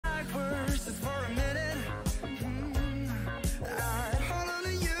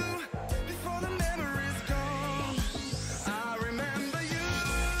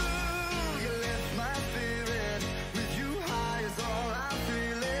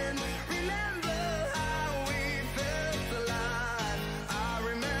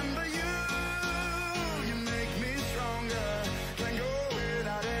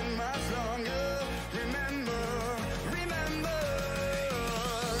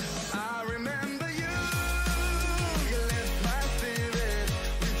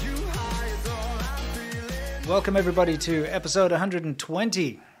Welcome everybody to episode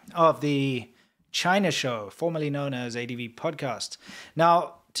 120 of the China Show, formerly known as ADV Podcast.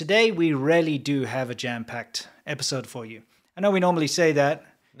 Now, today we really do have a jam-packed episode for you. I know we normally say that.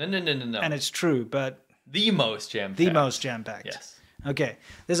 No. And it's true, but... The most jam-packed. The most jam-packed. Yes. Okay.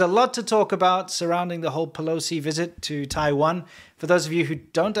 There's a lot to talk about surrounding the whole Pelosi visit to Taiwan. For those of you who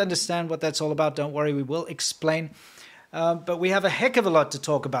don't understand what that's all about, don't worry, we will explain. But we have a heck of a lot to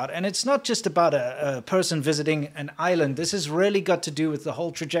talk about. And it's not just about a person visiting an island. This has really got to do with the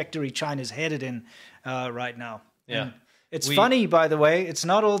whole trajectory China's headed in right now. Yeah. And it's funny, by the way. It's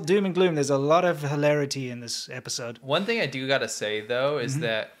not all doom and gloom. There's a lot of hilarity in this episode. One thing I do got to say, though, is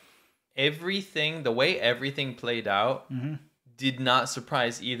that the way everything played out did not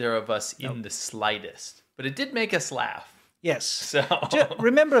surprise either of us in the slightest. But it did make us laugh. Yes. So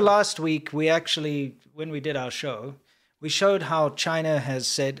remember last week, we actually, when we did our show, we showed how China has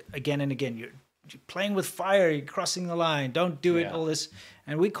said again and again, you're playing with fire, you're crossing the line, don't do it, all this.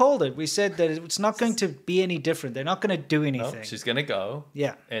 And we called it. We said that it's not going to be any different. They're not going to do anything. No, she's going to go.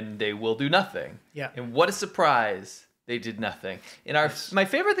 Yeah. And they will do nothing. Yeah. And what a surprise. They did nothing. And my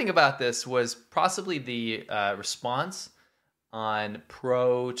favorite thing about this was possibly the response on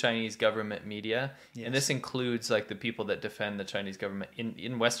pro-Chinese government media. Yes. And this includes like the people that defend the Chinese government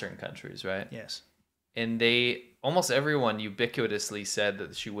in Western countries, right? Yes. And almost everyone ubiquitously said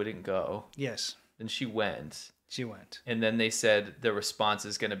that she wouldn't go. Yes. And she went. She went. And then they said the response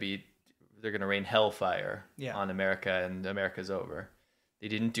is going to be, they're going to rain hellfire on America and America's over. They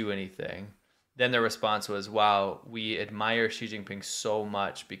didn't do anything. Then their response was, wow, we admire Xi Jinping so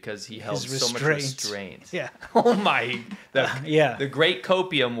much because he held so much restraint. Yeah. Oh my. The Great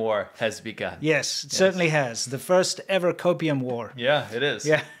Copium War has begun. Yes, it certainly has. The first ever Copium War. Yeah, it is.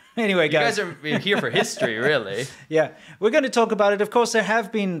 Yeah. Anyway, guys. You guys are here for history, really. Yeah, we're going to talk about it. Of course, there have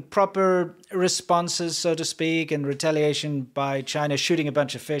been proper responses, so to speak, and retaliation by China shooting a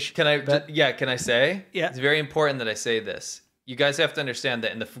bunch of fish. Can I say? Yeah. It's very important that I say this. You guys have to understand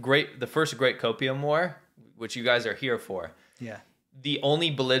that in the first Great Copium War, which you guys are here for, the only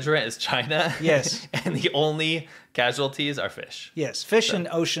belligerent is China. Yes. And the only casualties are fish. Yes, fish and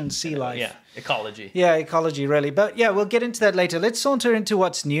ocean sea life. Yeah, ecology. Yeah, ecology, really. But yeah, we'll get into that later. Let's saunter into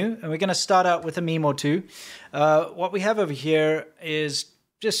what's new, and we're going to start out with a meme or two. What we have over here is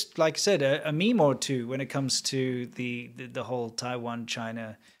just, like I said, a meme or two when it comes to the whole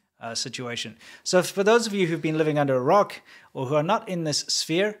Taiwan-China situation. So for those of you who've been living under a rock or who are not in this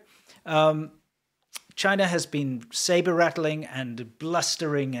sphere, China has been saber-rattling and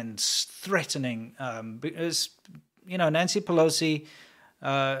blustering and threatening because, Nancy Pelosi,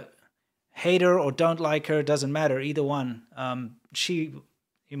 hate her or don't like her, doesn't matter, either one. You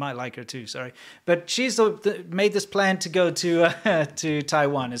might like her too, sorry. But she's made this plan to go to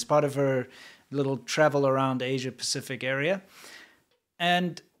Taiwan as part of her little travel around Asia-Pacific area.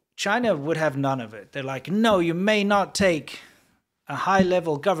 And China would have none of it. They're like, no, you may not take a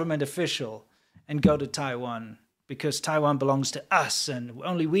high-level government official and go to Taiwan because Taiwan belongs to us and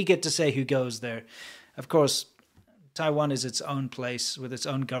only we get to say who goes there. Of course, Taiwan is its own place with its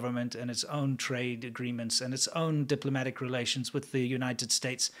own government and its own trade agreements and its own diplomatic relations with the United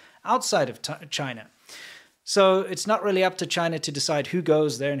States outside of China. So it's not really up to China to decide who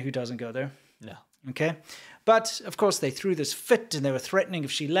goes there and who doesn't go there. No. Okay? But, of course, they threw this fit and they were threatening if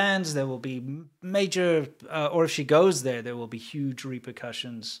she lands, there will be major, or if she goes there, there will be huge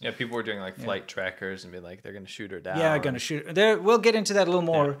repercussions. Yeah, people were doing like flight trackers and be like, they're going to shoot her down. Yeah, going to shoot her. We'll get into that a little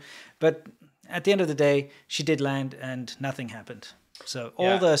more. Yeah. But at the end of the day, she did land and nothing happened. So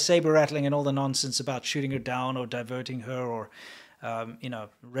all the saber rattling and all the nonsense about shooting her down or diverting her or,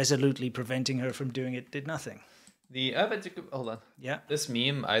 resolutely preventing her from doing it did nothing. Hold on. Yeah. This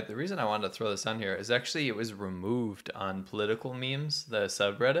meme, the reason I wanted to throw this on here is actually it was removed on political memes, the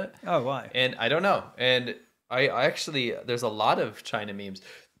subreddit. Oh, why? And I don't know. And I actually, there's a lot of China memes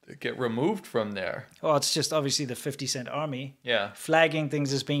that get removed from there. Oh, it's just obviously the 50 Cent Army. Yeah. Flagging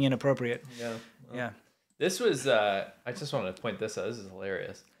things as being inappropriate. Yeah. Well, yeah. This was, I just wanted to point this out. This is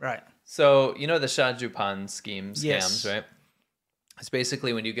hilarious. Right. So, the Shajupan scams, yes. right? It's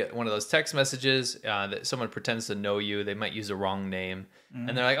basically when you get one of those text messages that someone pretends to know you, they might use a wrong name,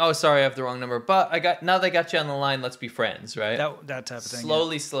 and they're like, "Oh, sorry, I have the wrong number, but now they got you on the line. Let's be friends, right?" That type of thing.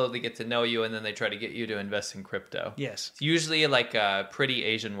 Slowly get to know you, and then they try to get you to invest in crypto. Yes. It's usually like a pretty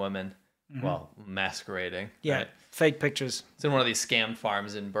Asian woman, well, masquerading. Yeah, right? Fake pictures. It's in one of these scam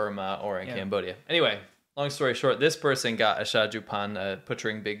farms in Burma or in Cambodia. Anyway, long story short, this person got a Shajupan, a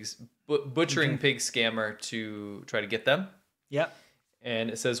butchering pig scammer to try to get them. Yep.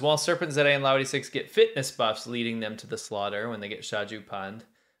 And it says, while Serpent Zeta and Laudi 6 get fitness buffs leading them to the slaughter when they get Shaju Pond,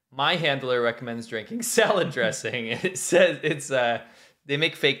 my handler recommends drinking salad dressing. And it says they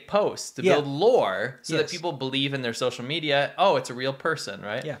make fake posts to build lore so that people believe in their social media. Oh, it's a real person,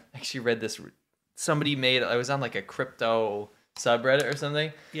 right? Yeah. I actually read this. I was on like a crypto subreddit or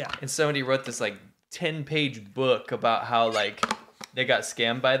something. Yeah. And somebody wrote this like 10-page book about how like they got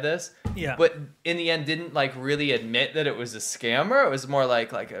scammed by this. Yeah. But in the end didn't like really admit that it was a scammer. It was more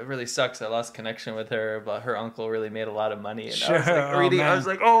like it really sucks. I lost connection with her, but her uncle really made a lot of money. And I was like reading, I was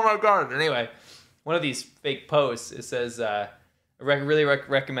like, oh my God. Anyway, one of these fake posts, it says, really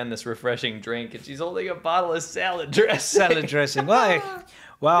recommend this refreshing drink. And she's holding a bottle of salad dressing. Salad dressing.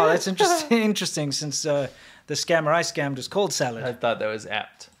 Wow, that's interesting since the scammer I scammed was called salad. I thought that was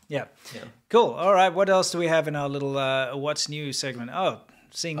apt. Yeah. Cool. All right. What else do we have in our little What's New segment? Oh,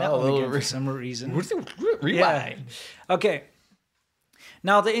 seeing that one again for some reason. Rewind. Okay.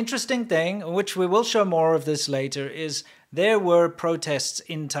 Now, the interesting thing, which we will show more of this later, is there were protests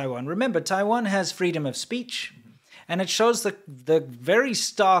in Taiwan. Remember, Taiwan has freedom of speech, and it shows the very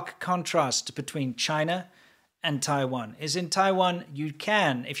stark contrast between China and Taiwan. Is in Taiwan, you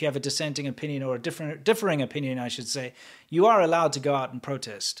can, if you have a dissenting opinion or a differing opinion, I should say, you are allowed to go out and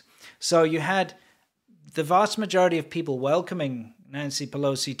protest. So you had the vast majority of people welcoming Nancy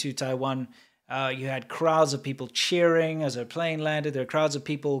Pelosi to Taiwan. You had crowds of people cheering as her plane landed. There were crowds of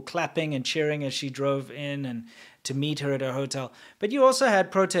people clapping and cheering as she drove in and to meet her at her hotel. But you also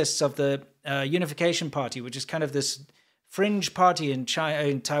had protests of the Unification Party, which is kind of this fringe party in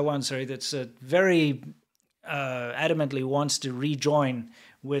Taiwan, that's very adamantly wants to rejoin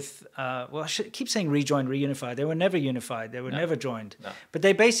with, I should keep saying rejoin, reunify. They were never unified. They were never joined. No. But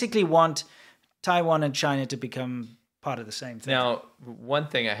they basically want Taiwan and China to become part of the same thing. Now, one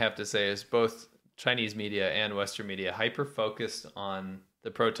thing I have to say is both Chinese media and Western media hyper-focused on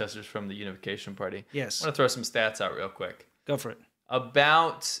the protesters from the Unification Party. Yes. I want to throw some stats out real quick. Go for it.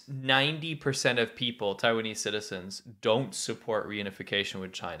 About 90% of people, Taiwanese citizens, don't support reunification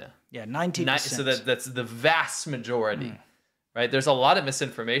with China. Yeah, 90%. So that's the vast majority, right? There's a lot of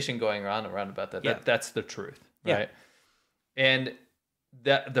misinformation going around about that. That's the truth, right? Yeah. And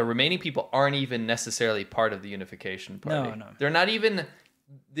the remaining people aren't even necessarily part of the Unification Party. No. They're not even...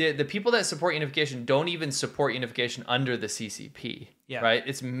 The people that support unification don't even support unification under the CCP, right?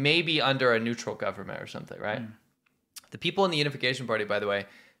 It's maybe under a neutral government or something, right? The people in the Unification Party, by the way,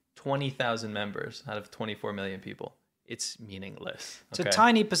 20,000 members out of 24 million people. It's meaningless. It's a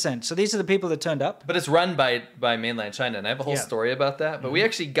tiny percent. So these are the people that turned up. But it's run by mainland China, and I have a whole story about that. But we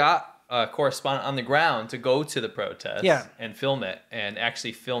actually got a correspondent on the ground to go to the protest and film it, and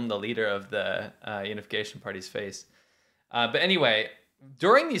actually film the leader of the Unification Party's face. But anyway...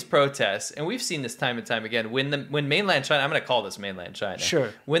 During these protests, and we've seen this time and time again, when mainland China, I'm going to call this mainland China. Sure.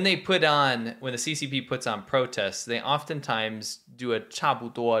 When the CCP puts on protests, they oftentimes do a 差不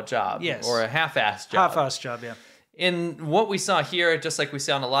多 job, or a half-assed job. Half-assed job, yeah. In what we saw here, just like we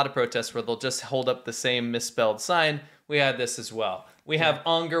saw in a lot of protests where they'll just hold up the same misspelled sign, we had this as well. We have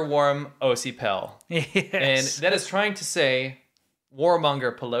Anger Warm Osipel. Yes. And that is trying to say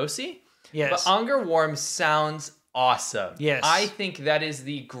Warmonger Pelosi. Yes. But Anger Warm sounds awesome. Yes. I think that is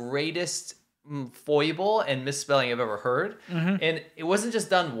the greatest foible and misspelling I've ever heard. And it wasn't just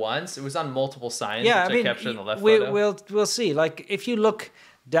done once. It was on multiple signs, which I captured in the left photo. We'll see. Like, if you look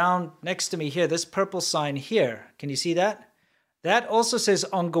down next to me here, this purple sign here, can you see that? That also says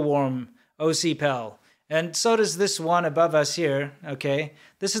Ongeworm OCPEL. And so does this one above us here, okay?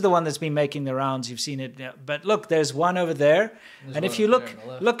 This is the one that's been making the rounds. You've seen it. But look, there's one over there. And if you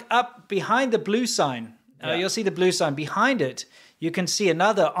look up behind the blue sign, you'll see the blue sign. Behind it, you can see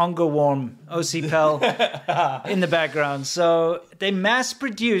another Ongeworm OCPEL in the background. So they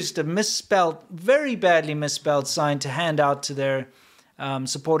mass-produced a very badly misspelled sign to hand out to their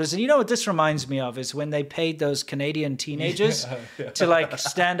supporters. And you know what this reminds me of is when they paid those Canadian teenagers to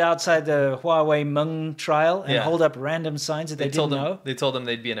stand outside the Huawei Meng trial and hold up random signs that they didn't know. They told them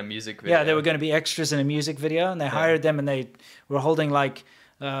they'd be in a music video. Yeah, they were going to be extras in a music video, and they hired them, and they were holding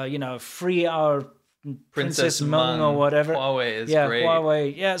free our Princess Meng or whatever. Huawei is great.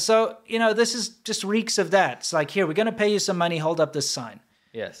 Huawei. Yeah, so, this is just reeks of that. It's like, here, we're going to pay you some money, hold up this sign.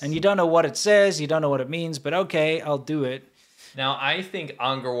 Yes. And you don't know what it says, you don't know what it means, but okay, I'll do it. Now, I think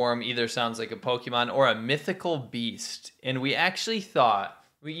Ongerworm either sounds like a Pokemon or a mythical beast. And we actually thought,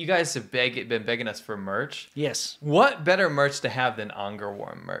 you guys have been begging us for merch. Yes. What better merch to have than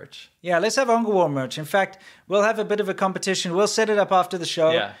Ongerworm merch? Yeah, let's have Ongerworm merch. In fact, we'll have a bit of a competition. We'll set it up after the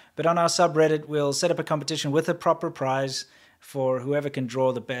show. But on our subreddit, we'll set up a competition with a proper prize for whoever can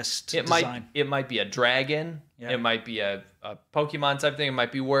draw the best design. It might be a dragon. Yeah. It might be a Pokemon type thing. It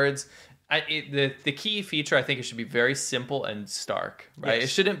might be words. The key feature, I think it should be very simple and stark, right? Yes. It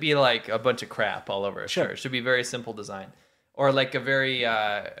shouldn't be like a bunch of crap all over a Sure. shirt. It should be very simple design, or like a very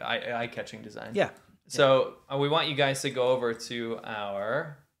eye-catching design. Yeah. So we want you guys to go over to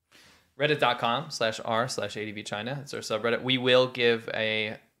our reddit.com/r/advchina. It's our subreddit. We will give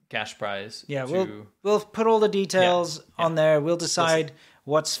a cash prize. Yeah, to, we'll put all the details on there. We'll decide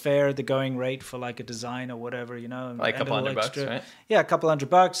what's fair, the going rate for like a design or whatever, you know. like a couple $100, extra. right? Yeah, a couple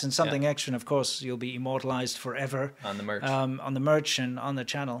 $100 and something extra. And of course, you'll be immortalized forever On the merch. on the merch and on the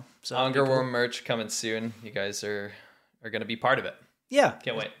channel. So Hunger Worm merch coming soon. You guys are going to be part of it. yeah,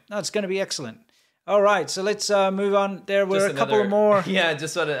 Can't wait. no, it's going to be excellent. All right, so let's move on. There were Just a couple another- more. Yeah,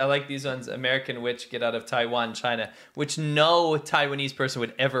 just sort of, I like these ones. American Witch, get out of Taiwan, China, which no Taiwanese person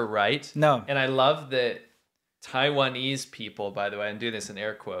would ever write. No. And I love that Taiwanese people, by the way, I'm doing this in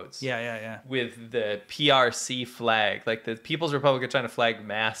air quotes. Yeah. With the PRC flag, like the People's Republic of China flag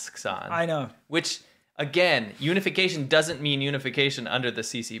masks on. I know. Which, again, unification doesn't mean unification under the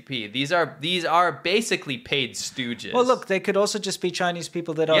CCP. These are basically paid stooges. Well, look, they could also just be Chinese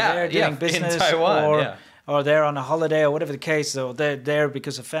people that are there doing in business Taiwan, or they're on a holiday or whatever the case, or they're there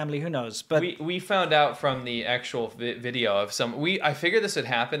because of family, who knows. But we found out from the actual video of I figured this would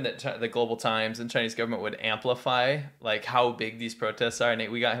happen, that the Global Times and Chinese government would amplify like how big these protests are,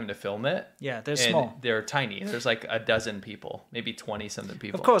 and we got him to film it. yeah, they're And small. they're tiny. There's like a dozen people, maybe 20-something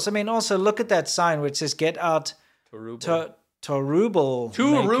people. Of course, I mean, also look at that sign which says "Get out To ruble. to ruble."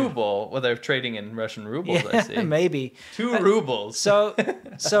 2 maker. ruble. Well, they're trading in Russian rubles, I see. Yeah, maybe. 2 rubles. So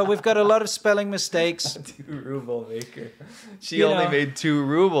we've got a lot of spelling mistakes. 2 ruble maker. She You only know. made 2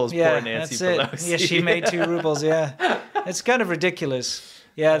 rubles, Yeah, poor Nancy that's Pelosi. it. Yeah, she made 2 rubles. Yeah, it's kind of ridiculous.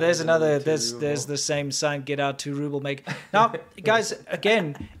 Yeah, there's another. There's the same sign. Get out 2 ruble make. Now, guys,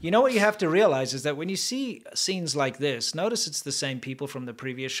 again, you know what you have to realize is that when you see scenes like this, notice it's the same people from the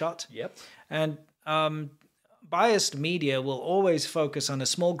previous shot. Yep. And biased media will always focus on a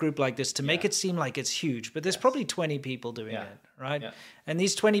small group like this to make it seem like it's huge. But there's probably 20 people doing it, right? Yeah. And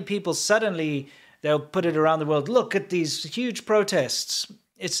these 20 people suddenly they'll put it around the world. Look at these huge protests.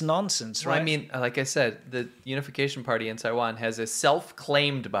 It's nonsense, right? Well, I mean, like I said, the Unification Party in Taiwan has a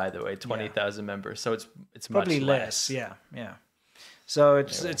self-claimed, by the way, 20,000 members. So it's probably much less. Yeah. So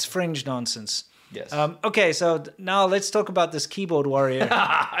it's fringe nonsense. Yes. Okay, so now let's talk about this keyboard warrior.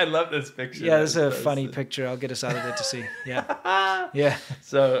 I love this picture. Yeah, this is a funny picture. I'll get us out of there to see. Yeah.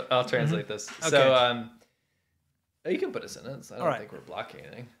 So I'll translate this. Okay. So you can put a sentence. I don't All right. think we're blocking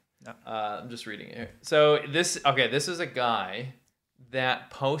anything. No. I'm just reading it here. So this is a guy that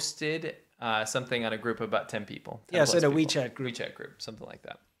posted something on a group of about 10 people. 10 Yeah, so plus the people. WeChat group. WeChat group, something like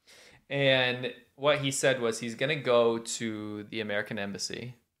that. And what he said was he's going to go to the American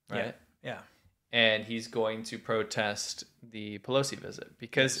embassy, right? Yeah. And he's going to protest the Pelosi visit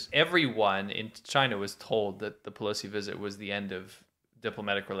because everyone in China was told that the Pelosi visit was the end of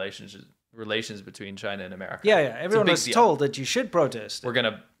diplomatic relations between China and America. Yeah. Everyone big was deal. told that you should protest. We're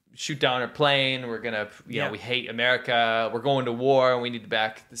gonna shoot down our plane. We're gonna, we hate America. We're going to war, and we need to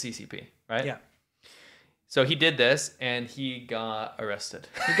back the CCP, right? Yeah. So he did this, and he got arrested.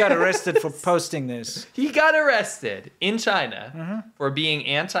 He got arrested for posting this. He got arrested in China Mm-hmm. for being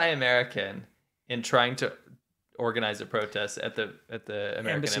anti-American and trying to organize a protest at the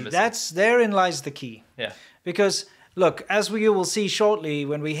American embassy. Therein lies the key. Yeah. Because look, as we will see shortly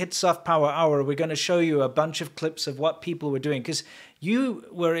when we hit Soft Power Hour, we're going to show you a bunch of clips of what people were doing. Because you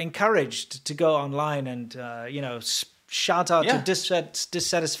were encouraged to go online and shout out to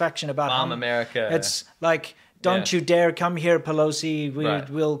dissatisfaction about Bomb America. It's like, don't you dare come here, Pelosi.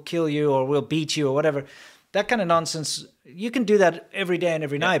 We'll kill you or we'll beat you or whatever. That kind of nonsense. You can do that every day and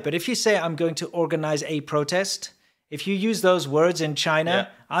every night. But if you say, I'm going to organize a protest, if you use those words in China,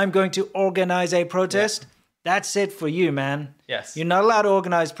 I'm going to organize a protest, that's it for you, man. Yes. You're not allowed to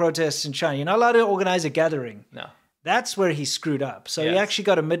organize protests in China. You're not allowed to organize a gathering. No. That's where he screwed up. So he actually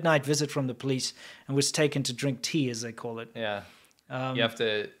got a midnight visit from the police and was taken to drink tea, as they call it. Yeah. You have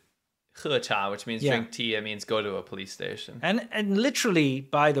to 喝茶, which means drink tea. It means go to a police station. And literally,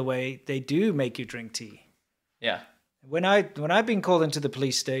 by the way, they do make you drink tea. Yeah. When I've been called into the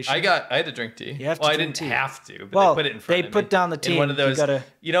police station, I had to drink tea. You have to I drink didn't tea. have to, but Well, they put it in front they of put me. down the tea In one of and you those, gotta-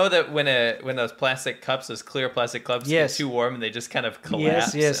 you know that when those plastic cups, those clear plastic cups Yes. get too warm and they just kind of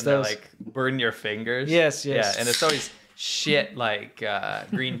collapse yes, and they those. like burn your fingers. Yes. Yeah, and it's always shit like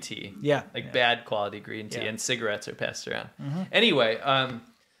green tea. Yeah, Bad quality green tea, Yeah. and cigarettes are passed around. Anyway,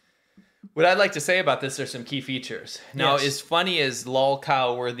 what I'd like to say about this are some key features. Now, Yes. as funny as lol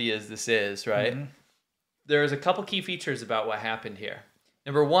cow worthy as this is, right? There's a couple key features about what happened here.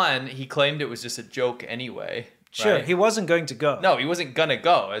 Number one, he claimed it was just a joke anyway. Sure, right? he wasn't going to go. No, he wasn't gonna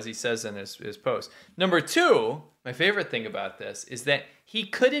go, as he says in his post. Number two, my favorite thing about this is that he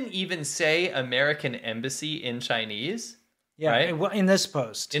couldn't even say American Embassy in Chinese. Yeah, right? in this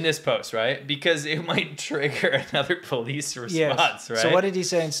post. In this post, right? Because it might trigger another police response, right? So what did he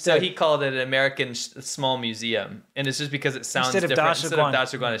say instead? So he called it an American small museum, and it's just because it sounds Instead of different. Instead of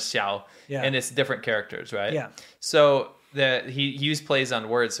Dashi Dashi is Xiao, Yeah. and it's different characters, right? Yeah. So he used plays on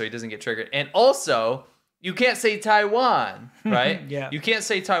words so he doesn't get triggered. And also, you can't say Taiwan, right? Yeah. You can't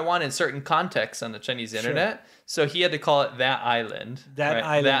say Taiwan in certain contexts on the Chinese internet. So he had to call it that island. That right?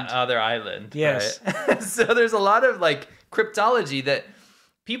 island. That other island. Yes. Right? So there's a lot of like cryptology that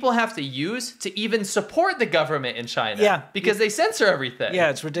people have to use to even support the government in China. Yeah. Because they censor everything. Yeah,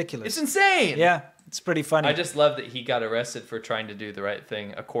 it's ridiculous. It's insane. Yeah, it's pretty funny. I just love that he got arrested for trying to do the right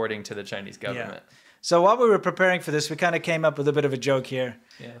thing according to the Chinese government. So while we were preparing for this, we kind of came up with a bit of a joke here.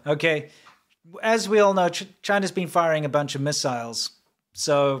 Yeah. Okay. As we all know, China's been firing a bunch of missiles.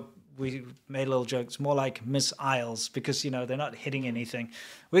 So we made a little joke. It's more like missiles because, they're not hitting anything.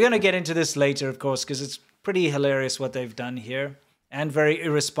 We're going to get into this later, of course, because it's pretty hilarious what they've done here and very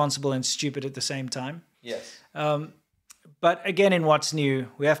irresponsible and stupid at the same time. Yes. But again, in What's New,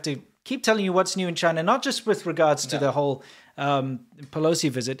 we have to keep telling you what's new in China, not just with regards to the whole Pelosi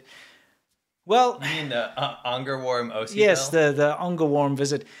visit. Well, You mean the Angerworm Osi yes, bill? the Angerworm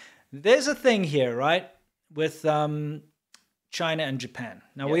visit. There's a thing here, right, with China and Japan.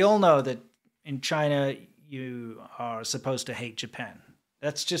 Now, we Yes. all know that in China, you are supposed to hate Japan.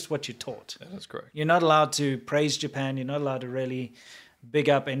 That's just what you're taught. That is correct. You're not allowed to praise Japan. You're not allowed to really big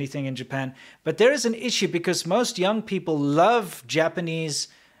up anything in Japan. But there is an issue because most young people love Japanese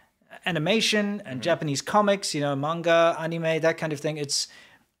animation and Japanese comics, manga, anime, that kind of thing. It's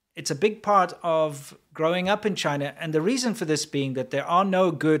a big part of growing up in China. And the reason for this being that there are no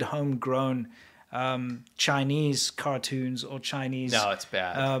good homegrown Chinese cartoons or Chinese No, it's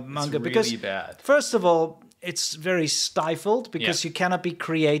bad. manga. It's because really bad. First of all, it's very stifled because you cannot be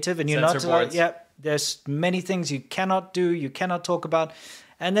creative and you're Censor not allowed. boards. Yeah, there's many things you cannot do, you cannot talk about.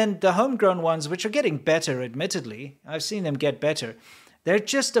 And then the homegrown ones, which are getting better, admittedly, I've seen them get better. They're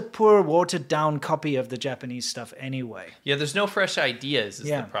just a poor, watered-down copy of the Japanese stuff anyway. Yeah, there's no fresh ideas is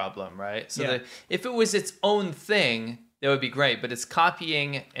Yeah. the problem, right? So Yeah. if it was its own thing, that would be great, but it's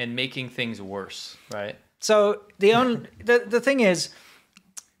copying and making things worse, right? So the thing is,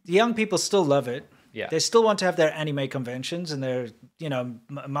 the young people still love it. Yeah. They still want to have their anime conventions and their,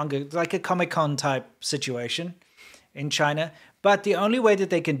 manga, like a Comic-Con type situation in China. But the only way that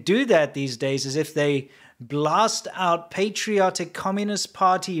they can do that these days is if they blast out patriotic Communist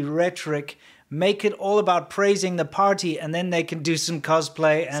Party rhetoric, make it all about praising the party, and then they can do some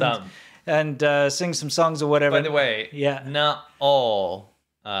cosplay and sing some songs or whatever. By the way, Yeah. not all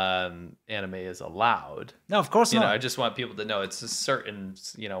anime is allowed. No, of course not. I just want people to know it's certain,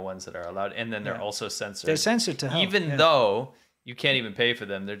 ones that are allowed, and then they're also censored. They're censored to hell. Even though you can't even pay for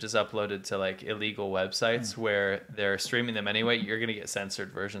them, they're just uploaded to like illegal websites where they're streaming them anyway. You're going to get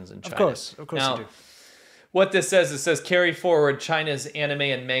censored versions in China. Of course Now, you do. what this says, it says carry forward China's anime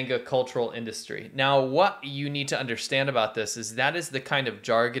and manga cultural industry. Now, what you need to understand about this is that is the kind of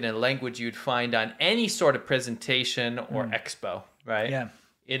jargon and language you'd find on any sort of presentation or expo, right? Yeah.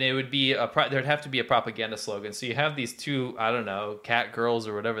 And it would be there'd have to be a propaganda slogan. So you have these two, I don't know, cat girls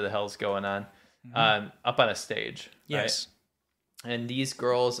or whatever the hell's going on, up on a stage. Yes. Right? And these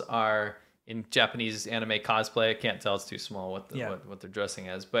girls are in Japanese anime cosplay. I can't tell; it's too small what they're dressing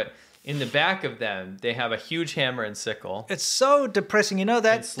as. But in the back of them, they have a huge hammer and sickle. It's so depressing.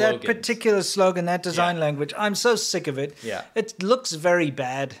 That slogans. particular slogan, that design Yeah. language, I'm so sick of it. Yeah. It looks very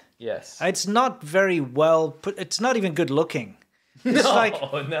bad. Yes. It's not very well put. It's not even good looking. It's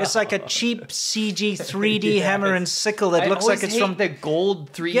it's like a cheap CG 3D hammer and sickle that looks like it's from the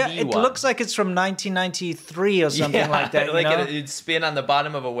gold 3D Yeah, it one. looks like it's from 1993 or something like that. Like it'd spin on the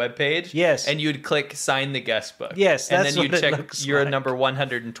bottom of a web page. Yes. And you'd click sign the guest book. Yes, and that's then you'd what it check looks you're a like. number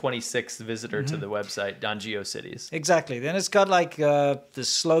 126th visitor to the website on GeoCities. Exactly. Then it's got like the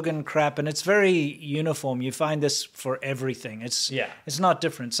slogan crap, and it's very uniform. You find this for everything. It's not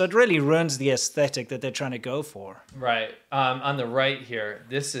different. So it really ruins the aesthetic that they're trying to go for. Right. On the right here,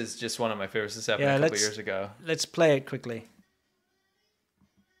 this is just one of my favorites. This happened a couple years ago. Let's play it quickly.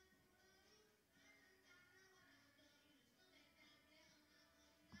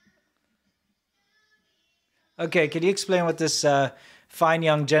 Okay, can you explain what this fine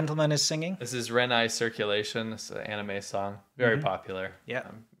young gentleman is singing? This is Renai Circulation. It's an anime song. Very popular. Yeah.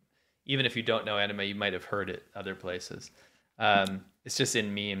 Even if you don't know anime, you might have heard it other places. It's just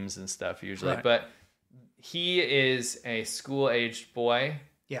in memes and stuff usually. Right. But he is a school-aged boy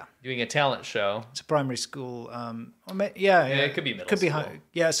Yeah. doing a talent show. It's a primary school. Yeah, it could be middle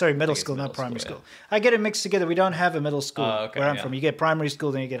school. Middle school, not primary school. I get it mixed together. We don't have a middle school where I'm from. You get primary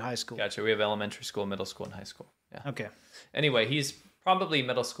school, then you get high school. Gotcha. We have elementary school, middle school, and high school. Yeah. Okay. Anyway, he's probably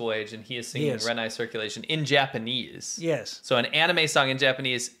middle school age, and he is singing Red Eye Circulation in Japanese. Yes. So an anime song in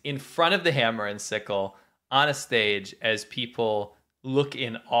Japanese in front of the hammer and sickle on a stage as people look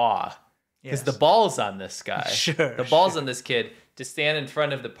in awe. Because the ball's on this guy. Sure. The ball's on this kid to stand in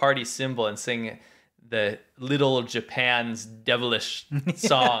front of the party symbol and sing the little Japan's devilish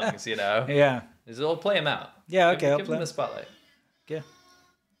songs, you know? Yeah. We'll play him out. Yeah, okay. Give him the spotlight. Yeah.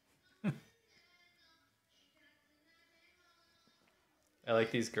 I like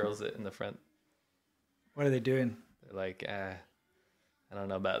these girls in the front. What are they doing? They're like, I don't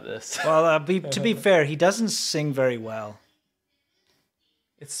know about this. Well, to be fair, he doesn't sing very well.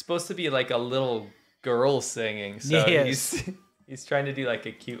 It's supposed to be like a little girl singing, so he's trying to do like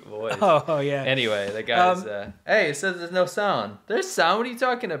a cute voice. Oh yeah. Anyway, the guy's hey, it says there's no sound. There's sound. What are you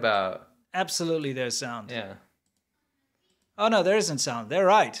talking about? Absolutely, there's sound. Yeah. Oh no, there isn't sound. They're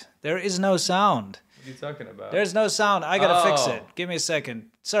right. There is no sound. What are you talking about? There's no sound. I gotta fix it. Give me a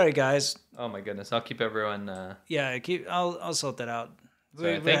second. Sorry, guys. Oh my goodness, I'll keep everyone. I'll sort that out.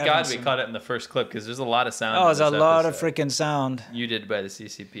 Thank God we caught it in the first clip because there's a lot of sound. Oh, there's a lot of freaking sound. Muted by the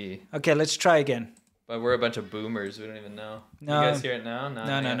CCP. Okay, let's try again. But we're a bunch of boomers. We don't even know. No. You guys hear it now? No.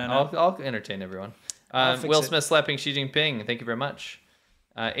 I'll entertain everyone. Will Smith slapping Xi Jinping. Thank you very much.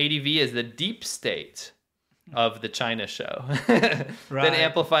 ADV is the deep state of the China show. Right. Been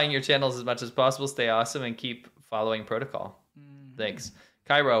amplifying your channels as much as possible. Stay awesome and keep following protocol. Thanks.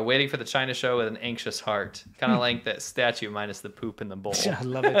 Cairo, waiting for the China show with an anxious heart. Kind of like that statue minus the poop in the bowl. I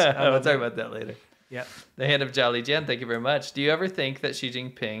love it. We'll talk about that later. Yeah. The Hand of Jolly Jen, thank you very much. Do you ever think that Xi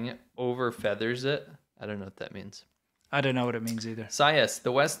Jinping over feathers it? I don't know what that means. I don't know what it means either. Sayas,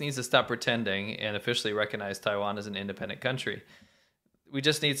 the West needs to stop pretending and officially recognize Taiwan as an independent country. We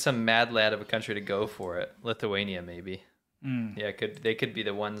just need some mad lad of a country to go for it. Lithuania, maybe. Yeah, they could be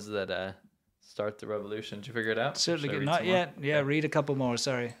the ones that start the revolution. Did you figure it out? Certainly not yet. Yeah, read a couple more.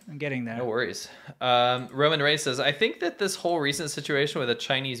 Sorry, I'm getting there. No worries. Roman Ray says, I think that this whole recent situation with a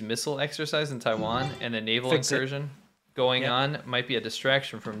Chinese missile exercise in Taiwan and a naval incursion going on might be a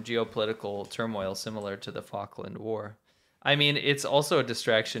distraction from geopolitical turmoil similar to the Falkland War. I mean, it's also a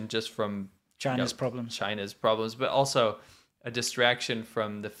distraction just from China's problems, but also a distraction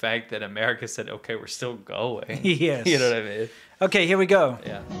from the fact that America said, okay, we're still going. Yes. You know what I mean? Okay, here we go.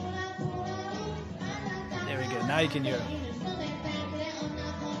 Yeah. There we go. Now you can hear it.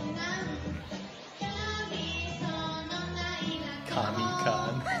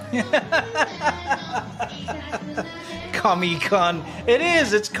 Comic-Con. Comic-Con. It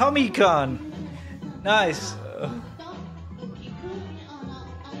is. It's Comic-Con. Nice.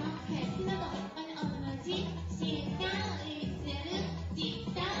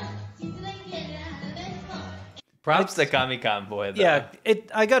 Props to Comic-Con boy, though. Yeah,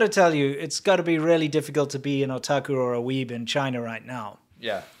 I got to tell you, it's got to be really difficult to be an otaku or a weeb in China right now.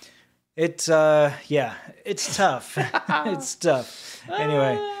 Yeah. It's it's tough. It's tough.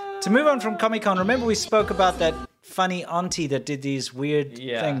 Anyway, to move on from Comic-Con, remember we spoke about that funny auntie that did these weird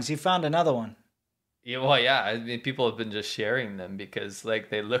things. You found another one. Yeah, well, yeah. I mean, people have been just sharing them because, like,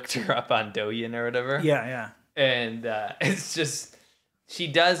 they looked her up on Douyin or whatever. Yeah. And it's just, she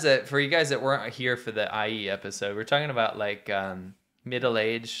does it. For you guys that weren't here for the IE episode, we're talking about, like,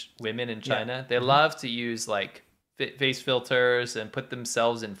 middle-aged women in China. Yeah. They love to use, like, face filters and put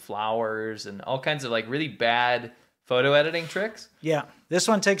themselves in flowers and all kinds of, like, really bad photo editing tricks. Yeah. This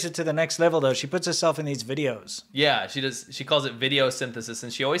one takes it to the next level, though. She puts herself in these videos. Yeah, she does. She calls it video synthesis,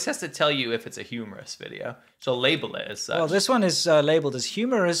 and she always has to tell you if it's a humorous video. She'll label it as such. Well, this one is labeled as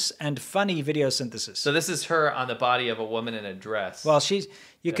humorous and funny video synthesis. So this is her on the body of a woman in a dress. Well, French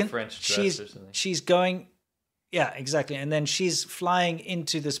dress or something. She's going, yeah, exactly, and then she's flying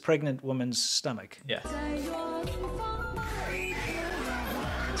into this pregnant woman's stomach. Yeah.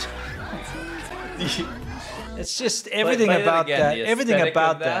 It's just everything about that. Everything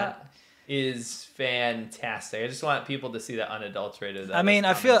about that is fantastic. I just want people to see that unadulterated. I mean,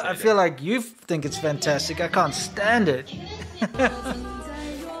 I feel like you think it's fantastic. I can't stand it.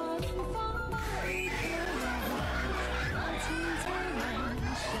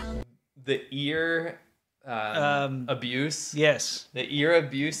 The ear abuse. Yes. The ear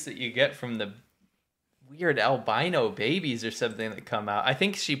abuse that you get from the weird albino babies or something that come out. I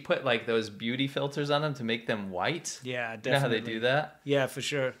think she put like those beauty filters on them to make them white. Yeah, definitely. You know how they do that? Yeah, for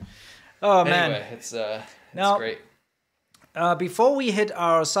sure. Oh man, anyway, it's now, great. Before we hit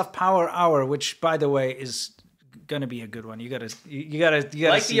our soft power hour, which by the way is going to be a good one. You got to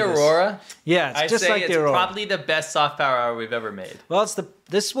like see the Aurora. This. Yeah, it's just like the Aurora. Probably the best soft power hour we've ever made. Well,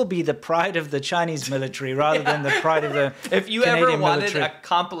 this will be the pride of the Chinese military rather than the pride of the If you Canadian ever wanted military. a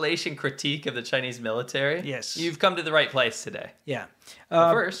compilation critique of the Chinese military, yes, you've come to the right place today. Yeah.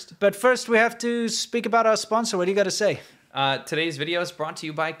 But first, we have to speak about our sponsor. What do you got to say? Today's video is brought to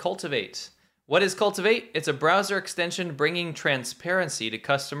you by Cultivate. What is Cultivate? It's a browser extension bringing transparency to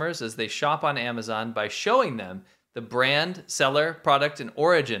customers as they shop on Amazon by showing them the brand, seller, product, and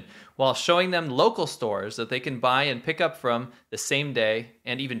origin, while showing them local stores that they can buy and pick up from the same day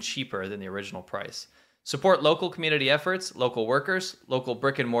and even cheaper than the original price. Support local community efforts, local workers, local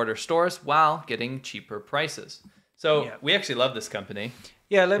brick and mortar stores while getting cheaper prices. So we actually love this company.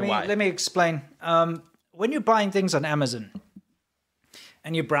 Yeah, let me explain. When you're buying things on Amazon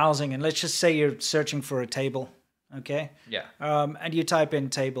and you're browsing, and let's just say you're searching for a table, okay? Yeah. And you type in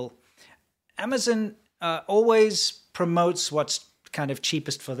table. Amazon always promotes what's kind of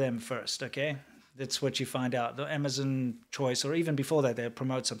cheapest for them first, okay? That's what you find out. The Amazon choice, or even before that, they'll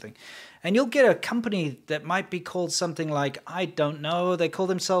promote something. And you'll get a company that might be called something like, I don't know, they call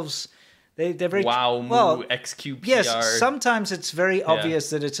themselves... They're very XQPR. Yes, sometimes it's very obvious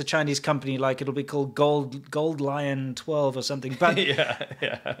that it's a Chinese company, like it'll be called Gold Lion 12 or something. But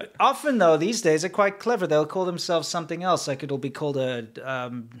often, though, these days, they're quite clever. They'll call themselves something else, like it'll be called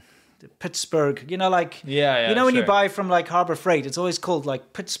a Pittsburgh. You know, like when you buy from like Harbor Freight, it's always called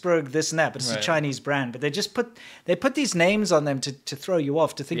like Pittsburgh this and that, but it's a Chinese brand. But they put these names on them to throw you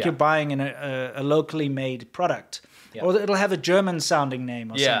off, to think you're buying a locally made product, or it'll have a German sounding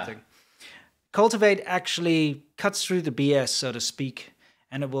name or something. Cultivate actually cuts through the BS, so to speak,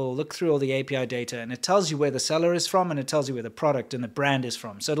 and it will look through all the API data, and it tells you where the seller is from, and it tells you where the product and the brand is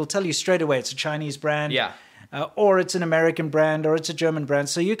from. So it'll tell you straight away it's a Chinese brand, or it's an American brand, or it's a German brand.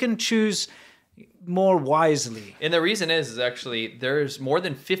 So you can choose more wisely. And the reason is actually there's more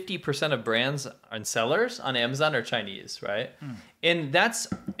than 50% of brands and sellers on Amazon are Chinese, right? And that's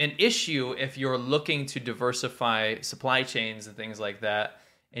an issue if you're looking to diversify supply chains and things like that.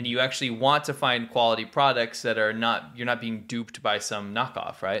 And you actually want to find quality products that are you're not being duped by some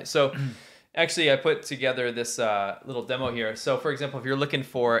knockoff, right? So actually I put together this little demo here. So for example, if you're looking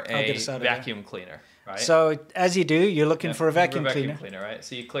for a vacuum cleaner, right? So as you do, you're looking for a vacuum cleaner. Right?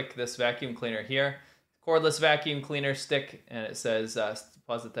 So you click this vacuum cleaner here, cordless vacuum cleaner stick, and it says,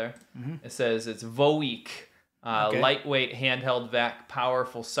 pause it there. It says it's Voeak, lightweight handheld vac,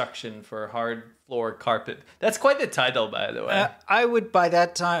 powerful suction for hard floor carpet. That's quite the title, by the way. I would by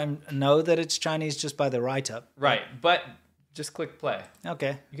that time know that it's Chinese just by the write-up. Right, but just click play.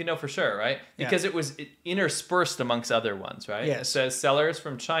 Okay. You can know for sure, right? Because it was interspersed amongst other ones, right? Yes. It says sellers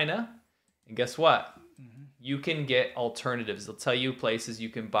from China, and guess what? You can get alternatives. They'll tell you places you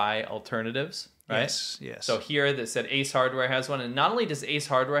can buy alternatives, right? Yes. So here that said Ace Hardware has one, and not only does Ace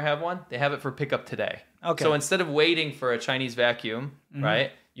Hardware have one, they have it for pickup today. Okay. So instead of waiting for a Chinese vacuum,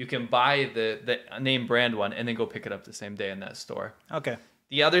 right, you can buy the name brand one and then go pick it up the same day in that store. Okay.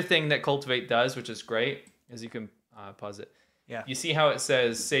 The other thing that Cultivate does, which is great, is you can pause it. Yeah. You see how it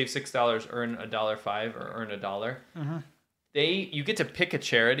says save $6, earn $1.05, or earn $1. You get to pick a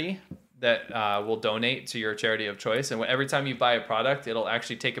charity that will donate to your charity of choice, and every time you buy a product, it'll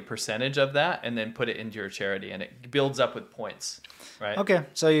actually take a percentage of that and then put it into your charity, and it builds up with points. Right. Okay,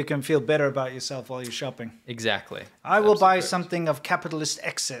 so you can feel better about yourself while you're shopping. Exactly. I will buy something of capitalist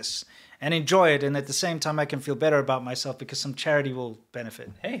excess and enjoy it, and at the same time I can feel better about myself because some charity will benefit.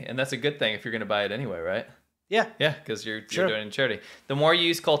 Hey, and that's a good thing if you're going to buy it anyway, right? Yeah. Yeah, because you're doing it in charity. The more you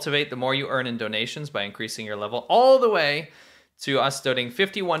use Cultivate, the more you earn in donations by increasing your level, all the way to us donating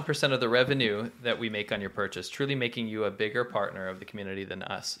 51% of the revenue that we make on your purchase, truly making you a bigger partner of the community than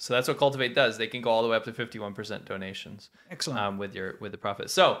us. So that's what Cultivate does. They can go all the way up to 51% donations. Excellent. With the profit.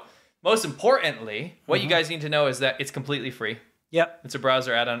 So most importantly, what you guys need to know is that it's completely free. Yep. It's a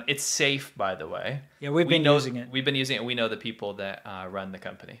browser add-on. It's safe, by the way. Yeah, we've been using it. We've been using it, and we know the people that run the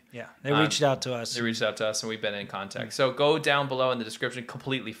company. Yeah, they reached out to us. They reached out to us, and we've been in contact. So go down below in the description,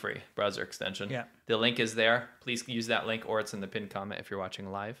 completely free browser extension. Yeah. The link is there. Please use that link, or it's in the pinned comment if you're watching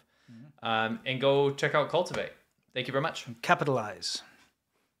live. And go check out Cultivate. Thank you very much. Capitalize.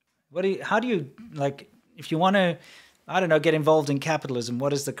 How do you, like, if you want to, I don't know, get involved in capitalism,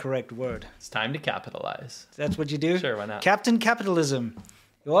 what is the correct word? It's time to capitalize. That's what you do? Sure, why not? Captain Capitalism.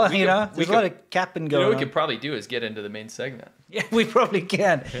 Well, there's a lot of capping going on. What we could probably do is get into the main segment. Yeah, we probably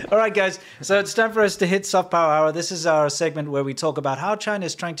can. All right, guys. So it's time for us to hit Soft Power Hour. This is our segment where we talk about how China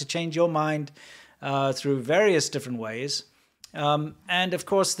is trying to change your mind through various different ways. And, of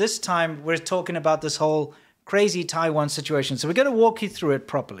course, this time we're talking about this whole crazy Taiwan situation. So we're going to walk you through it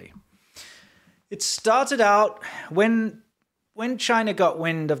properly. It started out when China got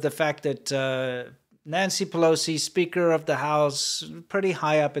wind of the fact that Nancy Pelosi, Speaker of the House, pretty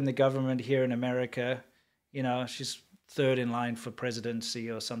high up in the government here in America, she's third in line for presidency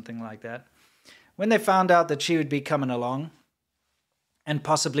or something like that. When they found out that she would be coming along and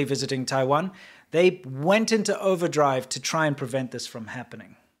possibly visiting Taiwan, they went into overdrive to try and prevent this from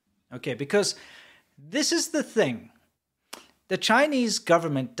happening. Okay, because this is the thing. The Chinese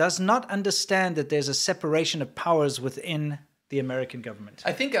government does not understand that there's a separation of powers within the American government.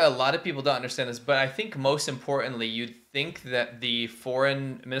 I think a lot of people don't understand this, but I think most importantly, you'd think that the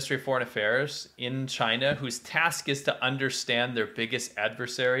Ministry of Foreign Affairs in China, whose task is to understand their biggest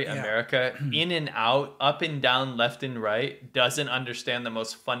adversary, America, in and out, up and down, left and right, doesn't understand the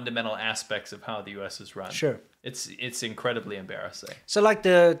most fundamental aspects of how the U.S. is run. Sure. It's incredibly embarrassing. So like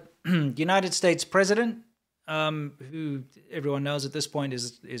the United States president, who everyone knows at this point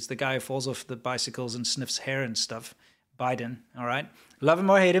is the guy who falls off the bicycles and sniffs hair and stuff, Biden, all right? Love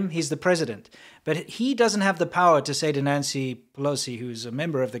him or hate him, he's the president. But he doesn't have the power to say to Nancy Pelosi, who's a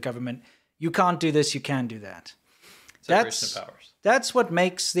member of the government, you can't do this, you can do that. Separation of powers. That's what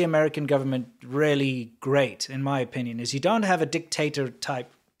makes the American government really great, in my opinion, is you don't have a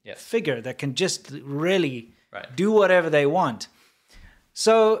dictator-type figure that can just really do whatever they want.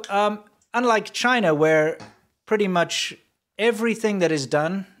 So, unlike China, where pretty much everything that is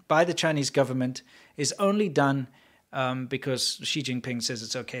done by the Chinese government is only done because Xi Jinping says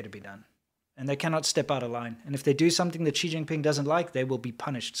it's okay to be done. And they cannot step out of line. And if they do something that Xi Jinping doesn't like, they will be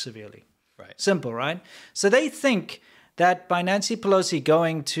punished severely. Right. Simple, right? So they think that by Nancy Pelosi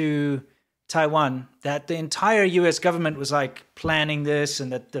going to Taiwan, that the entire U.S. government was like planning this,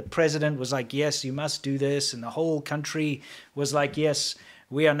 and that the president was like, yes, you must do this. And the whole country was like, yes,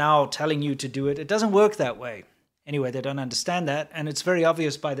 we are now telling you to do it. It doesn't work that way. Anyway, they don't understand that. And it's very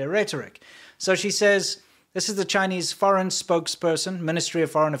obvious by their rhetoric. So she says, this is the Chinese foreign spokesperson, Ministry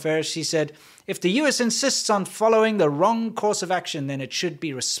of Foreign Affairs. She said, if the U.S. insists on following the wrong course of action, then it should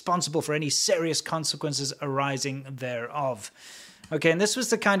be responsible for any serious consequences arising thereof. Okay, and this was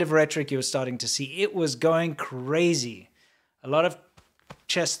the kind of rhetoric you were starting to see. It was going crazy. A lot of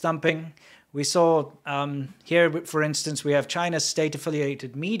chest thumping. We saw here, for instance, we have China's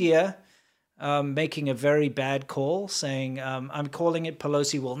state-affiliated media making a very bad call, saying, I'm calling it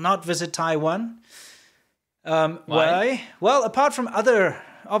Pelosi will not visit Taiwan. Why? Well, apart from other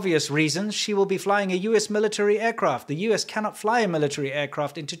obvious reasons, she will be flying a U.S. military aircraft. The U.S. cannot fly a military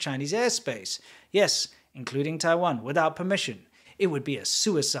aircraft into Chinese airspace. Yes, including Taiwan, without permission. It would be a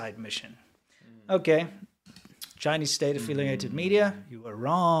suicide mission. Okay, Chinese state-affiliated media, you were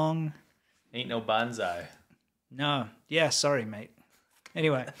wrong. Ain't no bonsai. No, yeah, sorry, mate.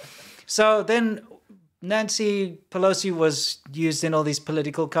 Anyway, so then Nancy Pelosi was used in all these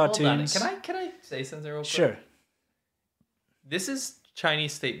political cartoons. Hold on. Can I say something real quick? Sure. This is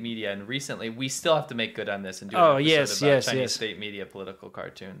Chinese state media, and recently we still have to make good on this and do an episode about Chinese state media political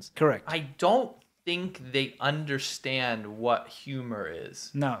cartoons. Correct. I don't think they understand what humor is.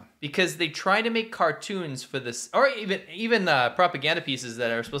 No. Because they try to make cartoons for this, or even propaganda pieces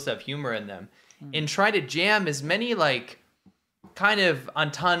that are supposed to have humor in them, and try to jam as many like kind of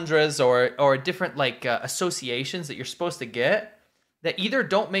entendres or different like associations that you're supposed to get that either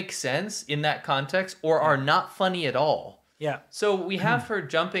don't make sense in that context or are not funny at all. Yeah. So we have her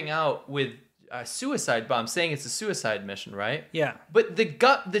jumping out with a suicide bomb, saying it's a suicide mission, right? Yeah. But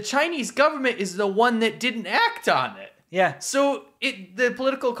the Chinese government is the one that didn't act on it. Yeah. So the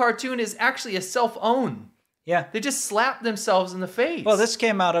political cartoon is actually a self-own. Yeah. They just slapped themselves in the face. Well, this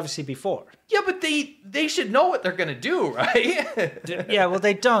came out obviously before. Yeah, but they should know what they're going to do, right? Yeah, well,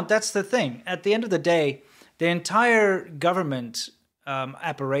 they don't. That's the thing. At the end of the day, the entire government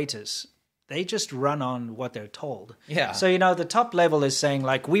apparatus, they just run on what they're told. Yeah. So, the top level is saying,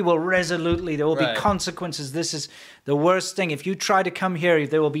 like, we will resolutely, there will be consequences. This is the worst thing. If you try to come here,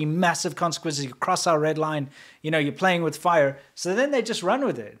 there will be massive consequences. You cross our red line, you're playing with fire. So then they just run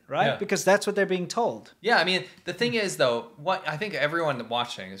with it, right? Yeah. Because that's what they're being told. Yeah, I mean, the thing is, though, what I think everyone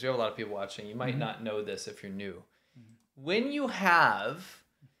watching, because we have a lot of people watching, you might not know this if you're new. When you have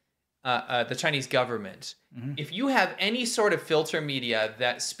the Chinese government, if you have any sort of filter media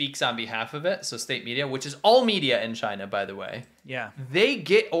that speaks on behalf of it, so state media, which is all media in China, by the way, they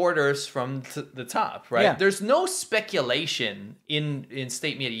get orders from the top, right? Yeah. There's no speculation in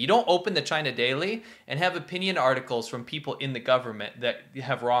state media. You don't open the China Daily and have opinion articles from people in the government that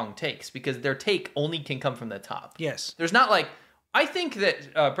have wrong takes, because their take only can come from the top. Yes. There's not like, I think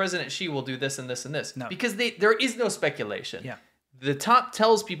that President Xi will do this and this and this. No. Because there is no speculation. Yeah. The top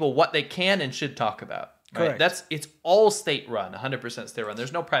tells people what they can and should talk about. Correct. It's all state run, 100% state run.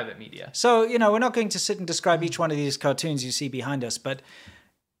 There's no private media. So, we're not going to sit and describe each one of these cartoons you see behind us, but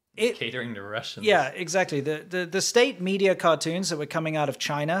Catering to Russians. Yeah, exactly. The state media cartoons that were coming out of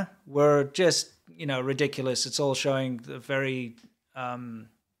China were just, ridiculous. It's all showing the very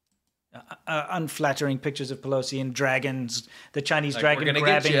unflattering pictures of Pelosi and dragons, the Chinese dragon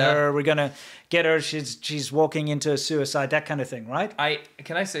grabbing her. We're going to get her. She's walking into suicide, that kind of thing, right?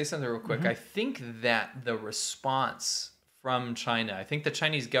 Can I say something real quick? I think that the response from China, I think the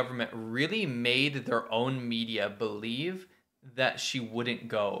Chinese government really made their own media believe that she wouldn't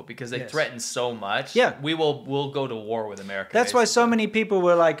go because they threatened so much. Yeah. We'll go to war with America. That's why so many people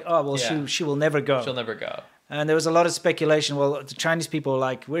were like, oh, well, she will never go. She'll never go. And there was a lot of speculation. Well, the Chinese people were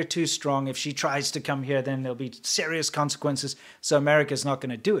like, we're too strong. If she tries to come here, then there'll be serious consequences. So America's not going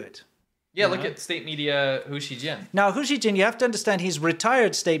to do it. Yeah, look at state media Hu Xijin. Now, Hu Xijin, you have to understand, he's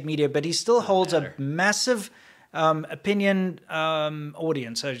retired state media, but he still holds a massive opinion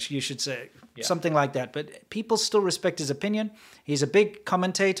audience, you should say. Yeah. Something like that. But people still respect his opinion. He's a big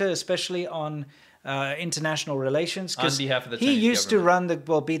commentator, especially on international relations. On behalf of the Chinese he used government.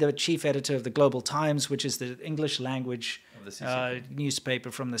 to be the chief editor of the Global Times, which is the English language of newspaper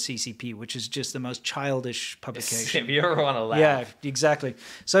from the CCP, which is just the most childish publication. If you ever want to laugh. Yeah, exactly.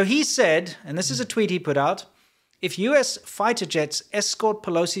 So he said, and this is a tweet he put out, if U.S. fighter jets escort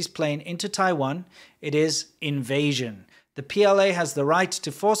Pelosi's plane into Taiwan, it is invasion. The PLA has the right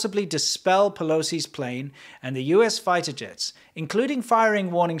to forcibly dispel Pelosi's plane and the U.S. fighter jets, including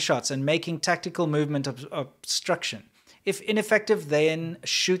firing warning shots and making tactical movement obstruction. If ineffective, then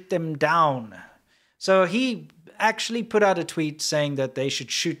shoot them down. So he actually put out a tweet saying that they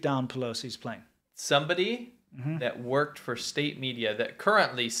should shoot down Pelosi's plane. Somebody that worked for state media that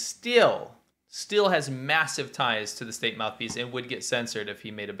currently still has massive ties to the state mouthpiece and would get censored if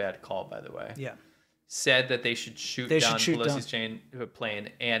he made a bad call, by the way. Yeah. Said that they should shoot down Pelosi's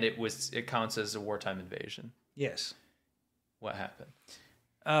plane, and it counts as a wartime invasion. Yes. What happened?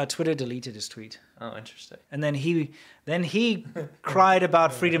 Twitter deleted his tweet. Oh, interesting. And then he cried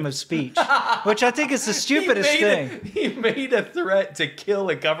about freedom of speech, which I think is the stupidest thing. He made a threat to kill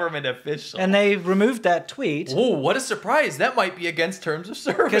a government official. And they removed that tweet. Oh, what a surprise. That might be against terms of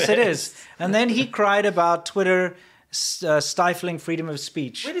service. Because it is. And then he cried about Twitter stifling freedom of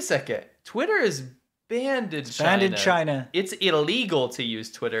speech. Wait a second. Twitter is banned in China. Banned in China. It's illegal to use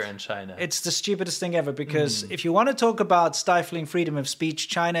Twitter in China. It's the stupidest thing ever because if you want to talk about stifling freedom of speech,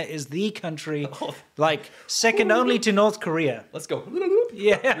 China is the country, second only to North Korea. Let's go.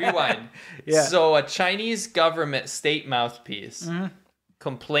 Yeah. Rewind. Yeah. So a Chinese government state mouthpiece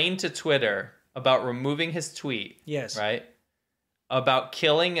complained to Twitter about removing his tweet. Yes. Right? About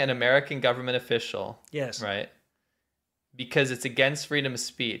killing an American government official. Yes. Right? Because it's against freedom of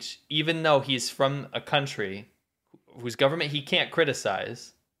speech, even though he's from a country whose government he can't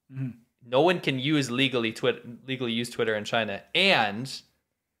criticize. No one can legally use Twitter in China. And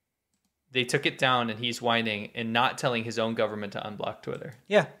they took it down, and he's whining and not telling his own government to unblock Twitter.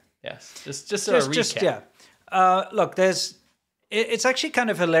 Yeah. Yes. Just a recap. Look, it's actually kind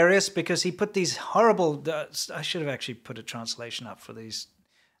of hilarious because he put these horrible... I should have actually put a translation up for these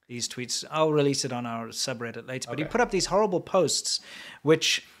tweets. I'll release it on our subreddit later. But he put up these horrible posts,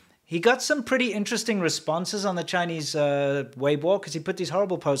 which he got some pretty interesting responses on the Chinese Weibo, because he put these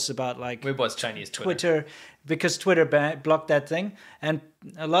horrible posts about Weibo's Chinese Twitter because Twitter blocked that thing. And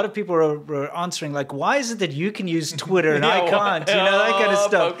a lot of people were answering why is it that you can use Twitter and I can't? That kind of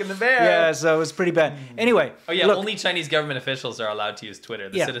stuff. Poking the bear. Yeah, so it was pretty bad. Anyway. Oh, yeah, only Chinese government officials are allowed to use Twitter.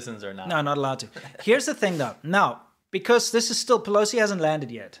 The citizens are not. No, not allowed to. Here's the thing, though. Now, because this is still, Pelosi hasn't landed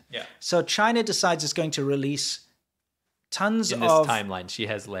yet. Yeah. So China decides it's going to release tons in this timeline. She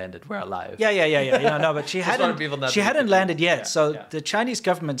has landed. We're alive. Yeah. No, but she hadn't landed yet. So the Chinese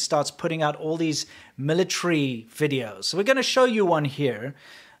government starts putting out all these military videos. So we're going to show you one here.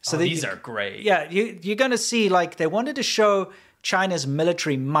 So these are great. Yeah, you're going to see they wanted to show China's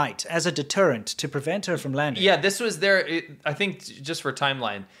military might as a deterrent to prevent her from landing. Yeah, this was I think just for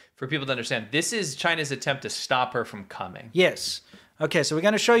timeline, for people to understand, this is China's attempt to stop her from coming. Yes. Okay, so we're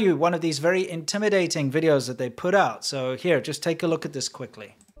going to show you one of these very intimidating videos that they put out. So here, just take a look at this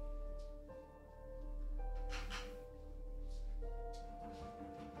quickly.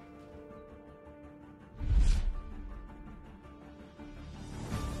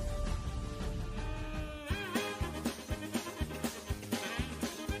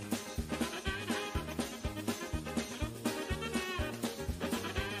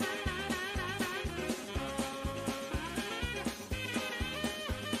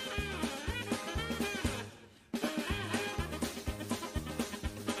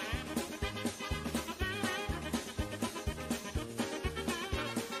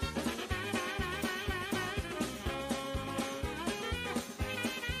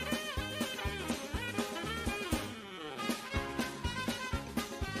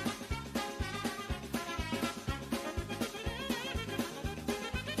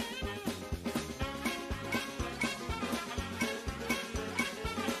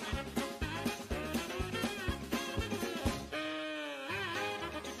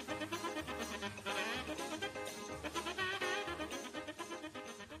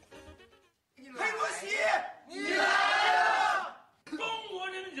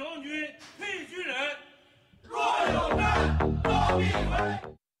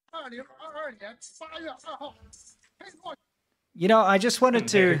 You know, I just wanted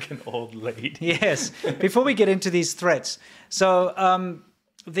to. American old lady. Yes, before we get into these threats. So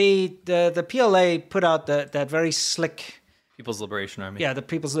the PLA put out that very slick. People's Liberation Army. Yeah, the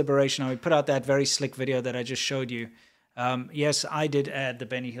People's Liberation Army put out that very slick video that I just showed you. Yes, I did add the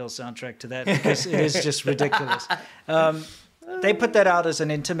Benny Hill soundtrack to that because it is just ridiculous. They put that out as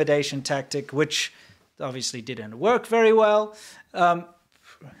an intimidation tactic, which obviously didn't work very well.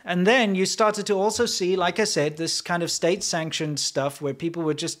 And then you started to also see, like I said, this kind of state-sanctioned stuff where people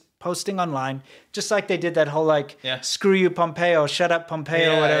were just posting online, just like they did that whole screw you Pompeo, shut up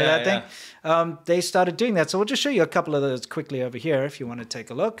Pompeo, whatever thing. They started doing that. So we'll just show you a couple of those quickly over here if you want to take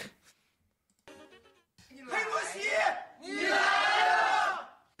a look.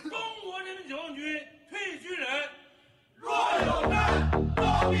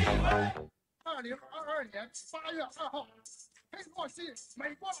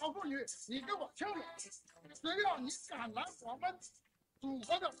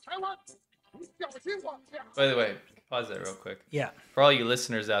 By the way, pause that real quick. Yeah. For all you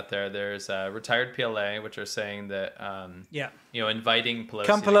listeners out there, there's retired PLA, which are saying that, inviting Pelosi.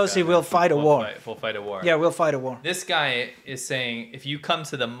 Come Pelosi, we'll fight a war. We'll fight a war. Yeah, we'll fight a war. This guy is saying, if you come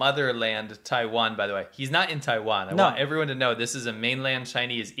to the motherland, Taiwan, by the way, he's not in Taiwan. I want everyone to know this is a mainland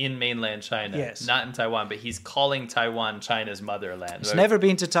Chinese in mainland China. Yes. Not in Taiwan, but he's calling Taiwan China's motherland. He's never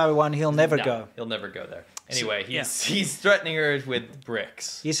been to Taiwan. He'll never go. He'll never go there. Anyway, he's threatening her with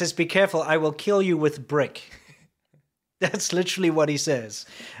bricks. He says, be careful, I will kill you with brick. That's literally what he says.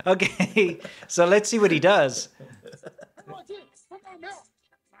 Okay, so let's see what he does.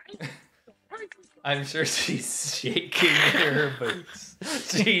 I'm sure she's shaking in her boots.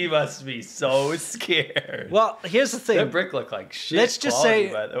 She must be so scared. Well, here's the thing. That brick looked like shit. Let's just quality,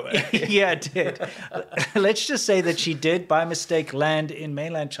 say, by the way. Yeah, it did. Let's just say that she did, by mistake, land in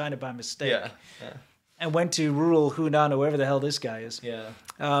mainland China by mistake. Yeah. And went to rural Hunan or wherever the hell this guy is. Yeah.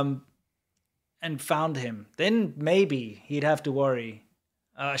 And found him. Then maybe he'd have to worry.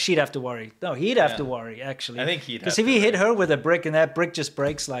 She'd have to worry. No, he'd have to worry, actually. I think he'd have to because if he hit her with a brick and that brick just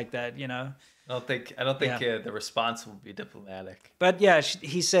breaks like that, you know. I don't think the response will be diplomatic. But yeah,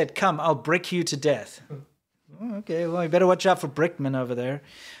 he said, come, I'll brick you to death. Okay, well, you better watch out for brickmen over there.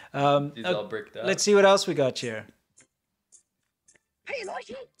 He's all bricked up. Let's see what else we got here. Hey, 老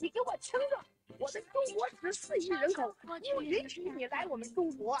西，你给我听着，我们中国14亿人口，不允许你来我们中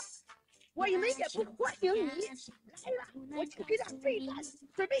国，我们也不欢迎你。来了，我就给他备战，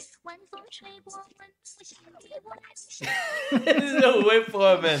准备。This is a whip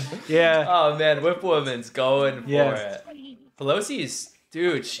woman. Yeah. Oh man, whip woman's going for it. Pelosi's,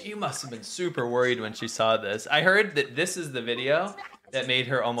 dude, she must have been super worried when she saw this. I heard that this is the video that made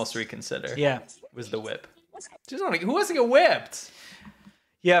her almost reconsider. Yeah. Was the whip. Who wants to get whipped?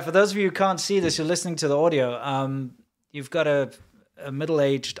 Yeah, for those of you who can't see this, you're listening to the audio. You've got a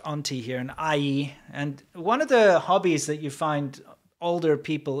middle-aged auntie here, an IE, and one of the hobbies that you find older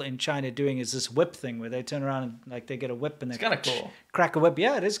people in China doing is this whip thing where they turn around and like they get a whip and they kind of cool. Crack a whip.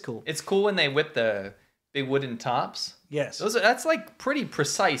 Yeah, it is cool. It's cool when they whip the big wooden tops. Yes. That's like pretty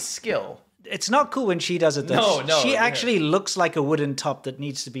precise skill. It's not cool when she does it though. No. She actually looks like a wooden top that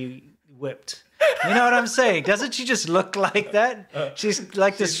needs to be whipped. You know what I'm saying? Doesn't she just look like that? She's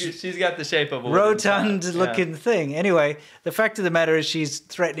like this. She's got the shape of a rotund-looking thing. Anyway, the fact of the matter is she's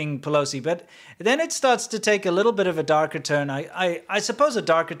threatening Pelosi, but then it starts to take a little bit of a darker turn. I suppose a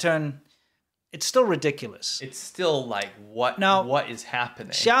darker turn. It's still ridiculous. It's still like what is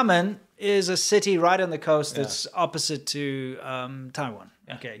happening? Xiamen is a city right on the coast that's opposite to Taiwan.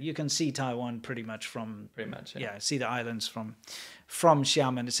 Yeah. Okay, you can see Taiwan pretty much. Yeah, see the islands from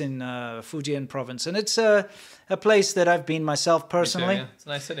Xiamen. It's in Fujian province, and it's a place that I've been myself personally. Yeah. It's a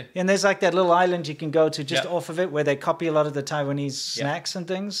nice city. And there's like that little island you can go to just off of it where they copy a lot of the Taiwanese snacks and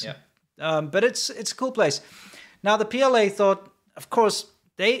things. Yeah. But it's a cool place. Now the PLA thought, of course,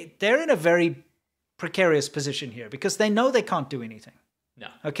 they're in a very precarious position here because they know they can't do anything. No.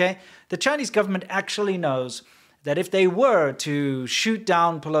 Okay? The Chinese government actually knows that if they were to shoot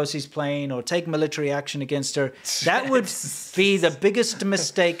down Pelosi's plane or take military action against her, that would be the biggest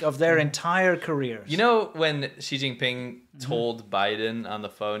mistake of their entire careers. You know, when Xi Jinping told Biden on the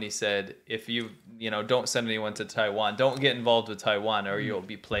phone, he said, if you don't send anyone to Taiwan, don't get involved with Taiwan or you'll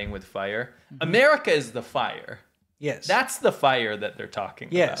be playing with fire. America is the fire. Yes. That's the fire that they're talking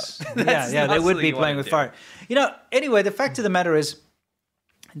about. Yes. They would be playing with fire. Anyway, the fact of the matter is,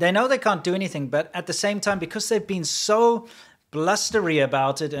 they know they can't do anything, but at the same time, because they've been so blustery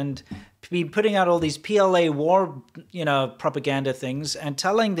about it and been putting out all these PLA war, propaganda things and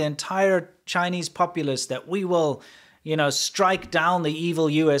telling the entire Chinese populace that we will, strike down the evil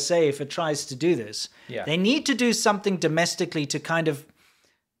USA if it tries to do this. Yeah. They need to do something domestically to kind of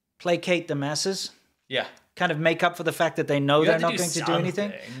placate the masses, Yeah. kind of make up for the fact that they know You they're have to not do going to do anything.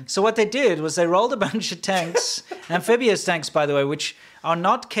 something. So what they did was they rolled a bunch of tanks, amphibious tanks, by the way, which are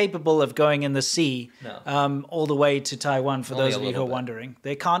not capable of going in the sea No. all the way to Taiwan, for Only those a of you who little are bit. wondering.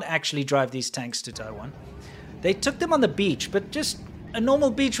 They can't actually drive these tanks to Taiwan. They took them on the beach, but just a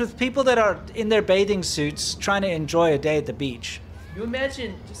normal beach with people that are in their bathing suits trying to enjoy a day at the beach. You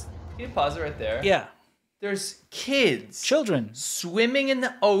imagine, just, can you pause it right there? Yeah. There's kids Children. swimming in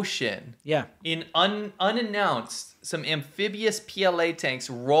the ocean. Yeah. In unannounced, some amphibious PLA tanks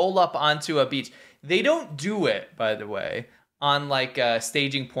roll up onto a beach. They don't do it, by the way, on like a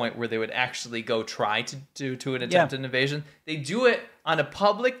staging point where they would actually go try to do an attempted invasion. They do it on a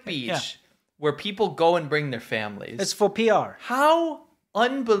public beach where people go and bring their families. It's for PR. How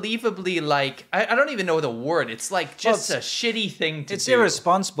unbelievably, like, I don't even know the word. It's like just a shitty thing to It's do.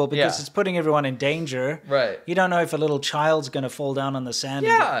 irresponsible because Yeah. it's putting everyone in danger. Right. You don't know if a little child's going to fall down on the sand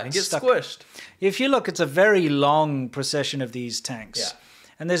Yeah, and and get stuck. squished. If you look, it's a very long procession of these tanks. Yeah.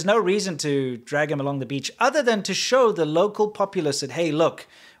 And there's no reason to drag them along the beach other than to show the local populace that, hey, look,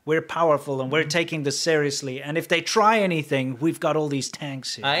 we're powerful and we're taking this seriously. And if they try anything, we've got all these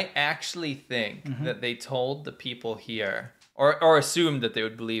tanks here. I actually think that they told the people here, or assumed that they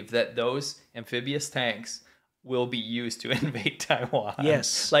would believe that those amphibious tanks will be used to invade Taiwan.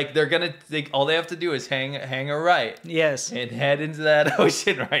 Yes. Like they're gonna think all they have to do is hang a right Yes. and head into that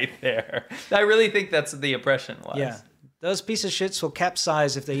ocean right there. I really think that's the impression was. Yeah. Those piece of shits will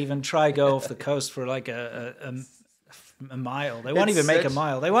capsize if they even try go off the coast for like a mile. They won't It's even make a such-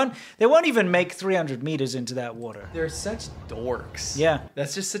 mile. They won't even make 300 meters into that water. They're such dorks. Yeah.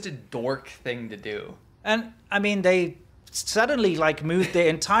 That's just such a dork thing to do. And I mean, they suddenly like moved their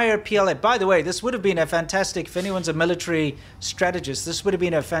entire PLA. By the way, this would have been a fantastic, if anyone's a military strategist, this would have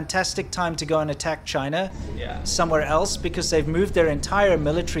been a fantastic time to go and attack China Yeah. somewhere else because they've moved their entire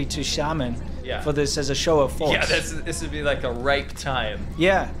military to Xiamen Yeah. for this as a show of force. Yeah, this would be like a ripe time.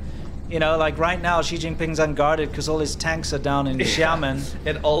 Yeah. Like right now, Xi Jinping's unguarded because all his tanks are down in Xiamen.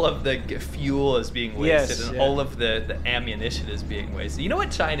 And all of the fuel is being wasted, Yes, and yeah. all of the ammunition is being wasted. You know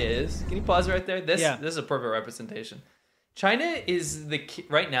what China is? Can you pause right there? This is a perfect representation. China is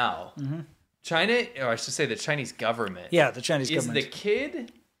right now. China, or I should say, the Chinese government. Yeah, the Chinese is government. the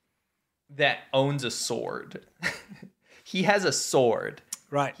kid that owns a sword. He has a sword.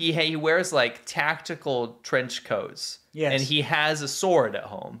 Right. He wears like tactical trench coats. Yes. And he has a sword at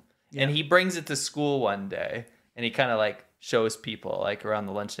home. Yeah. And he brings it to school one day, and he kind of like shows people like around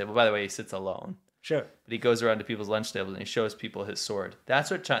the lunch table. By the way, he sits alone, Sure. but he goes around to people's lunch tables and he shows people his sword. That's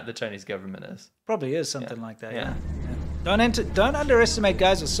what the Chinese government is. Probably is something like that. Yeah. Yeah. Don't underestimate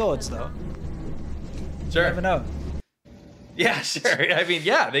guys with swords, though. Sure. You never know. Yeah, sure. I mean,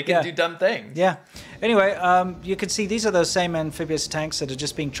 yeah, they can Yeah. do dumb things. Yeah. Anyway, you can see these are those same amphibious tanks that are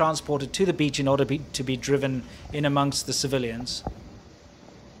just being transported to the beach in order to be driven in amongst the civilians.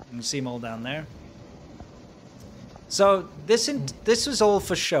 You can see them all down there. So this was all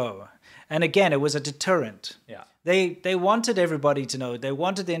for show, and again, it was a deterrent. Yeah. They wanted everybody to know. They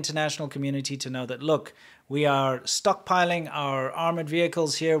wanted the international community to know that, look, we are stockpiling our armored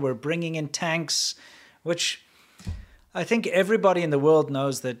vehicles here. We're bringing in tanks, which I think everybody in the world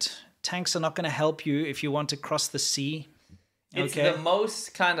knows that tanks are not going to help you if you want to cross the sea. It's Okay. the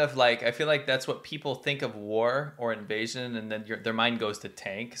most kind of like, I feel like that's what people think of war or invasion, and then their mind goes to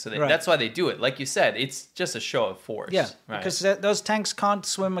tank. So Right. that's why they do it. Like you said, it's just a show of force. Yeah, Right. because those tanks can't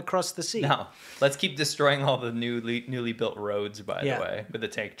swim across the sea. No, let's keep destroying all the newly built roads, by Yeah. the way, with the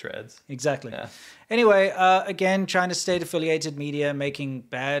tank treads. Exactly. Yeah. Anyway, again, China state-affiliated media making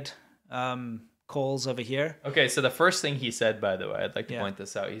bad calls over here. Okay, so the first thing he said, by the way, I'd like to Yeah. point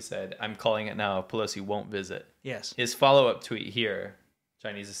this out. He said, "I'm calling it now. Pelosi won't visit." Yes. His follow-up tweet here,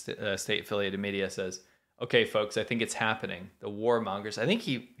 Chinese state-affiliated media says, "Okay, folks, I think it's happening. The warmongers." I think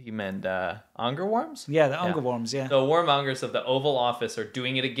he meant Angerworms. Yeah, the Angerworms, yeah. The warmongers of the Oval Office are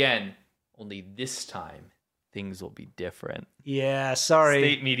doing it again. Only this time, things will be different. Yeah, sorry.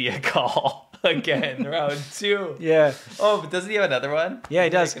 State media call again, round 2. Yeah. Oh, but doesn't he have another one? Yeah, he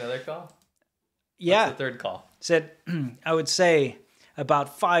Does does. make another call. Yeah. What's the third call? Said, I would say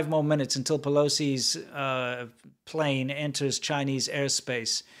about 5 more minutes until Pelosi's plane enters Chinese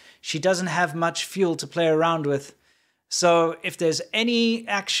airspace. She doesn't have much fuel to play around with. So if there's any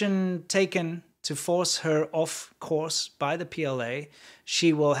action taken to force her off course by the PLA,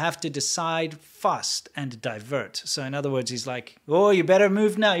 she will have to decide fast and divert. So in other words, he's like, oh, you better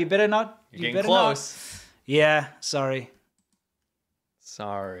move now. You better not. You're getting better close. Not. Yeah, sorry.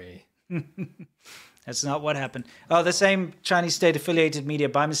 Sorry. That's not what happened. Oh, the same Chinese state-affiliated media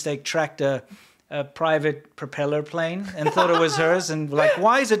by mistake tracked a private propeller plane and thought it was hers, and like,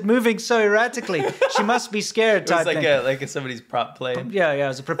 why is it moving so erratically? She must be scared. It was Type thing. like somebody's prop plane. Yeah, it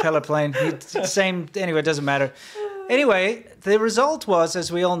was a propeller plane. Same. Anyway, it doesn't matter. Anyway, the result was,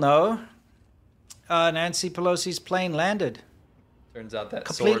 as we all know, Nancy Pelosi's plane landed. Turns out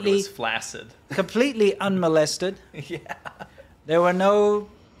that sword was flaccid. Completely unmolested. Yeah. There were no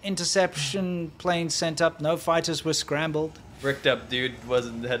interception planes sent up. No fighters were scrambled. Bricked up dude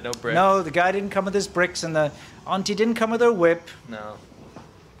had no bricks. No, the guy didn't come with his bricks, and the auntie didn't come with her whip. No.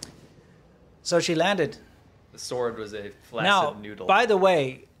 So she landed. The sword was a flaccid Now, noodle. by the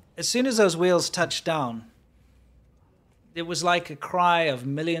way, as soon as those wheels touched down, it was like a cry of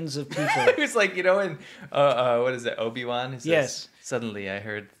millions of people. It was like, in what is it, Obi-Wan? He says, Yes. Suddenly I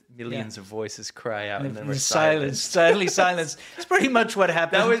heard millions of voices cry out, and then we're silence. silent. Suddenly silence. It's pretty much what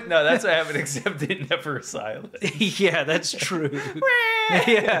happened. That's what happened, except it never silent. Yeah, that's true.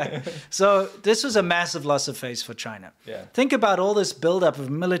 Yeah. So this was a massive loss of face for China. Yeah. Think about all this buildup of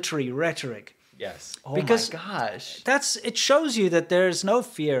military rhetoric. Yes. Oh Because my gosh. It shows you that there's no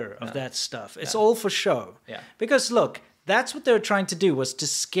fear of that stuff. It's all for show. Yeah. Because look, that's what they were trying to do, was to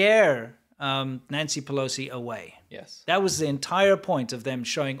scare Nancy Pelosi away. Yes. That was the entire point of them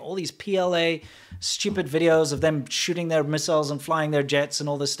showing all these PLA stupid videos of them shooting their missiles and flying their jets and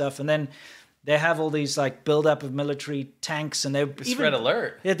all this stuff. And then they have all these like buildup of military tanks, and they It's red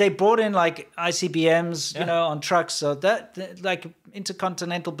alert. Yeah, they brought in like ICBMs, on trucks. So that like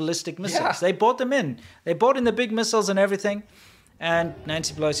intercontinental ballistic missiles. Yeah. They brought them in. They brought in the big missiles and everything. And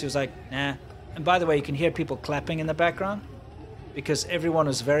Nancy Pelosi was like, nah. And by the way, you can hear people clapping in the background because everyone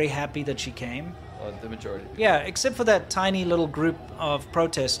was very happy that she came. Well, the majority. Yeah, except for that tiny little group of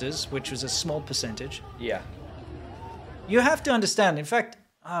protesters, which was a small percentage. Yeah. You have to understand, in fact,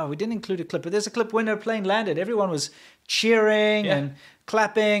 we didn't include a clip, but there's a clip when her plane landed. Everyone was cheering and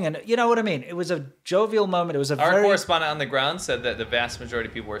clapping, and you know what I mean? It was a jovial moment. It was Our correspondent on the ground said that the vast majority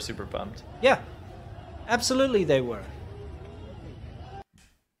of people were super pumped. Yeah, absolutely they were.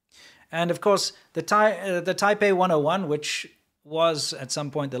 And of course, the Taipei 101, which was at some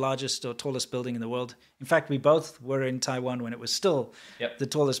point the largest or tallest building in the world. In fact, we both were in Taiwan when it was still the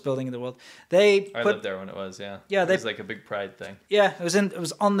tallest building in the world. I lived there when it was, yeah. Yeah, it was like a big pride thing. Yeah, it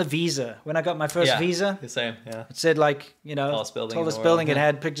was on the visa. When I got my first visa. The same, yeah. It said tallest building. It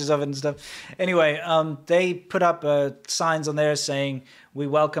had pictures of it and stuff. Anyway, they put up signs on there saying, "We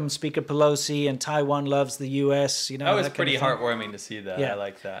welcome Speaker Pelosi and Taiwan loves the U.S." That was pretty heartwarming to see that. Yeah. I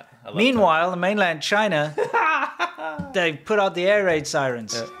like that. Meanwhile, in mainland China, they put out the air raid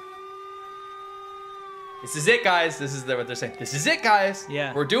sirens. Yeah. This is it, guys. This is what they're saying. This is it, guys.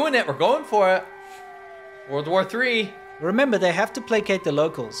 Yeah. We're doing it. We're going for it. World War III. Remember, they have to placate the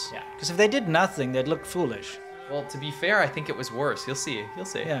locals. Yeah. Because if they did nothing, they'd look foolish. Well, to be fair, I think it was worse. You'll see. You'll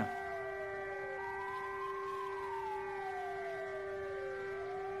see. Yeah.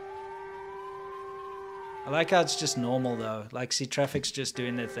 I like how it's just normal, though. Like, see, traffic's just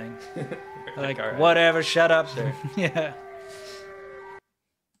doing their thing. Like, right. Whatever, shut up. Sure. Yeah.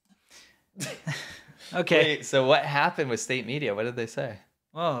 Okay. Wait, so what happened with state media? What did they say?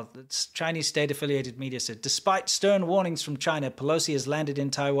 Well, it's Chinese state-affiliated media said, despite stern warnings from China, Pelosi has landed in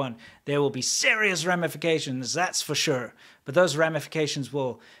Taiwan. There will be serious ramifications, that's for sure. But those ramifications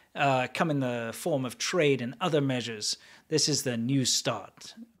will come in the form of trade and other measures. This is the new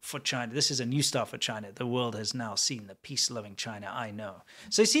start for China. This is a new start for China. The world has now seen the peace-loving China I know.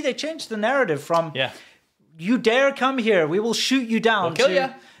 So you see, they changed the narrative from, you dare come here, we will shoot you down, we'll kill you,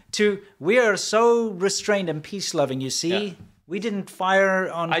 to we are so restrained and peace-loving, you see? Yeah. We didn't fire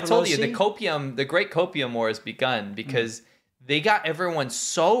on Pelosi. I told you, the Great Copium War has begun because they got everyone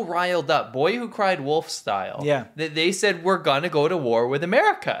so riled up, boy who cried wolf style, that they said, we're going to go to war with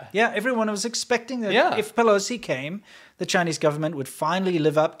America. Yeah, everyone was expecting that if Pelosi came, the Chinese government would finally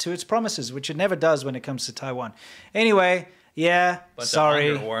live up to its promises, which it never does when it comes to Taiwan. Anyway, sorry. Bunch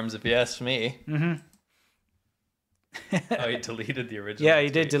of underworms, if you ask me. Mm-hmm. Oh, he deleted the original. Yeah, he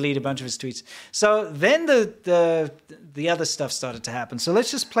did delete a bunch of his tweets. So then the other stuff started to happen. So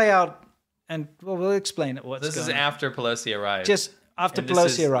let's just play out, and we'll explain what's going on. This is after Pelosi arrived. Just after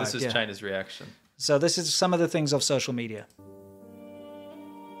Pelosi arrived. This is China's reaction. So this is some of the things of social media.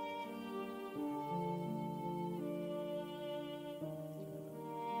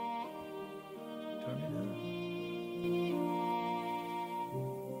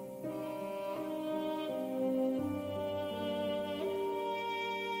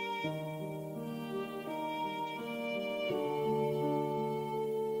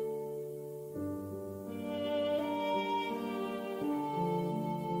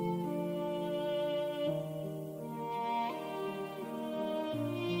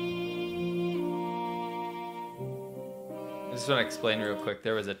 just want to explain real quick.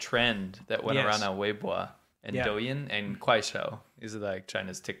 There was a trend that went Yes. around on Weibo and Yeah. Douyin and Kuaishou. These are like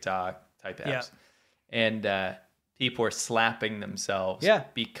China's TikTok type apps. Yeah. And people were slapping themselves Yeah.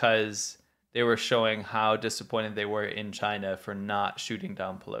 because they were showing how disappointed they were in China for not shooting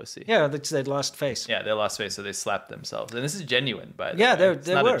down Pelosi. Yeah, that's their lost face. Yeah, they lost face, so they slapped themselves. And this is genuine, by the Yeah, way.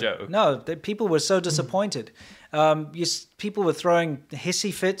 they not were. a joke. No, people were so disappointed. People were throwing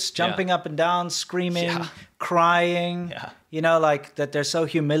hissy fits, jumping up and down, screaming, Yeah. crying. Yeah. You know, like that they're so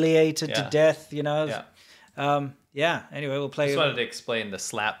humiliated to Yeah. death. You know. Yeah. Anyway, we'll play. Just wanted to explain the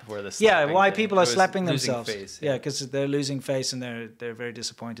slap where the Yeah, slapping why thing. people It are was slapping losing themselves. face, Yeah, because they're losing face and they're very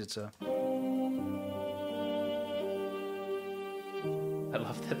disappointed. So I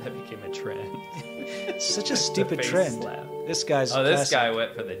love that became a trend. it's such a stupid face trend. slap. This guy's. Oh, this classic. guy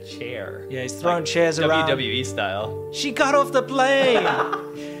went for the chair. Yeah, he's throwing chairs around. WWE style. She got off the plane.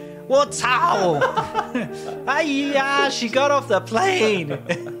 What's how? Hiya, she got off the plane.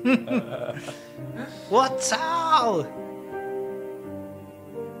 What's how?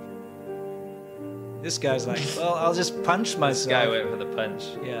 This guy's like, well, I'll just punch myself. This guy went for the punch.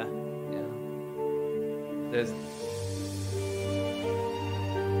 Yeah. Yeah. There's...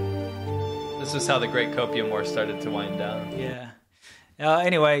 This was how the Great Copium War started to wind down. Yeah.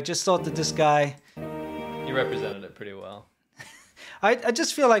 Anyway, just thought that this guy. You represented it pretty well. I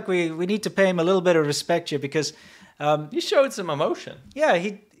just feel like we need to pay him a little bit of respect here because, You showed some emotion. yeah,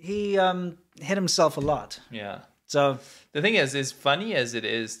 he hit himself a lot. Yeah. So The thing is, as funny as it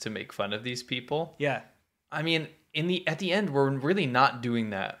is to make fun of these people, yeah, I mean, at the end, we're really not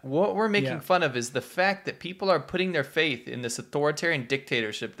doing that. What we're making Yeah. fun of is the fact that people are putting their faith in this authoritarian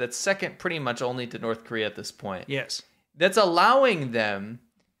dictatorship that's second pretty much only to North Korea at this point. yes, That's allowing them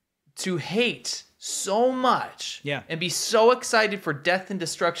to hate so much Yeah. and be so excited for death and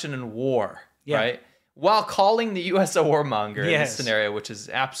destruction and war, Yeah. right? While calling the U.S. a warmonger in Yes. this scenario, which is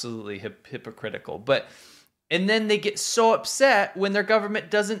absolutely hypocritical. And then they get so upset when their government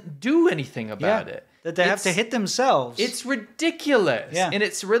doesn't do anything about it. that they have to hit themselves. It's ridiculous. Yeah. And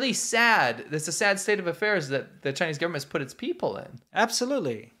it's really sad. It's a sad state of affairs that the Chinese government has put its people in.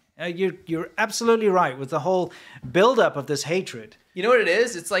 Absolutely. You're absolutely right with the whole buildup of this hatred. You know what it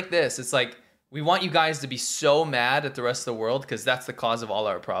is? It's like this. It's like, we want you guys to be so mad at the rest of the world because that's the cause of all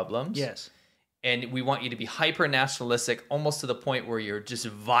our problems. Yes. And we want you to be hyper nationalistic, almost to the point where you're just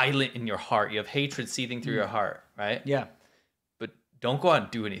violent in your heart. You have hatred seething through your heart, right? Yeah. But don't go out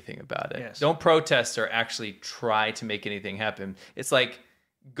and do anything about it. Yes. Don't protest or actually try to make anything happen. It's like,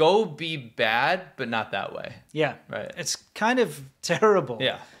 go be bad, but not that way. Yeah. Right. It's kind of terrible.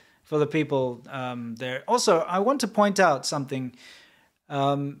 Yeah. For the people there. Also, I want to point out something.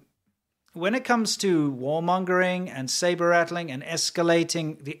 When it comes to warmongering and saber rattling and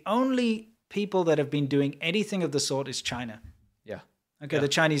escalating, the only people that have been doing anything of the sort is China. Yeah. Okay, the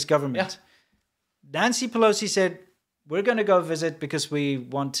Chinese government. Yeah. Nancy Pelosi said, we're going to go visit because we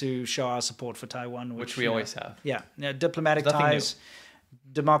want to show our support for Taiwan. Which we you know, always have. Yeah, diplomatic Nothing ties,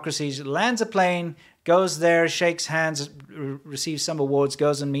 democracies. Lands a plane, goes there, shakes hands, receives some awards,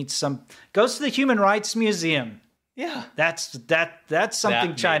 goes to the Human Rights Museum. Yeah. That's something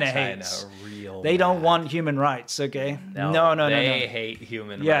That China made hates. real They don't mad. want human rights, okay? No. They hate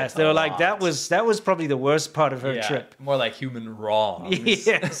human rights. Yes, they a were like lot. that was probably the worst part of her Yeah, trip. more like human wrongs.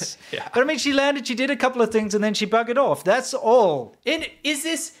 Yes. Yeah. But I mean, she landed, she did a couple of things, and then she buggered off. That's all. And is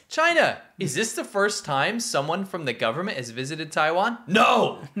this China? Is this the first time someone from the government has visited Taiwan?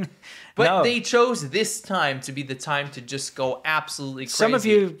 No. But No. they chose this time to be the time to just go absolutely crazy. Some of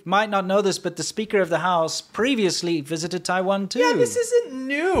you might not know this, but the Speaker of the House previously visited Taiwan too. Yeah, this isn't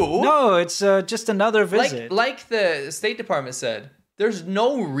new. No, it's just another visit. Like the State Department said, there's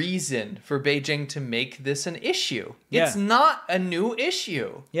no reason for Beijing to make this an issue. Yeah. It's not a new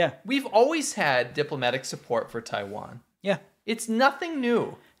issue. Yeah. We've always had diplomatic support for Taiwan. Yeah. It's nothing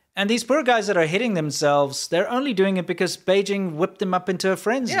new. And these poor guys that are hitting themselves, they're only doing it because Beijing whipped them up into a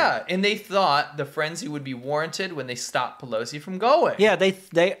frenzy. Yeah, and they thought the frenzy would be warranted when they stopped Pelosi from going. Yeah,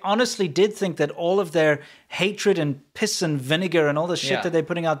 they honestly did think that all of their hatred and piss and vinegar and all the shit Yeah. that they're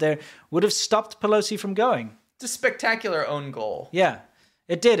putting out there would have stopped Pelosi from going. It's a spectacular own goal. Yeah,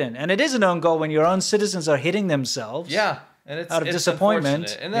 it didn't. And it is an own goal when your own citizens are hitting themselves. Yeah, and it's Out of it's disappointment.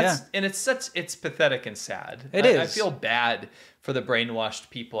 unfortunate. And it's pathetic and sad. It I is. feel bad for the brainwashed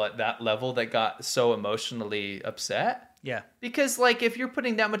people at that level that got so emotionally upset. Yeah. Because like if you're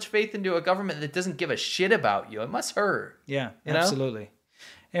putting that much faith into a government that doesn't give a shit about you, it must hurt. Yeah, You know? absolutely.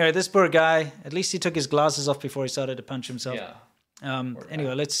 Anyway, this poor guy, at least he took his glasses off before he started to punch himself. Yeah.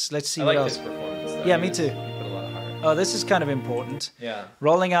 Anyway, let's see I what like else. his performance though. Yeah, He me was- too. He put a lot of heart. Oh, this is kind of important. Yeah.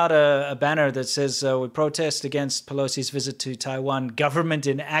 Rolling out a banner that says, we protest against Pelosi's visit to Taiwan, government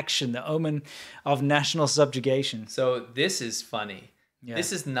in action, the omen of national subjugation. So this is funny. Yeah.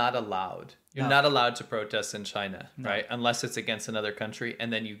 This is not allowed. You're No. not allowed to protest in China, right? Unless it's against another country,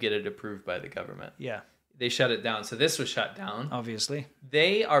 and then you get it approved by the government. Yeah, They shut it down. So this was shut down. obviously.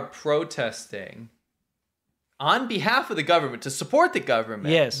 They are protesting on behalf of the government, to support the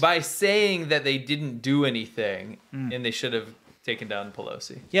government, Yes. by saying that they didn't do anything and they should have taken down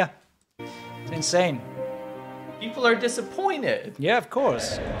Pelosi. Yeah, it's insane. People are disappointed. Yeah, of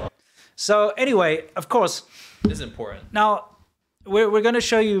course. So anyway, of course, This is important. now we're going to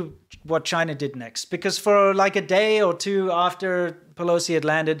show you what China did next, because for like a day or two after Pelosi had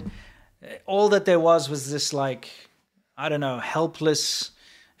landed, all that there was this like, I don't know, helpless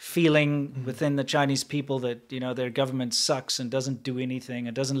feeling within the Chinese people that, you know, their government sucks and doesn't do anything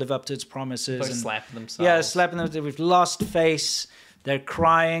and doesn't live up to its promises. Like and slapping themselves. yeah, slapping them. We've lost face. They're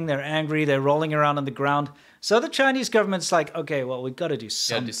crying. They're angry. They're rolling around on the ground. So the Chinese government's like, okay, well, we've got to do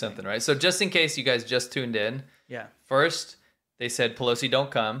something. Gotta do something, right? So just in case you guys just tuned in, Yeah. first they said Pelosi don't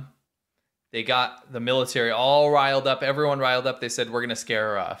come. They got the military all riled up, everyone riled up. They said we're gonna scare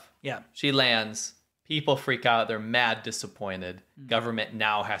her off. Yeah. She lands. People freak out. They're mad, disappointed. Government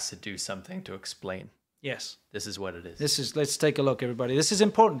now has to do something to explain. Yes. This is what it is. Let's take a look, everybody. This is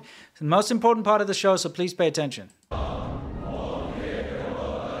important. It's the most important part of the show, so please pay attention.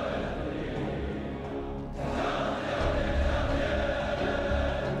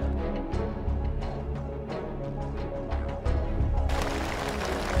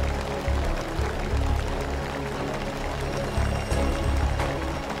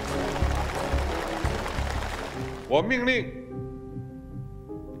 我命令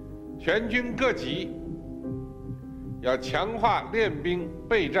全军各级要强化练兵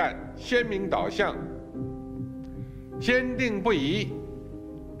备战鲜明导向，坚定不移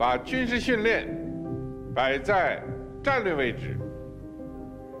把军事训练摆在战略位置，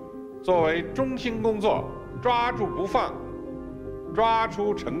作为中心工作，抓住不放，抓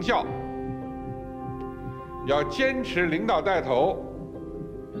出成效。要坚持领导带头，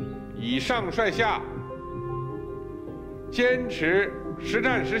以上率下。 坚持实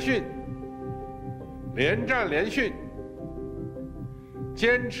战实训，连战连训，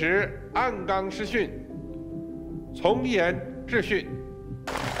坚持按纲实训，从严治训。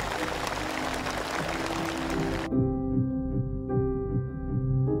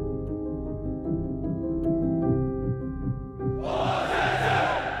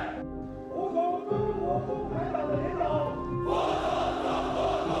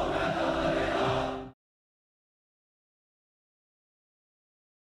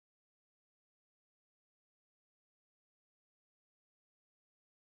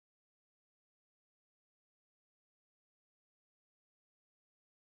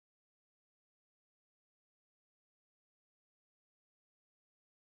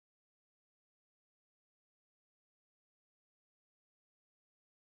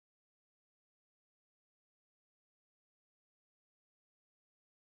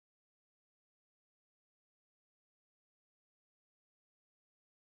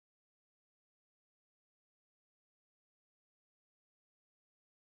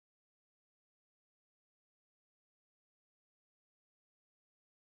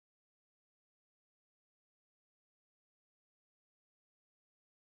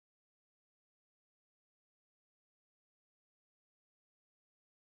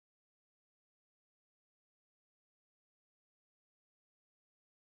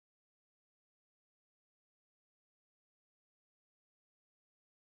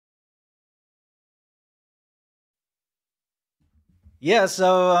 Yeah,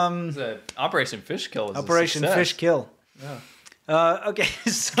 so Operation Fish Kill is Operation a success. Fish Kill. Yeah. Okay,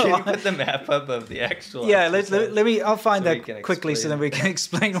 so Can you put the map up of the actual? yeah, let me. I'll find So we can that quickly, so explain. then we can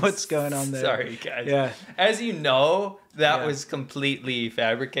explain what's going on there. Sorry, guys. Yeah. As you know, that Yeah. was completely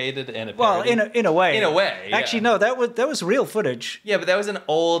fabricated and a Well, parody. in a way. In a way, yeah. Actually, no, that was real footage. Yeah, but that was an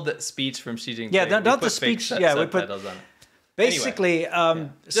old speech from Xi Jinping. Yeah, We not the put fake speech, yeah, we put- subtitles on it. Basically,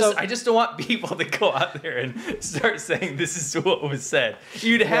 so I just don't want people to go out there and start saying this is what was said.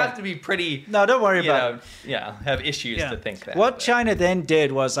 You'd have to be pretty. no, don't worry you about know, it. yeah, have issues Yeah. to think that. What but- China then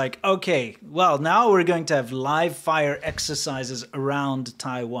did was like, okay, well, now we're going to have live fire exercises around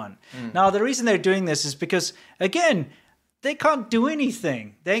Taiwan. Now, the reason they're doing this is because, again, they can't do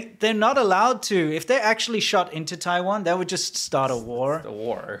anything. They're not allowed to. If they actually shot into Taiwan, that would just start a war. the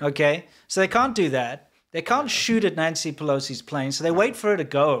war? Okay, so they can't do that. They can't shoot at Nancy Pelosi's plane, so they wait for her to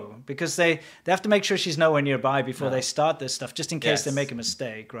go because they have to make sure she's nowhere nearby before they start this stuff, just in case Yes. they make a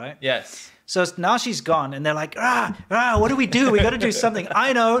mistake, right? Yes. So now she's gone, and they're like, what do? We got to do something.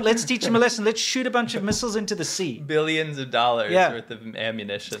 I know. Let's teach them a lesson. Let's shoot a bunch of missiles into the sea. Billions of dollars worth of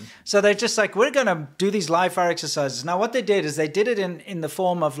ammunition. So they're just like, we're going to do these live fire exercises. Now, what they did is they did it in the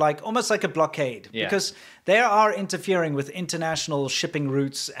form of like almost like a blockade, because they are interfering with international shipping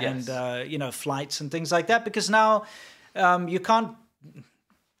routes and flights and things like that. Because now you can't,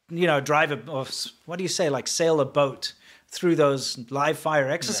 drive like sail a boat through those live fire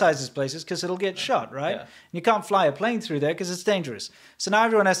exercises places, because it'll get shot, right? Yeah. You can't fly a plane through there because it's dangerous. So now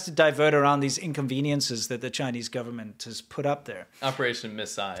everyone has to divert around these inconveniences that the Chinese government has put up there. Operation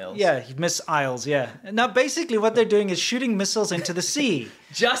Missiles. Yeah, missiles, yeah. Now basically what they're doing is shooting missiles into the sea.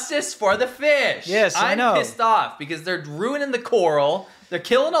 Justice for the fish. Yes, I know. I'm pissed off because they're ruining the coral. They're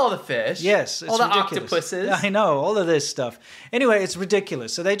killing all the fish. Yes, it's all the ridiculous. octopuses. I know, all of this stuff. Anyway, it's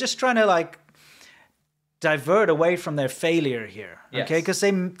ridiculous. So they're just trying to like divert away from their failure here, okay? Because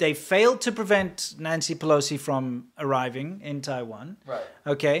they failed to prevent Nancy Pelosi from arriving in Taiwan, right?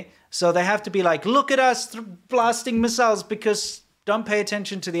 Okay, so they have to be like, look at us blasting missiles, because don't pay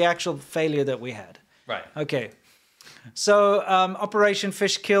attention to the actual failure that we had, right? Okay, so Operation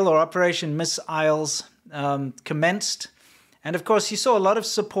Fish Kill or Operation Miss Isles commenced, and of course you saw a lot of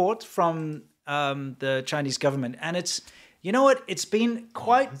support from the Chinese government, and it's. You know what? It's been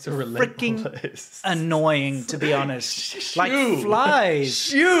quite freaking annoying, to be honest. Like flies.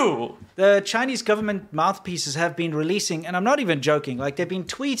 Shoo! The Chinese government mouthpieces have been releasing, and I'm not even joking, like they've been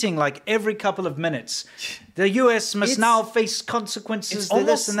tweeting like every couple of minutes. The US must now face consequences. It's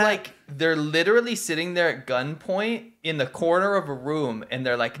almost like they're literally sitting there at gunpoint in the corner of a room, and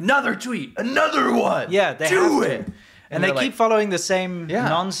they're like, another tweet, another one. Yeah, they do have it. to. And they keep following the same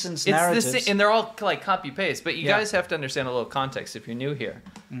nonsense narratives. And they're all like copy-paste. But you guys have to understand a little context if you're new here.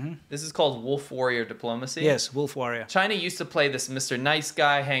 Mm-hmm. This is called Wolf Warrior diplomacy. Yes, Wolf Warrior. China used to play this Mr. Nice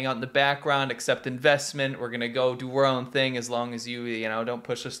Guy, hang out in the background, accept investment. We're going to go do our own thing as long as you don't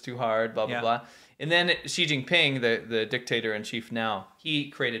push us too hard, blah, blah, blah. And then Xi Jinping, the dictator-in-chief now, he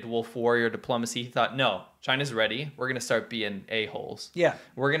created Wolf Warrior diplomacy. He thought, no, China's ready. We're going to start being a-holes. Yeah.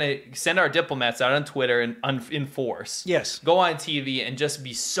 We're going to send our diplomats out on Twitter and in force. Yes. Go on TV and just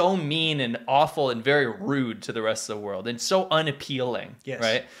be so mean and awful and very rude to the rest of the world and so unappealing. Yes.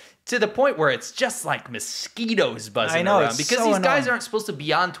 Right? To the point where it's just like mosquitoes buzzing around. Because so these guys annoying. aren't supposed to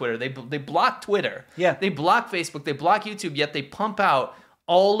be on Twitter. They block Twitter. Yeah. They block Facebook. They block YouTube. Yet they pump out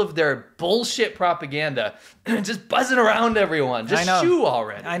all of their bullshit propaganda just buzzing around everyone. Just shoo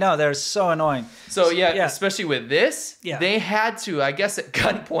already. I know, they're so annoying. So especially with this, they had to, I guess at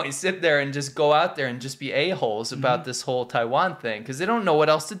gunpoint, sit there and just go out there and just be a-holes about this whole Taiwan thing, because they don't know what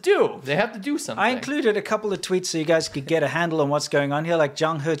else to do. They have to do something. I included a couple of tweets so you guys could get a handle on what's going on here, like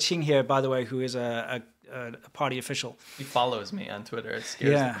Zhang Heqing here, by the way, who is a party official. He follows me on Twitter. It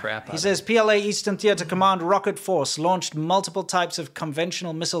scares the crap out of me. He says, PLA Eastern Theater Command Rocket Force launched multiple types of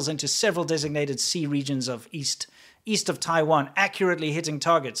conventional missiles into several designated sea regions of east of Taiwan, accurately hitting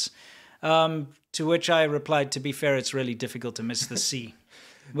targets. To which I replied, to be fair, it's really difficult to miss the sea.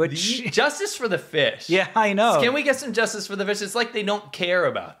 Which justice for the fish. Yeah, I know. Can we get some justice for the fish? It's like they don't care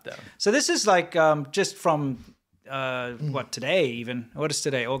about them. So this is like just from today even. What is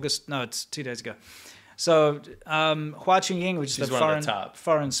today? August? No, it's 2 days ago. So Hua Chunying, which is the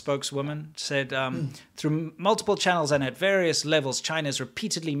foreign spokeswoman, said through multiple channels and at various levels, China has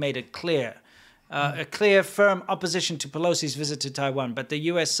repeatedly made it clear, a clear, firm opposition to Pelosi's visit to Taiwan, but the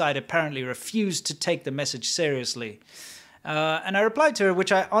U.S. side apparently refused to take the message seriously. And I replied to her,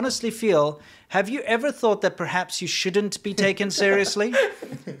 which I honestly feel, have you ever thought that perhaps you shouldn't be taken seriously?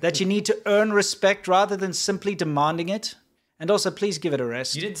 That you need to earn respect rather than simply demanding it? And also, please give it a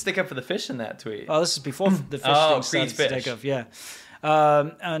rest. You didn't stick up for the fish in that tweet. Oh, this is before the fish thing started to take off. Yeah.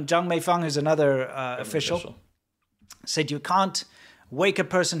 And Zhang Meifang, who's another official, said you can't wake a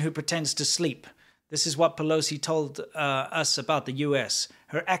person who pretends to sleep. This is what Pelosi told us about the U.S.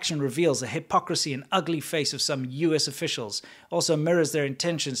 Her action reveals the hypocrisy and ugly face of some U.S. officials, also mirrors their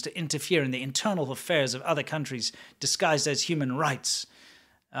intentions to interfere in the internal affairs of other countries disguised as human rights.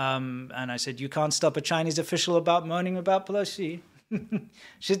 And I said, you can't stop a Chinese official about moaning about Pelosi.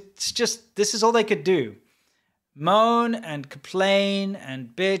 It's just, this is all they could do. Moan and complain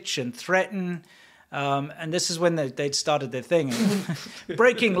and bitch and threaten. And this is when they'd started their thing.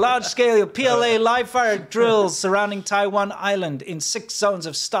 Breaking large-scale PLA live-fire drills surrounding Taiwan Island in 6 zones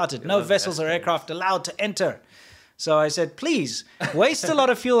have started. No vessels or aircraft allowed to enter. So I said, please, waste a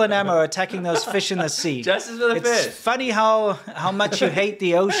lot of fuel and ammo attacking those fish in the sea. Justice for the fish. It's funny how much you hate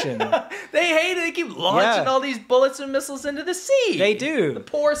the ocean. They hate it. They keep launching Yeah. all these bullets and missiles into the sea. They do. The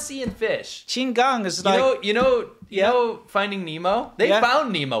poor sea and fish. Qinggang is You like know, Finding Nemo. They Yeah.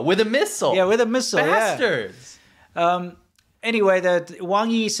 found Nemo with a missile. with a missile. Yeah. Bastards. Anyway,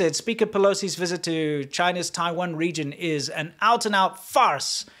 Wang Yi said Speaker Pelosi's visit to China's Taiwan region is an out-and-out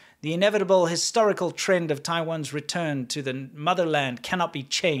farce. The inevitable historical trend of Taiwan's return to the motherland cannot be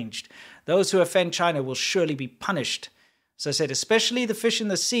changed. Those who offend China will surely be punished. So I said, especially the fish in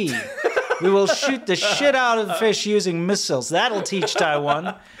the sea. We will shoot the shit out of the fish using missiles. That'll teach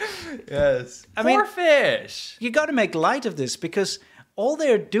Taiwan. Yes. I mean- Poor fish. You got to make light of this because all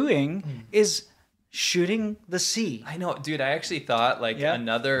they're doing is shooting the sea. I know, dude. I actually thought Yeah.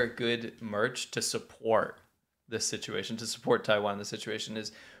 another good merch to support this situation, to support Taiwan in this situation,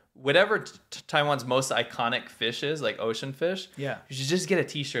 is whatever Taiwan's most iconic fish is, like ocean fish. Yeah. You should just get a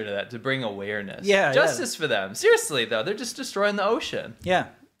T-shirt of that to bring awareness. Yeah, Justice for them. Seriously though, they're just destroying the ocean. Yeah.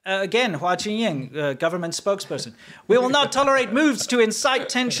 Again, Hua Chunying, government spokesperson. We will not tolerate moves to incite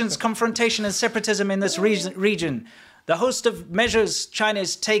tensions, confrontation, and separatism in this region. The host of measures China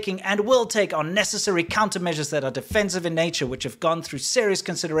is taking and will take are necessary countermeasures that are defensive in nature, which have gone through serious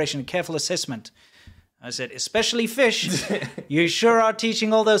consideration and careful assessment. I said, especially fish. You sure are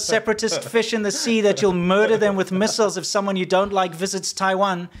teaching all those separatist fish in the sea that you'll murder them with missiles if someone you don't like visits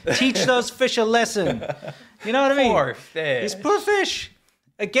Taiwan. Teach those fish a lesson. You know what I mean? Poor fish. These poor fish.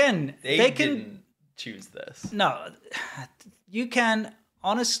 Again, They can... didn't choose this. No, you can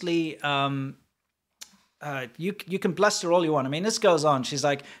honestly, you can bluster all you want. I mean, this goes on. She's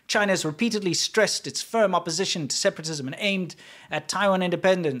like, China has repeatedly stressed its firm opposition to separatism and aimed at Taiwan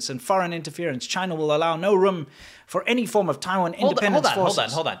independence and foreign interference. China will allow no room for any form of Taiwan independence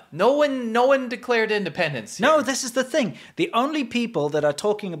forces. Hold on. No one declared independence here. No, this is the thing. The only people that are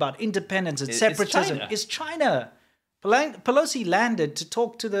talking about independence and It's separatism China. is China. Pelosi landed to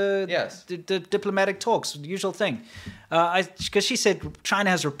talk to the Yes. the diplomatic talks, the usual thing. Because she said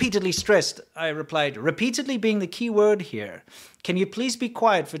China has repeatedly stressed. I replied, repeatedly being the key word here. Can you please be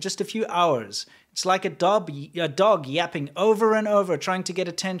quiet for just a few hours? It's like a dog yapping over and over, trying to get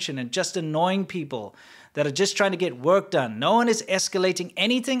attention and just annoying people that are just trying to get work done. No one is escalating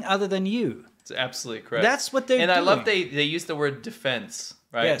anything other than you. It's absolutely correct. That's what they're and I love doing. they use the word defense,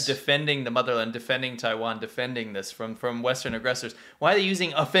 right? Yes. Defending the motherland, defending Taiwan, defending this from Western aggressors. Why are they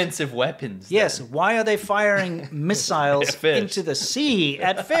using offensive weapons? Yes, then? why are they firing missiles At fish. into the sea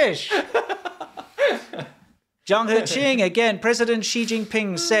at fish? Zhang Heqing, again, President Xi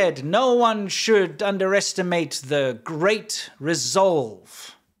Jinping said, no one should underestimate the great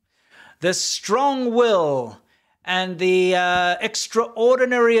resolve, the strong will, and the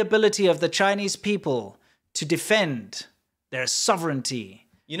extraordinary ability of the Chinese people to defend their sovereignty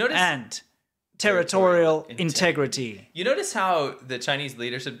You notice and territorial integrity. You notice how the Chinese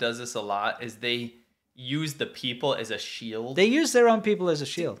leadership does this a lot is they use the people as a shield. They use their own people as a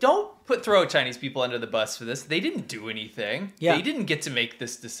shield. Don't throw Chinese people under the bus for this. They didn't do anything. Yeah. They didn't get to make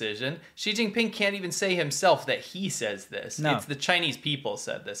this decision. Xi Jinping can't even say himself that he says this. No. It's the Chinese people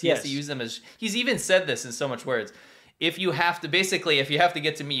said this. He Yes. has to use them as... He's even said this in so much words. If you have to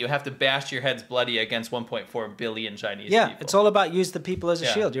get to me, you have to bash your heads bloody against 1.4 billion Chinese people. It's all about use the people as a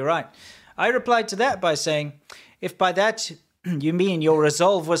Yeah. shield. You're right. I replied to that by saying, if by that you mean your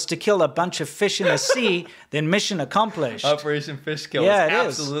resolve was to kill a bunch of fish in the sea, then mission accomplished. Operation Fish Kill Yeah, is it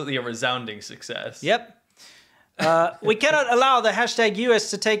is. absolutely a resounding success. Yep. We cannot allow the hashtag US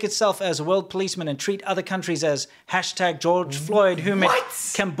to take itself as a world policeman and treat other countries as hashtag George Floyd, whom it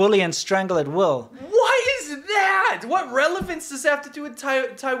What? can bully and strangle at will. What is that? What relevance does that have to do with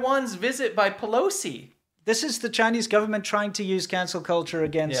Taiwan's visit by Pelosi? This is the Chinese government trying to use cancel culture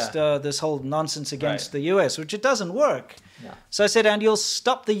against this whole nonsense against Right. the US, which it doesn't work. No. So I said, and you'll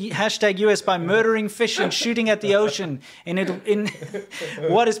stop the hashtag US by murdering fish and shooting at the ocean in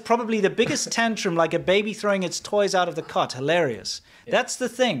what is probably the biggest tantrum, like a baby throwing its toys out of the cot. Hilarious. Yeah. That's the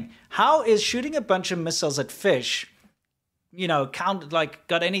thing. How is shooting a bunch of missiles at fish,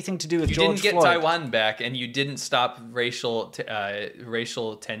 got anything to do with You George didn't get Floyd? Taiwan back, and you didn't stop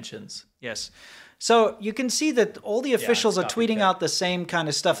racial tensions. Yes. So you can see that all the officials are it's tweeting copycat. out the same kind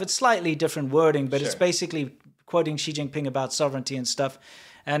of stuff. It's slightly different wording, but it's Sure. basically quoting Xi Jinping about sovereignty and stuff.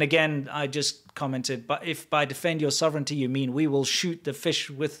 And again, I just commented, but if by defend your sovereignty you mean we will shoot the fish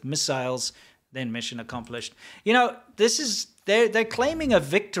with missiles, then mission accomplished. They're claiming a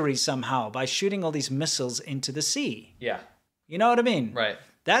victory somehow by shooting all these missiles into the sea. Yeah, You know what I mean? right.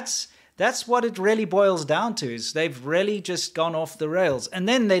 That's what it really boils down to, is they've really just gone off the rails. And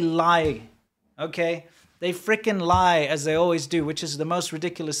then they lie, okay? They frickin' lie, as they always do, which is the most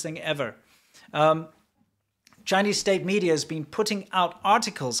ridiculous thing ever. Chinese state media has been putting out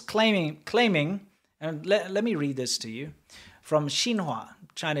articles claiming, and let me read this to you, from Xinhua,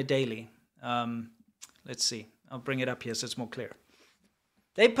 China Daily. Let's see. I'll bring it up here so it's more clear.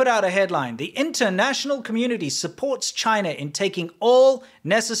 They put out a headline: "The international community supports China in taking all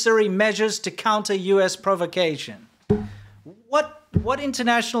necessary measures to counter U.S. provocation." What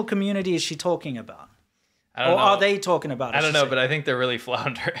international community is she talking about? I don't know. Are they talking about? I don't know, but I think they're really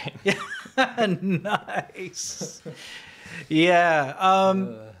floundering. Nice.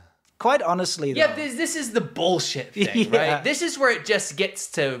 Yeah. Quite honestly, though. Yeah, this is the bullshit thing, Yeah. right? This is where it just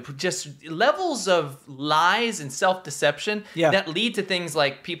gets to just levels of lies and self-deception that lead to things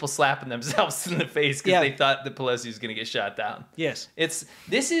like people slapping themselves in the face because they thought that Pelosi was going to get shot down. Yes.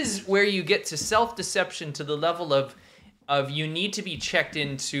 This is where you get to self-deception to the level of you need to be checked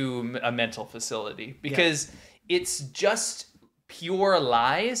into a mental facility because it's just pure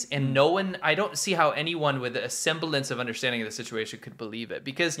lies, and I don't see how anyone with a semblance of understanding of the situation could believe it,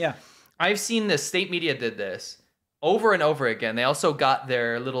 because I've seen the state media did this over and over again. They also got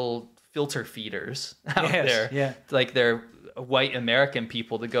their little filter feeders out there, like their white American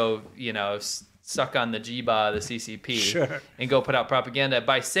people to go, suck on the Jiba, the CCP, and go put out propaganda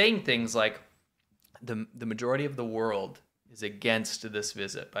by saying things like, the majority of the world is against this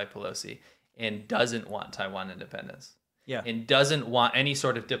visit by Pelosi and doesn't want Taiwan independence. Yeah. And doesn't want any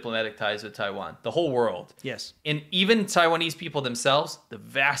sort of diplomatic ties with Taiwan. The whole world. Yes. And even Taiwanese people themselves, the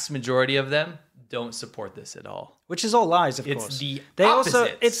vast majority of them don't support this at all. Which is all lies, of course. It's the opposite.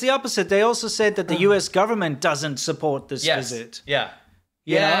 opposite. It's the opposite. They also said that the U.S. government doesn't support this visit. Yeah.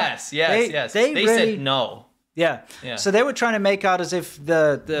 You know? Yes. They really said no. Yeah. So they were trying to make out as if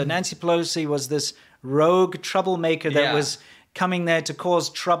the Nancy Pelosi was this rogue troublemaker that was coming there to cause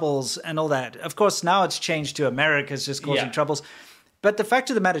troubles and all that. Of course, now it's changed to America's just causing troubles. But the fact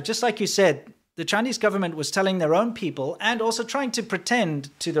of the matter, just like you said, the Chinese government was telling their own people and also trying to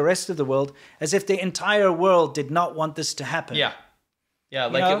pretend to the rest of the world as if the entire world did not want this to happen. Yeah. Yeah,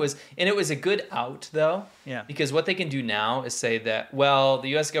 like it was a good out, though. Yeah. Because what they can do now is say that, well, the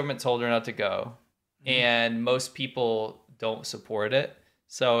U.S. government told her not to go, and most people don't support it,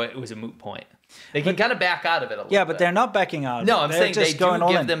 so it was a moot point. They can kind of back out of it a little bit. Yeah, but they're not backing out. No, I'm saying just they do going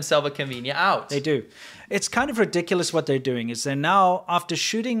all give in. themselves a convenient out. They do. It's kind of ridiculous what they're doing. Is they're now, after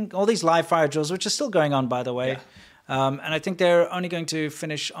shooting all these live fire drills, which are still going on, by the way, and I think they're only going to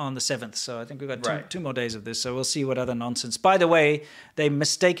finish on the 7th. So I think we've got two more days of this. So we'll see what other nonsense. By the way, they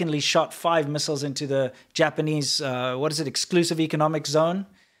mistakenly shot 5 missiles into the Japanese, exclusive economic zone.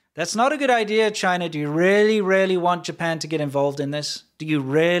 That's not a good idea, China. Do you really, really want Japan to get involved in this? Do you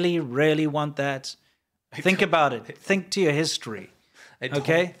really, really want that? Think about it. Think to your history. I don't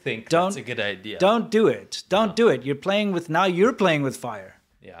think that's a good idea. Don't do it. Don't do it. You're playing with fire.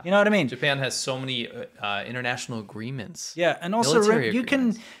 Yeah. You know what I mean? Japan has so many international agreements. Yeah, and also you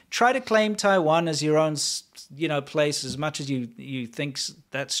can try to claim Taiwan as your own, place as much as you think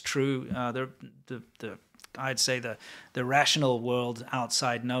that's true. I'd say the rational world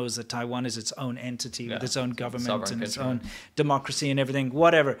outside knows that Taiwan is its own entity with its own government and its own democracy and everything.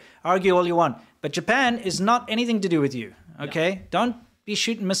 Whatever. Argue all you want. But Japan is not anything to do with you, okay? Yeah. Don't be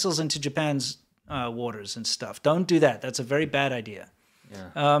shooting missiles into Japan's waters and stuff. Don't do that. That's a very bad idea.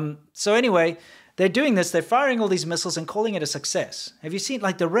 Yeah. So anyway, they're doing this. They're firing all these missiles and calling it a success. Have you seen,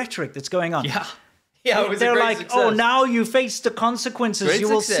 the rhetoric that's going on? Yeah. Yeah, it was they're a great like, success. oh, now you face the consequences. Great you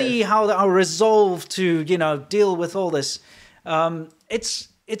will success. see how our resolve to, deal with all this.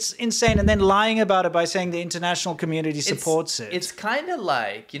 It's insane. And then lying about it by saying the international community supports it. It's kind of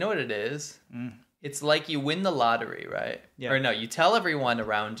like, you know what it is? It's like you win the lottery, right? Yeah. Or no, you tell everyone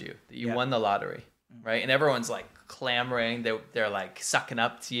around you that you won the lottery, right? And everyone's like clamoring. They're like sucking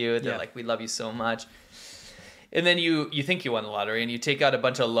up to you. They're like, we love you so much. And then you think you won the lottery and you take out a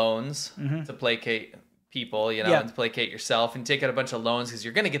bunch of loans to placate people, and to placate yourself, and take out a bunch of loans because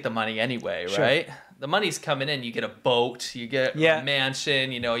you're going to get the money anyway, right? The money's coming in. You get a boat, you get a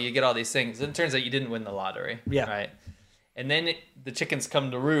mansion, you get all these things. And it turns out you didn't win the lottery, right? And then the chickens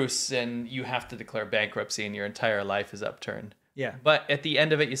come to roost and you have to declare bankruptcy and your entire life is upturned. Yeah. But at the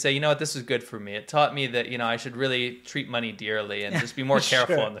end of it, you say, you know what, this was good for me. It taught me that, I should really treat money dearly and just be more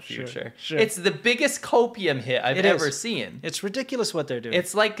careful in the future. Sure. It's the biggest copium hit I've ever seen. It's ridiculous what they're doing.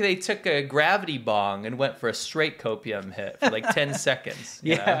 It's like they took a gravity bong and went for a straight copium hit for like 10 seconds.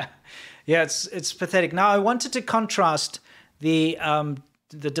 You know? Yeah, it's pathetic. Now, I wanted to contrast the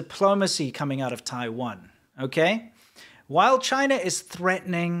diplomacy coming out of Taiwan, okay? While China is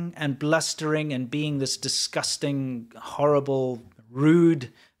threatening and blustering and being this disgusting, horrible,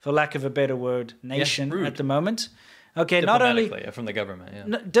 rude, for lack of a better word, nation at the moment, Okay, not only from the government,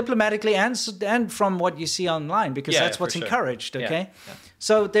 yeah. diplomatically and from what you see online, because that's what's encouraged. Okay,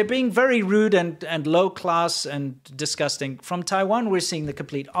 so they're being very rude and low class and disgusting. From Taiwan, we're seeing the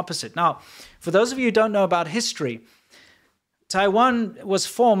complete opposite. Now, for those of you who don't know about history, Taiwan was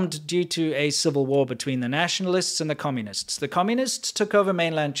formed due to a civil war between the nationalists and the communists. The communists took over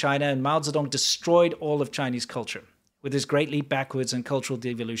mainland China, and Mao Zedong destroyed all of Chinese culture with his great leap backwards and cultural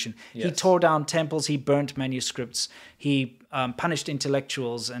devolution. Yes. He tore down temples, he burnt manuscripts, he punished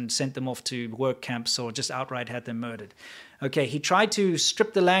intellectuals and sent them off to work camps or just outright had them murdered. Okay, he tried to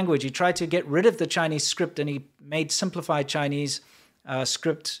strip the language, he tried to get rid of the Chinese script, and he made simplified Chinese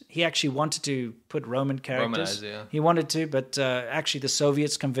script. He actually wanted to put Roman characters. He wanted to, but actually the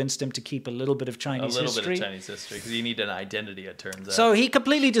Soviets convinced him to keep a little bit of Chinese history. A little bit of Chinese history, because you need an identity, it turns out. So he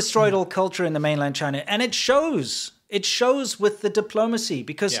completely destroyed all culture in the mainland China, and it shows. It shows with the diplomacy,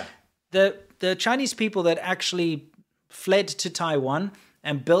 because the Chinese people that actually fled to Taiwan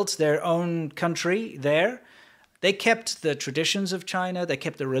and built their own country there, they kept the traditions of China, they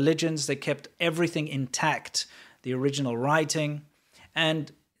kept the religions, they kept everything intact, the original writing,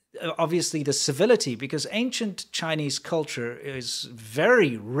 and obviously the civility, because ancient Chinese culture is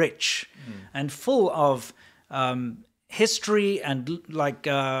very rich and full of history and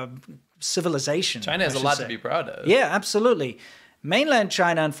civilization. China has a lot to be proud of. Yeah, absolutely. Mainland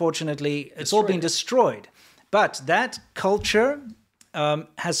China, unfortunately, it's all been destroyed. But that culture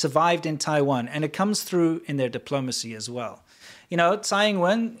has survived in Taiwan, and it comes through in their diplomacy as well. You know, Tsai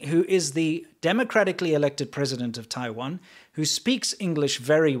Ing-wen, who is the democratically elected president of Taiwan, who speaks English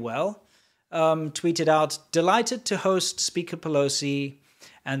very well, tweeted out, "Delighted to host Speaker Pelosi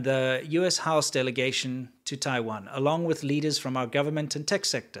and the U.S. House delegation to Taiwan, along with leaders from our government and tech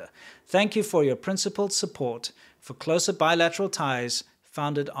sector. Thank you for your principled support for closer bilateral ties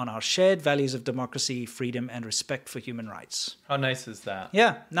founded on our shared values of democracy, freedom, and respect for human rights." How nice is that?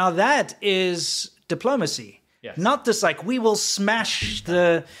 Yeah. Now that is diplomacy. Yes. Not this we will smash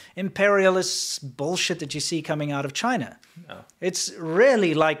the imperialist bullshit that you see coming out of China. No. It's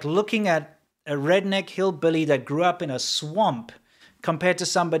really like looking at a redneck hillbilly that grew up in a swamp compared to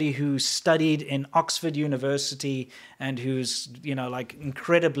somebody who studied in Oxford University and who's,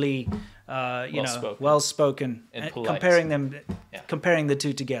 incredibly, well-spoken, and comparing the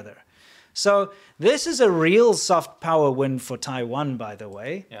two together. So this is a real soft power win for Taiwan, by the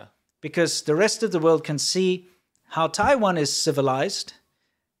way, because the rest of the world can see how Taiwan is civilized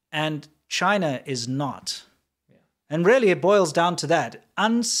and China is not. Yeah. And really it boils down to that,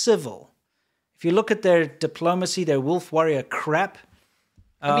 uncivil. If you look at their diplomacy, their wolf warrior crap,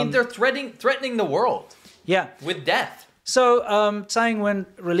 they're threatening the world. Yeah. With death. So Tsai Ing-wen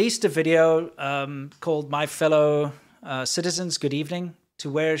released a video called My Fellow Citizens, Good Evening, to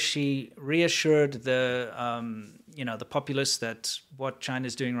where she reassured the populace that what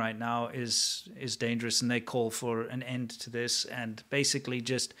China's doing right now is dangerous, and they call for an end to this, and basically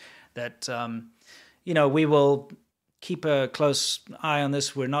just that, we will keep a close eye on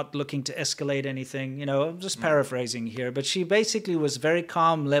this. We're not looking to escalate anything. I'm just paraphrasing here, but she basically was very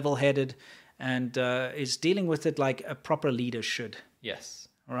calm, level-headed, and is dealing with it like a proper leader should. Yes.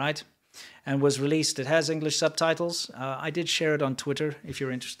 All right? And was released. It has English subtitles. I did share it on Twitter if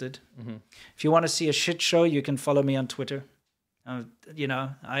you're interested. Mm-hmm. If you want to see a shit show, you can follow me on Twitter. I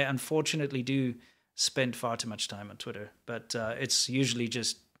unfortunately do spend far too much time on Twitter, but it's usually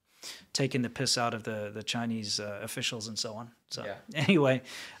just taking the piss out of the Chinese officials and so on. So anyway,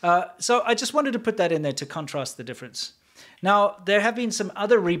 so I just wanted to put that in there to contrast the difference. Now, there have been some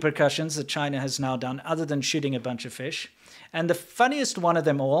other repercussions that China has now done other than shooting a bunch of fish. And the funniest one of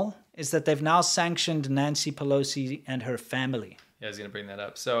them all is that they've now sanctioned Nancy Pelosi and her family. Yeah, I was going to bring that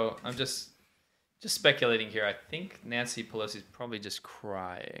up. So I'm just speculating here. I think Nancy Pelosi's probably just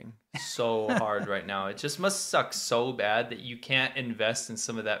crying so hard right now. It just must suck so bad that you can't invest in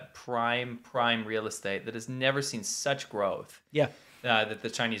some of that prime real estate that has never seen such growth. Yeah. That the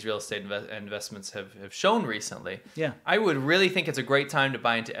Chinese real estate investments have shown recently. Yeah. I would really think it's a great time to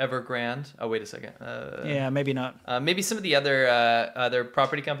buy into Evergrande. Oh, wait a second. Maybe not. Maybe some of the other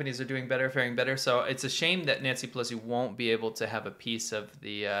property companies are faring better. So it's a shame that Nancy Pelosi won't be able to have a piece of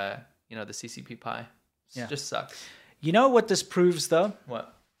the CCP pie. It just sucks. You know what this proves, though?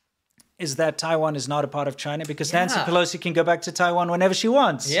 What? Is that Taiwan is not a part of China, because Nancy Pelosi can go back to Taiwan whenever she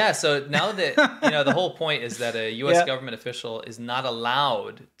wants. Yeah, so now that, the whole point is that a U.S. government official is not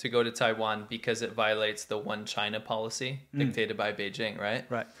allowed to go to Taiwan because it violates the one China policy dictated by Beijing, right?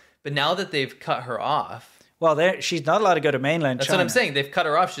 Right. But now that they've cut her off... Well, she's not allowed to go to mainland That's China. what I'm saying. They've cut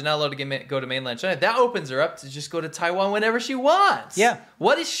her off. She's not allowed to go to mainland China. That opens her up to just go to Taiwan whenever she wants. Yeah.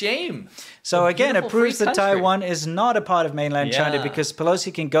 What a shame. So again, it beautiful, proves free that country. Taiwan is not a part of mainland China Yeah. because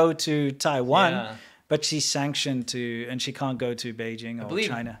Pelosi can go to Taiwan, Yeah. but she's sanctioned to, and she can't go to Beijing I or believe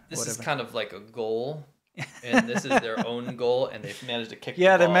China. this whatever. is kind of like a goal, and this is their own goal, and they've managed to kick.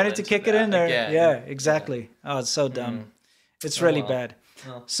 Yeah, the they ball managed to into kick it that in there. again. Yeah, exactly. Oh, it's so dumb. It's really well. bad.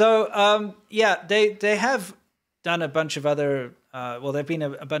 Well. So, they have done a bunch of other. Well, there've been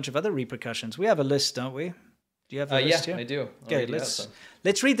a bunch of other repercussions. We have a list, don't we? Do you have the list Yeah, here? I do. Okay, Already have let's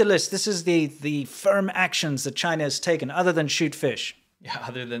some. read the list. This is the firm actions that China has taken, other than shoot fish. Yeah,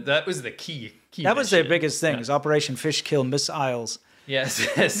 other than that was the key. That was their mission. biggest thing: is Operation Fish Kill Missiles. Yes.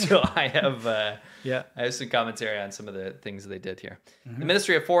 So I have. Yeah. I have some commentary on some of the things they did here. Mm-hmm. The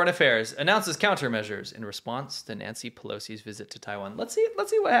Ministry of Foreign Affairs announces countermeasures in response to Nancy Pelosi's visit to Taiwan. Let's see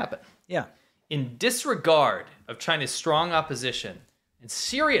what happened. Yeah. In disregard of China's strong opposition and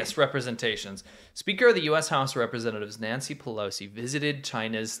serious representations, Speaker of the U.S. House of Representatives Nancy Pelosi visited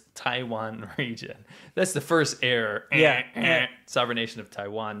China's Taiwan region. That's the first error. Yeah. Sovereign nation of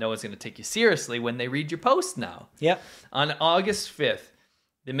Taiwan. No one's going to take you seriously when they read your post now. Yeah. On August 5th,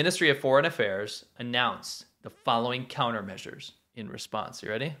 the Ministry of Foreign Affairs announced the following countermeasures in response. You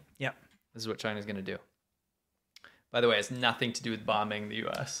ready? Yeah. This is what China's going to do. By the way, it has nothing to do with bombing the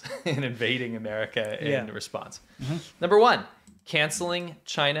U.S. and invading America in response. Number 1, canceling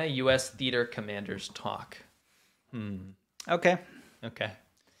China-U.S. theater commanders talk. Okay. Okay.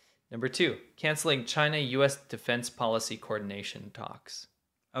 Number 2, canceling China-U.S. defense policy coordination talks.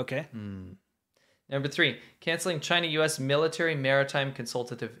 Okay. Number 3, canceling China-U.S. military maritime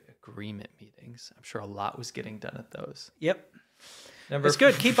consultative agreement meetings. I'm sure a lot was getting done at those. Yep. Number It's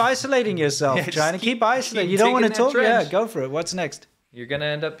good. Keep isolating yourself, Yeah, just China. Keep isolating. keep You don't want to digging that talk? Yeah, trench. go for it. What's next? You're going to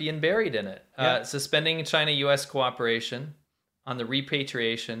end up being buried in it. Yeah. Suspending China-U.S. cooperation on the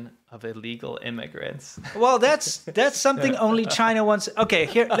repatriation of illegal immigrants. Well, that's something only China wants. Okay,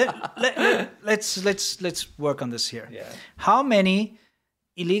 here let's work on this here. Yeah. How many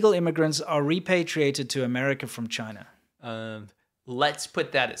illegal immigrants are repatriated to America from China? Let's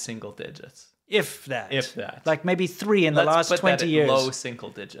put that at single digits. If that. If that. Like maybe 3 in the Let's last put 20 that at years. low single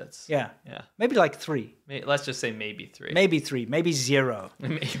digits. Yeah. Yeah. Maybe like 3. Let's just say maybe 3. Maybe 3. Maybe 0.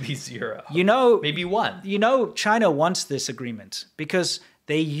 Maybe 0. You know, Maybe 1. You know, China wants this agreement because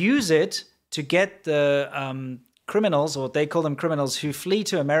they use it to get the criminals, or they call them criminals, who flee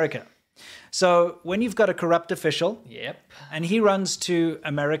to America. So when you've got a corrupt official Yep. and he runs to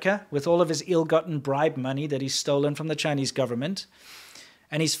America with all of his ill-gotten bribe money that he's stolen from the Chinese government,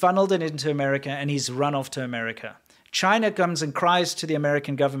 and he's funneled it into America and he's run off to America. China comes and cries to the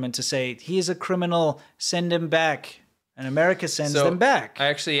American government to say, he is a criminal, send him back. And America sends them back.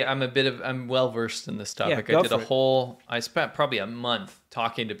 I'm well versed in this topic. Yeah, I spent probably a month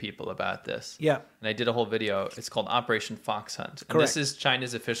talking to people about this. Yeah. And I did a whole video. It's called Operation Fox Hunt. And Correct. this is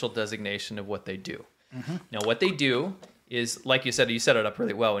China's official designation of what they do. Now, what they do is, like you set it up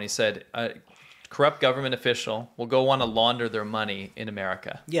really well when you said a corrupt government official will go want to launder their money in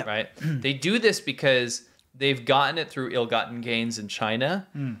America. Yeah. Right? They do this because they've gotten it through ill-gotten gains in China.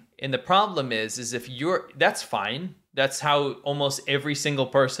 And the problem is if that's fine. That's how almost every single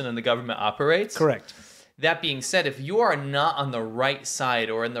person in the government operates. Correct. That being said, if you are not on the right side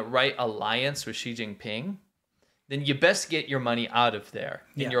or in the right alliance with Xi Jinping, then you best get your money out of there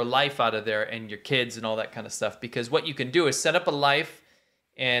and your life out of there and your kids and all that kind of stuff. Because what you can do is set up a life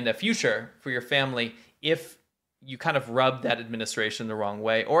and a future for your family if you kind of rub that administration the wrong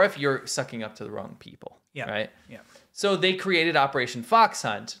way or if you're sucking up to the wrong people. Yeah. Right? Yeah. So they created Operation Fox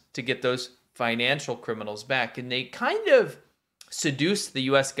Hunt to get those financial criminals back. And they kind of seduced the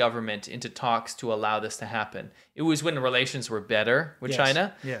U.S. government into talks to allow this to happen. It was when relations were better with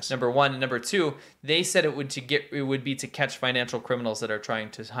China. Yes. Number 1. And number 2, they said it would be to catch financial criminals that are trying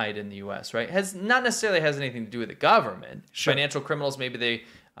to hide in the U.S., right? Not necessarily has anything to do with the government. Sure. Financial criminals, maybe they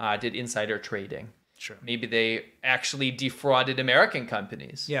did insider trading. Sure. Maybe they actually defrauded American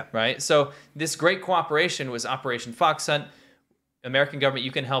companies. Yeah. Right? So this great cooperation was Operation Fox Hunt. American government,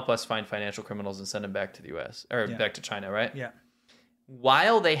 you can help us find financial criminals and send them back to the U.S. or back to China, right? Yeah.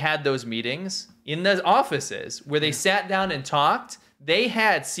 While they had those meetings in the offices where they sat down and talked, they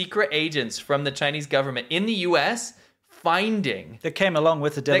had secret agents from the Chinese government in the U.S. That came along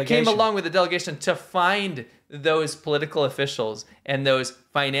with the delegation. To find those political officials and those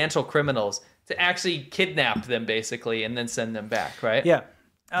financial criminals to actually kidnap them, basically, and then send them back, right? Yeah.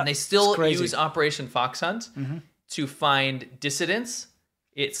 And they still it's crazy. use Operation Fox Hunt to find dissidents.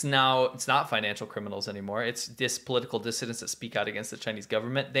 It's not financial criminals anymore. It's political dissidents that speak out against the Chinese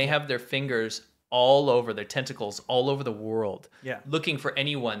government. They have their fingers all over, their tentacles all over the world, Yeah. looking for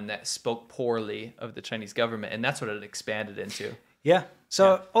anyone that spoke poorly of the Chinese government, and that's what it expanded into. Yeah.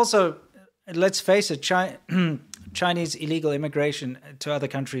 So also, let's face it, Chinese illegal immigration to other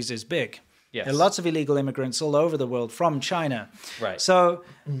countries is big. Yes. There are lots of illegal immigrants all over the world from China. Right. So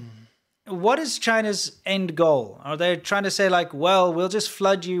what is China's end goal? Are they trying to say like, well, we'll just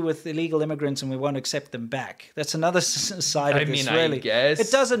flood you with illegal immigrants and we won't accept them back? That's another side of this, really. I guess. It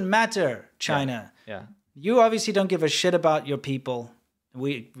doesn't matter, China. Yeah. You obviously don't give a shit about your people.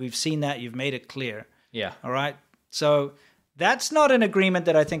 We've seen that. You've made it clear. Yeah. All right. So that's not an agreement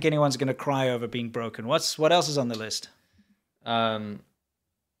that I think anyone's going to cry over being broken. What else is on the list?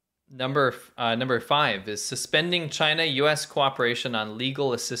 Number 5 is suspending China-U.S. cooperation on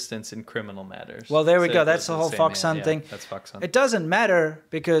legal assistance in criminal matters. Well, there we So go. it That's goes the whole same Fox man. Hunt thing. That's Fox Hunt. It doesn't matter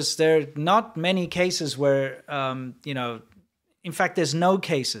because there are not many cases where, in fact, there's no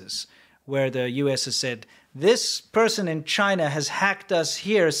cases where the U.S. has said, this person in China has hacked us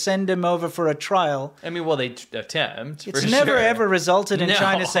here, send him over for a trial. I mean, well, they attempt. It's for never sure. ever resulted in No.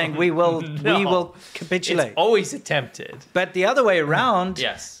 China saying we will capitulate. It's always attempted. But the other way around,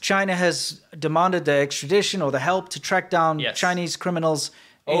 Yes. China has demanded the extradition or the help to track down Yes. Chinese criminals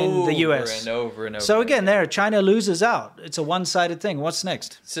in the Over US. and over and over. So again, there, China loses out. It's a one-sided thing. What's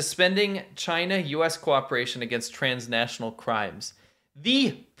next? Suspending China-U.S. cooperation against transnational crimes.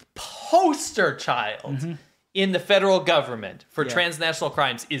 The poster child in the federal government for transnational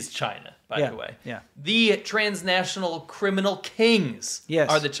crimes is China, by the way. Yeah. The transnational criminal kings Yes.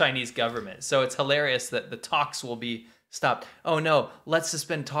 are the Chinese government. So it's hilarious that the talks will be stopped. Oh no, let's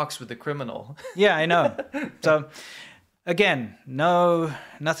suspend talks with the criminal. Yeah, I know. So again,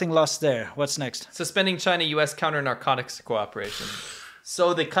 nothing lost there. What's next? Suspending China-U.S. counter-narcotics cooperation.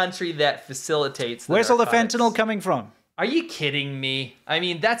 So the country that facilitates Where's all the narcotics. fentanyl coming from? Are you kidding me? I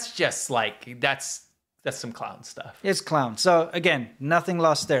mean, that's just like, that's some clown stuff. It's clown. So again, nothing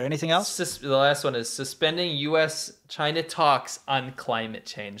lost there. Anything else? The last one is suspending U.S.-China talks on climate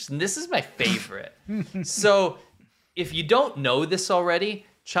change. And this is my favorite. So if you don't know this already,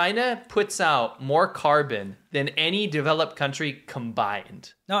 China puts out more carbon than any developed country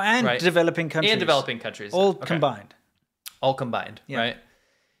combined. No, and Right. developing countries. And developing countries. All Okay. combined. All combined, Yeah. right?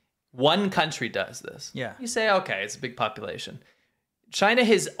 One country does this. Yeah. You say, okay, it's a big population. China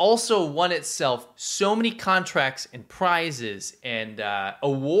has also won itself so many contracts and prizes and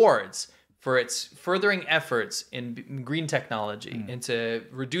awards for its furthering efforts in green technology into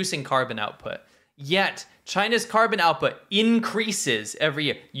reducing carbon output. Yet, China's carbon output increases every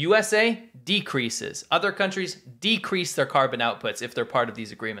year. USA decreases. Other countries decrease their carbon outputs if they're part of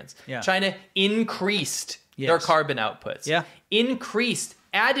these agreements. Yeah. China increased their Yes. carbon outputs. Yeah.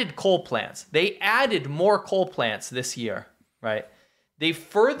 Added coal plants. They added more coal plants this year, right? They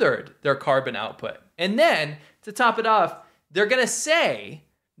furthered their carbon output. And then, to top it off, they're going to say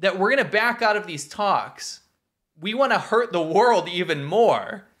that we're going to back out of these talks. We want to hurt the world even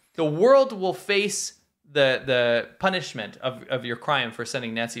more. The world will face the punishment of your crime for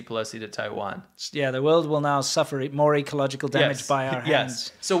sending Nancy Pelosi to Taiwan. Yeah, the world will now suffer more ecological damage by our hands.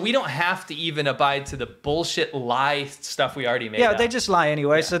 Yes. So we don't have to even abide to the bullshit lie stuff we already made Yeah, up. they just lie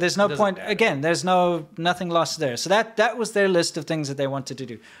anyway, so there's no doesn't point. matter. Again, there's nothing lost there. So that was their list of things that they wanted to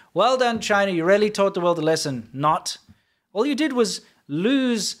do. Well done, China. You really taught the world a lesson. Not. All you did was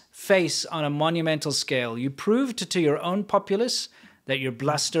lose face on a monumental scale. You proved to your own populace that you're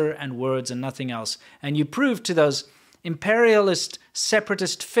bluster and words and nothing else. And you proved to those imperialist,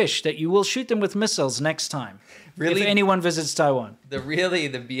 separatist fish that you will shoot them with missiles next time. Really? If anyone visits Taiwan. The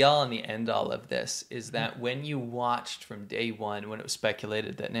be all and the end all of this is that when you watched from day one, when it was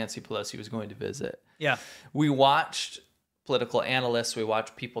speculated that Nancy Pelosi was going to visit, Yeah. we watched political analysts, we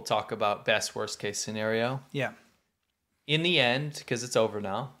watched people talk about best worst case scenario. Yeah. In the end, because it's over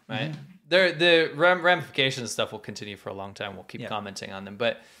now, right? The ramifications stuff will continue for a long time. We'll keep commenting on them,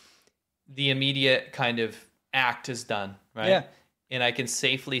 but the immediate kind of act is done, right? Yeah. And I can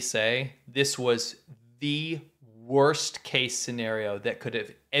safely say this was the worst case scenario that could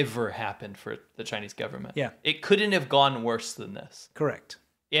have ever happened for the Chinese government. Yeah. It couldn't have gone worse than this. Correct.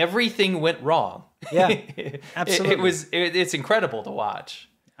 Everything went wrong. Yeah, absolutely. It's incredible to watch.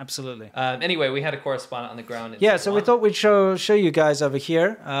 Absolutely. Anyway, we had a correspondent on the ground. Yeah, so we thought we'd show you guys over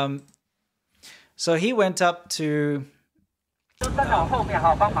here. So he went up to 站好后面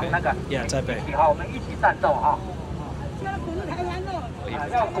哈，帮忙那个 yeah Taipei. 一起哈，我们一起战斗哈。要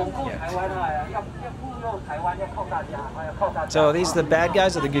巩固台湾啊，要护佑台湾，要靠大家，要靠大家。 So these are the bad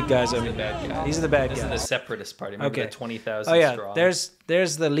guys or the good guys over bad here? guys. These are the bad This is the guys. separatist party. Remember Okay. the 20,000 Oh yeah, strong.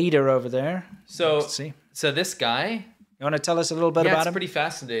 there's the leader over there. So Let's see. so this guy, You want to tell us a little bit yeah, about it's him? pretty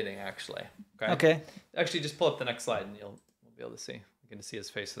fascinating actually. Okay. Actually, just pull up the next slide and we'll be able to see. You're going to see his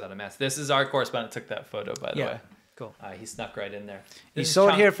face without a mask. This is our correspondent took that photo, by the way. Cool. He snuck right in there. You This is saw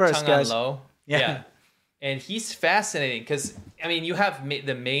it Chang- here first, Chang guys. Anlo. Yeah. And he's fascinating because, I mean, you have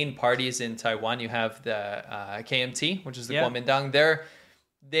the main parties in Taiwan. You have the KMT, which is the Kuomintang.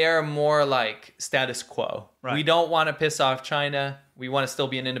 They're more like status quo. Right. We don't want to piss off China. We want to still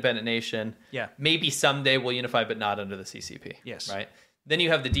be an independent nation. Yeah. Maybe someday we'll unify, but not under the CCP. Yes. Right. Then you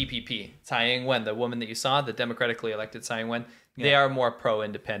have the DPP, Tsai Ing-wen, the woman that you saw, the democratically elected Tsai Ing-wen. They are more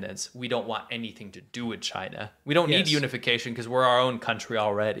pro-independence. We don't want anything to do with China. We don't need unification because we're our own country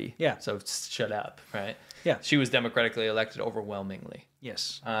already. Yeah. So shut up, right? Yeah. She was democratically elected overwhelmingly.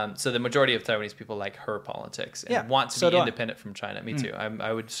 Yes. So the majority of Taiwanese people like her politics and want to be independent from China. Me too.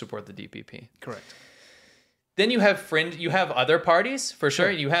 I would support the DPP. Correct. Then you have other parties for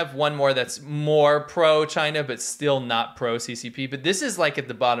sure. You have one more that's more pro-China but still not pro-CCP. But this is like at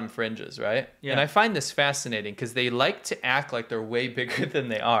the bottom fringes, right? Yeah. And I find this fascinating because they like to act like they're way bigger than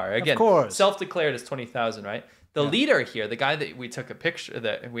they are. Again, Of course. self-declared as 20,000, right? The leader here, the guy that we took a picture,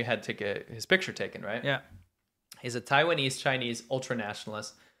 that we had his picture taken, right? Yeah. He's a Taiwanese Chinese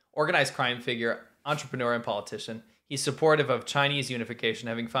ultranationalist, organized crime figure, entrepreneur, and politician. He's supportive of Chinese unification,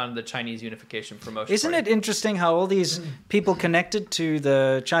 having founded the Chinese Unification Promotion Isn't Party. it interesting how all these people connected to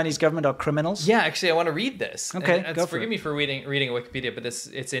the Chinese government are criminals? Yeah, actually, I want to read this. Okay, And go for forgive it. me for reading Wikipedia, but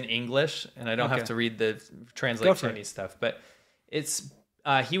it's in English, and I don't have Okay. to read the Go translate for it. Chinese stuff. But it's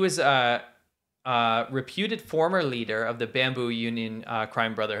he was a reputed former leader of the Bamboo Union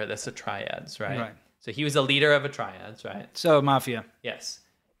Crime Brotherhood. That's the Triads, right? Right. So he was a leader of a Triads, right? So, mafia. Yes.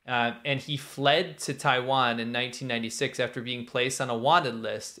 And he fled to Taiwan in 1996 after being placed on a wanted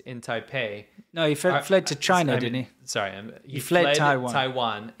list in Taipei. No, he fled to China, I mean, didn't he? Sorry. He fled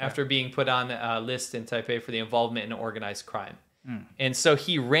Taiwan. after being put on a list in Taipei for the involvement in organized crime. Hmm. And so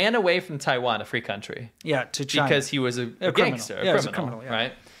he ran away from Taiwan, a free country, Yeah, to China. because he was a criminal. gangster, Yeah, he was a criminal, criminal, yeah.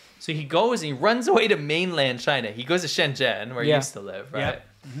 right? So he goes and he runs away to mainland China. He goes to Shenzhen, where he Yeah. used to live, Yeah. right?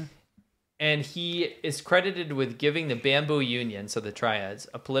 And he is credited with giving the Bamboo Union, so the Triads,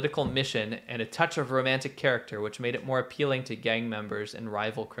 a political mission and a touch of romantic character, which made it more appealing to gang members and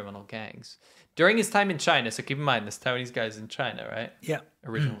rival criminal gangs. During his time in China, so keep in mind, this Taiwanese guy's in China, right? Yeah.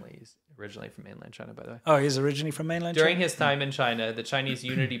 He's originally from mainland China, by the way. Oh, he's originally from mainland During China? his time in China, the Chinese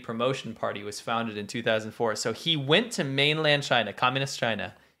Unity Promotion Party was founded in 2004. So he went to mainland China, communist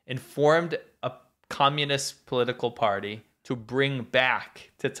China, and formed a communist political party to bring back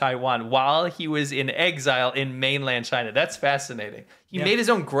to Taiwan while he was in exile in mainland China. That's fascinating. He made his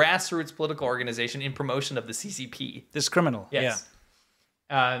own grassroots political organization in promotion of the CCP. This criminal. Yes.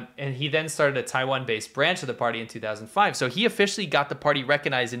 And he then started a Taiwan-based branch of the party in 2005. So he officially got the party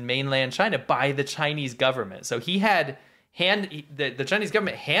recognized in mainland China by the Chinese government. So he had the Chinese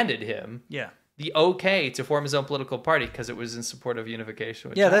government handed him Yeah. the okay to form his own political party because it was in support of unification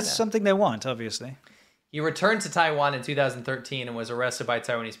with Yeah, China. that's something they want, obviously. He returned to Taiwan in 2013 and was arrested by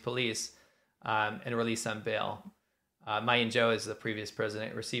Taiwanese police and released on bail. Ma Ying-jeou is the previous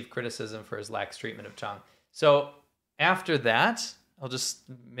president, received criticism for his lax treatment of Chang. So after that, I'll just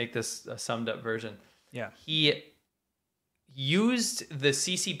make this a summed up version. Yeah. He used the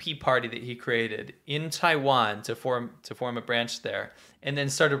CCP party that he created in Taiwan to form a branch there, and then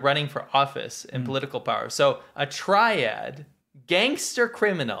started running for office and political power. So a triad, gangster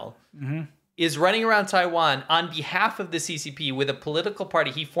criminal, is running around Taiwan on behalf of the CCP with a political party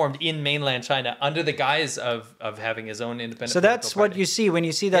he formed in mainland China under the guise of having his own independent. So that's political what party. you see when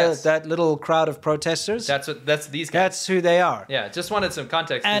you see Yes. that little crowd of protesters. That's these guys. That's who they are. Yeah, just wanted some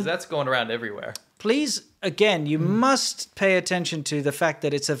context because And- that's going around everywhere. Please, again, you must pay attention to the fact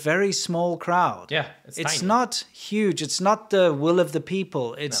that it's a very small crowd. Yeah, it's tiny. not huge. It's not the will of the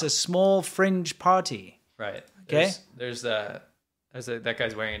people. It's No. a small fringe party. Right. Okay. There's that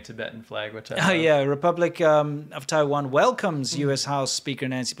guy's wearing a Tibetan flag, which I Oh, love. yeah. Republic of Taiwan welcomes U.S. House Speaker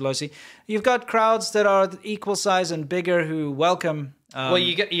Nancy Pelosi. You've got crowds that are equal size and bigger who welcome. Well,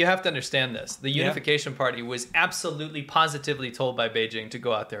 you have to understand this. The Unification Party was absolutely, positively told by Beijing to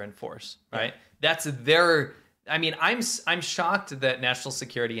go out there and force. Right. That's their. I mean, I'm shocked that national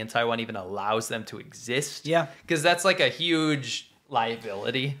security in Taiwan even allows them to exist. Yeah. Because that's like a huge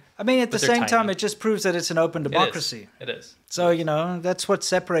liability. I mean, at the But they're same time, tiny. it just proves that it's an open democracy. It is. So, that's what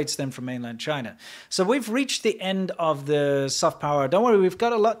separates them from mainland China. So we've reached the end of the soft power. Don't worry, we've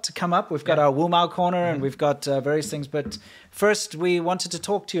got a lot to come up. We've got our Wu Mao corner and we've got various things. But first, we wanted to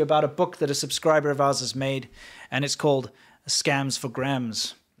talk to you about a book that a subscriber of ours has made, and it's called Scams for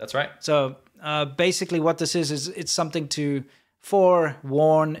Grams. That's right. So basically what this is it's something to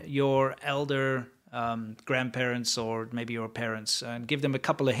forewarn your elder grandparents or maybe your parents, and give them a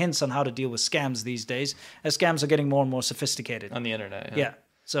couple of hints on how to deal with scams these days, as scams are getting more and more sophisticated. On the internet. Yeah.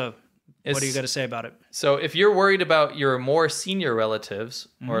 So what do you got to say about it? So if you're worried about your more senior relatives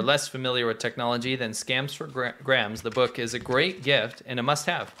or less familiar with technology, then Scams for Grams, the book, is a great gift and a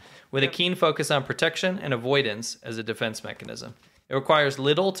must-have, with a keen focus on protection and avoidance as a defense mechanism. It requires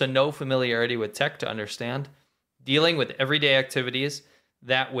little to no familiarity with tech to understand, dealing with everyday activities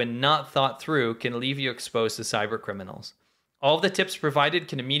that, when not thought through, can leave you exposed to cyber criminals. All of the tips provided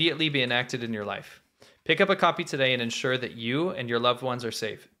can immediately be enacted in your life. Pick up a copy today and ensure that you and your loved ones are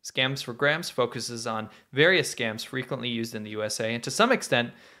safe. Scams for Grams focuses on various scams frequently used in the USA and, to some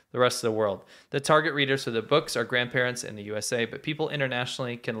extent, the rest of the world. The target readers for the books are grandparents in the USA, but people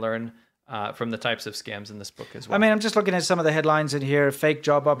internationally can learn from the types of scams in this book as well. I mean, I'm just looking at some of the headlines in here: fake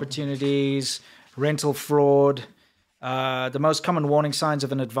job opportunities, rental fraud, the most common warning signs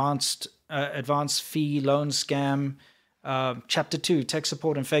of an advanced fee loan scam. Chapter 2, tech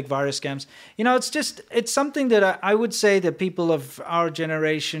support and fake virus scams. You know, it's something that I would say that people of our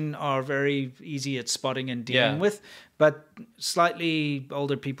generation are very easy at spotting and dealing with, but slightly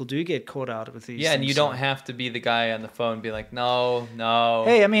older people do get caught out with these things. And you don't have to be the guy on the phone being like, no.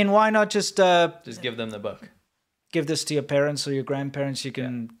 Hey, I mean, why not just give them the book? Give this to your parents or your grandparents. You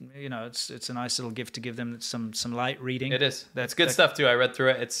can, you know, it's a nice little gift to give them some light reading. It is. That's good stuff too. I read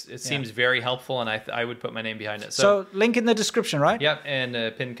through it. It seems very helpful, and I would put my name behind it. So link in the description, right? Yep, and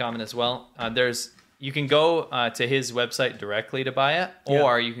a pinned comment as well. You can go to his website directly to buy it,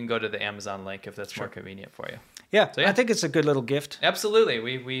 or you can go to the Amazon link if that's more convenient for you. Yeah, I think it's a good little gift. Absolutely,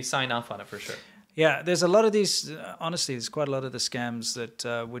 we sign off on it for sure. Yeah, there's a lot of these. Honestly, there's quite a lot of the scams that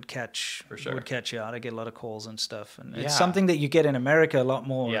would catch you out. I get a lot of calls and stuff, and it's something that you get in America a lot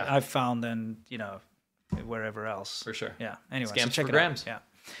more. Yeah. I've found than wherever else. For sure. Yeah. Anyway, Scams so check for it Grams. out. Yeah.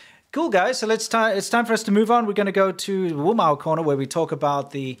 Cool, guys. So it's time for us to move on. We're going to go to the Wumao Corner, where we talk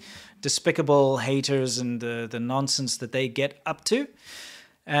about the despicable haters and the nonsense that they get up to.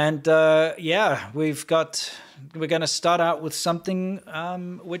 And we're going to start out with something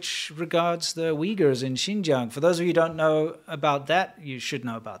which regards the Uyghurs in Xinjiang. For those of you who don't know about that, you should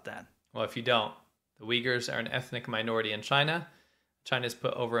know about that. Well, if you don't, the Uyghurs are an ethnic minority in China. China's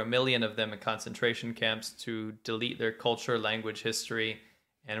put over 1 million of them in concentration camps to delete their culture, language, history,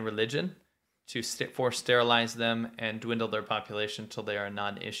 and religion, to force sterilize them and dwindle their population until they are a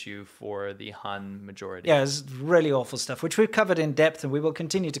non-issue for the Han majority. Yeah, it's really awful stuff, which we've covered in depth and we will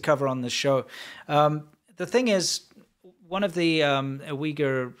continue to cover on this show. The thing is, one of the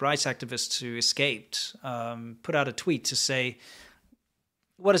Uyghur rights activists who escaped put out a tweet to say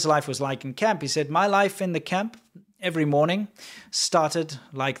what his life was like in camp. He said, "My life in the camp every morning started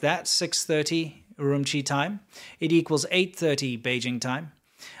like that, 6:30 Urumqi time. It equals 8:30 Beijing time.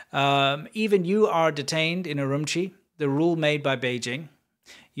 Even you are detained in Urumqi, the rule made by Beijing.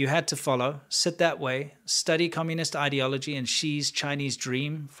 You had to follow, sit that way, study communist ideology and Xi's Chinese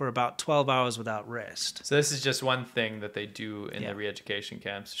dream for about 12 hours without rest." So this is just one thing that they do in the re-education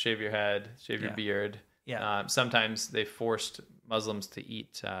camps. Shave your head, shave your beard. Yeah. Sometimes they forced Muslims to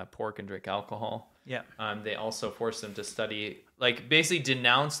eat pork and drink alcohol. Yeah. They also forced them to study, like basically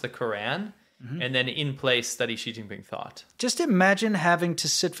denounce the Quran, and then in place study Xi Jinping thought. Just imagine having to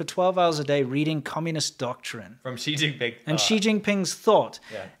sit for 12 hours a day reading communist doctrine. From Xi Jinping. And Xi Jinping's thought.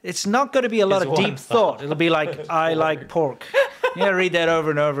 Yeah. It's not going to be a lot of deep thought. It'll be like, I like pork. Yeah, read that over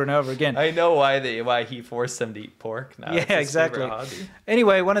and over and over again. I know why he forced them to eat pork. Now, yeah, exactly.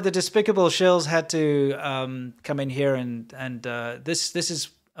 Anyway, one of the despicable shills had to come in here and this is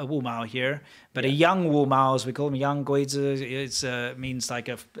a Wumao here, but a young Wumao, as we call them, young Guizi, means like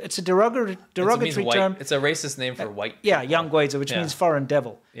it's a derogatory term. It's a racist name for white people. Yeah, young Guizi, which means foreign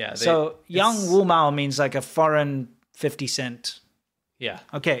devil. Yeah. So young Wumao means like a foreign 50 cent. Yeah.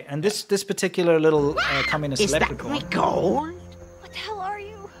 Okay, and this particular little communist leprechaun. Is that my gold? What the hell are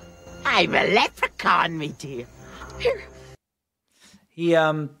you? I'm a leprechaun, me dear. Here. He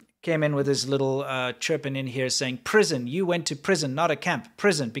came in with his little chirping in here saying, "Prison, you went to prison, not a camp.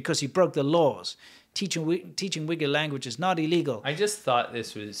 Prison, because you broke the laws. Teaching Uyghur language is not illegal." I just thought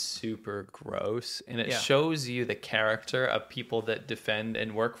this was super gross, and it shows you the character of people that defend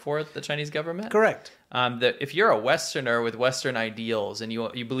and work for the Chinese government. Correct. That if you're a Westerner with Western ideals and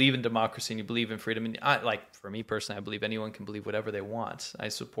you believe in democracy and you believe in freedom, and for me personally, I believe anyone can believe whatever they want. I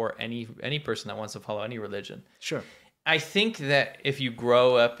support any person that wants to follow any religion. Sure. I think that if you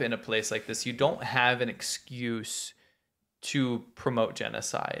grow up in a place like this, you don't have an excuse to promote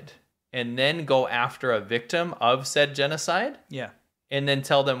genocide and then go after a victim of said genocide. Yeah. And then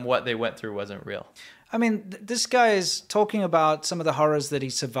tell them what they went through wasn't real. I mean, this guy is talking about some of the horrors that he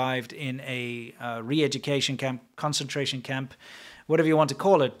survived in a re-education camp, concentration camp, whatever you want to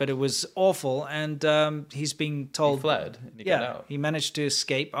call it, but it was awful. And he's being told... He fled. And he got out. He managed to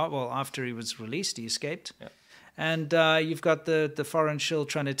escape. Oh, well, after he was released, he escaped. Yeah. And you've got the foreign shill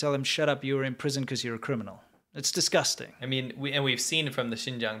trying to tell him, shut up, you were in prison because you're a criminal. It's disgusting. I mean, we've seen from the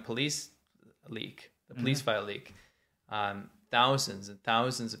Xinjiang police leak, the police file leak, thousands and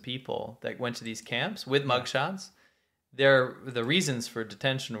thousands of people that went to these camps with mugshots. The reasons for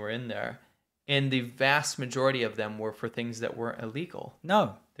detention were in there, and the vast majority of them were for things that weren't illegal.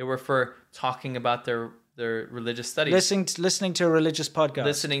 No. They were for talking about their religious studies. Listening to a religious podcast.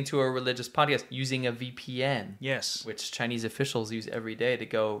 Listening to a religious podcast, using a VPN. Yes. Which Chinese officials use every day to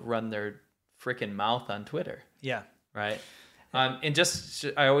go run their freaking mouth on Twitter. Yeah. Right? And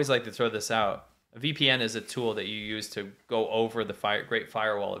I always like to throw this out. A VPN is a tool that you use to go over the Great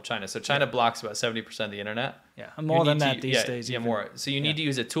Firewall of China. So China blocks about 70% of the internet. Yeah, and more than that these days. Yeah, even. more. So you need to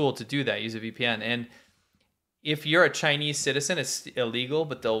use a tool to do that. Use a VPN. And if you're a Chinese citizen, it's illegal,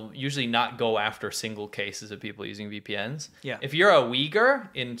 but they'll usually not go after single cases of people using VPNs. Yeah. If you're a Uyghur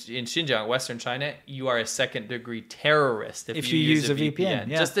in Xinjiang, Western China, you are a second-degree terrorist if you use a VPN.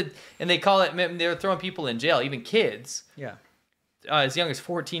 Yeah. And they call it, they're throwing people in jail, even kids, Yeah. As young as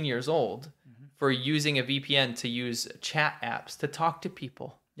 14 years old, for using a VPN to use chat apps to talk to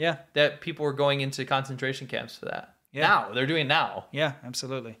people. Yeah. That people were going into concentration camps for that. Yeah. Now, they're doing it now. Yeah,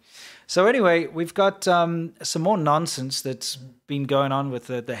 absolutely. So anyway, we've got some more nonsense that's been going on with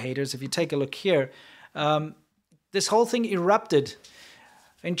the haters. If you take a look here, this whole thing erupted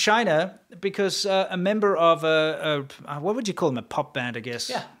in China because a member of what would you call them, a pop band, I guess?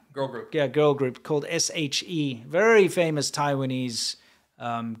 Yeah, girl group. Yeah, girl group called SHE. Very famous Taiwanese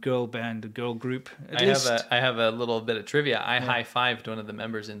girl band, girl group. I have a little bit of trivia. I high-fived one of the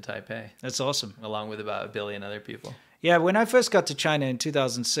members in Taipei. That's awesome. Along with about 1 billion other people. Yeah, when I first got to China in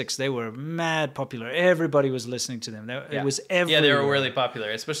 2006, they were mad popular. Everybody was listening to them. It was everywhere. Yeah, they were really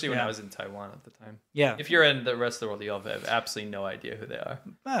popular, especially when I was in Taiwan at the time. Yeah. If you're in the rest of the world, you'll have absolutely no idea who they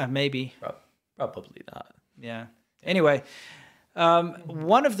are. Maybe. Probably not. Yeah. Anyway,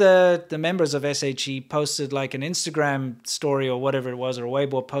 one of the members of SHE posted like an Instagram story or whatever it was, or a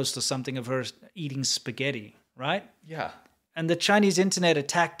Weibo post or something of her eating spaghetti, right? Yeah. And the Chinese internet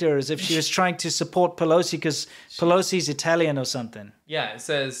attacked her as if she was trying to support Pelosi because Pelosi's Italian or something. Yeah, it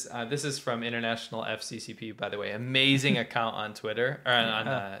says, this is from International FCCP, by the way. Amazing account on Twitter, or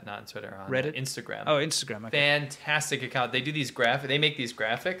not on Twitter, on Reddit? Instagram. Oh, Instagram. Okay. Fantastic account. They do these they make these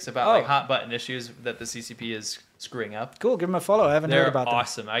graphics about like hot button issues that the CCP is screwing up. Cool, give them a follow. I haven't heard about them. They're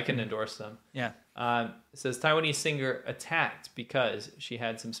awesome. I can endorse them. Yeah. It says Taiwanese singer attacked because she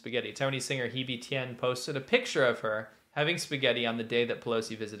had some spaghetti. Taiwanese singer Hebe Tian posted a picture of her having spaghetti on the day that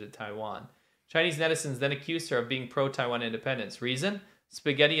Pelosi visited Taiwan. Chinese netizens then accused her of being pro-Taiwan independence. Reason?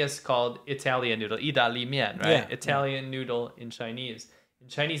 Spaghetti is called Italian noodle, 意大利面, right? Yeah. Italian noodle in Chinese. And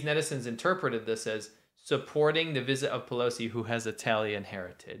Chinese netizens interpreted this as supporting the visit of Pelosi, who has Italian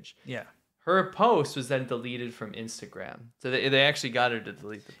heritage. Yeah. Her post was then deleted from Instagram. So they actually got her to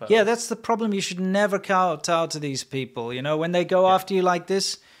delete the post. Yeah, that's the problem. You should never kowtow to these people. You know, when they go after you like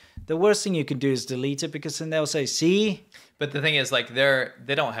this, the worst thing you can do is delete it, because then they'll say, see? But the thing is, like,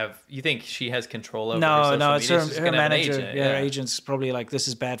 they don't have, you think she has control over her No, social it's media? She's her gonna have an manager. agent, Her agent's probably like, this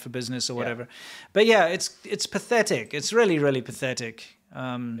is bad for business or whatever. But yeah, it's pathetic. It's really, really pathetic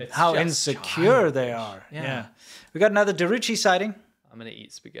how insecure they are. Yeah. We got another Daruchi sighting. I'm going to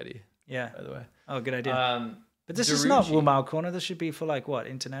eat spaghetti, Yeah. by the way. Oh, good idea. But this is not Wu Mao Corner. This should be for like what?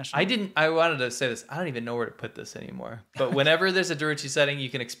 International? I wanted to say this. I don't even know where to put this anymore. But whenever there's a Daruchi sighting, you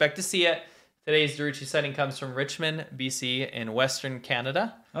can expect to see it. Today's Daruchi sighting comes from Richmond, BC in Western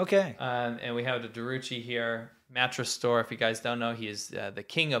Canada. Okay. And we have the Daruchi here, mattress store. If you guys don't know, he is the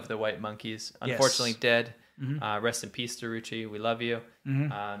king of the white monkeys. Unfortunately dead. Mm-hmm. Rest in peace, Daruchi. We love you.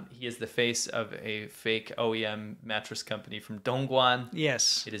 Mm-hmm. He is the face of a fake OEM mattress company from Dongguan.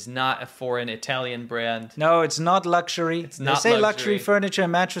 Yes. It is not a foreign Italian brand. No, it's not luxury. It's not they say luxury furniture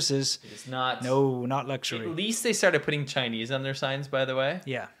and mattresses. It is not. No, not luxury. At least they started putting Chinese on their signs, by the way.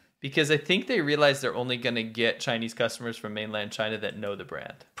 Yeah. Because I think they realized they're only going to get Chinese customers from mainland China that know the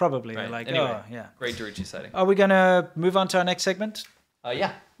brand. Probably. Right. They're like, Anyway, oh, yeah. Great Daruchi sighting. Are we going to move on to our next segment?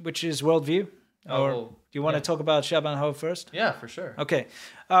 Yeah. Which is Worldview? Or do you want to talk about Shaban Ho first? Yeah, for sure. Okay.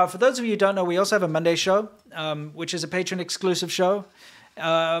 For those of you who don't know, we also have a Monday show, which is a patron-exclusive show.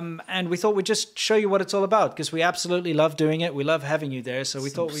 And we thought we'd just show you what it's all about, because we absolutely love doing it. We love having you there. So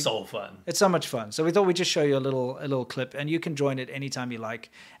we thought so fun. It's so much fun. So we thought we'd just show you a little clip, and you can join it anytime you like.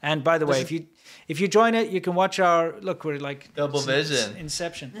 And by the way, if you join it, you can watch our we're like Double vision.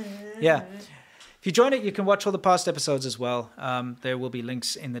 Inception. Yeah. If you join it, you can watch all the past episodes as well. There will be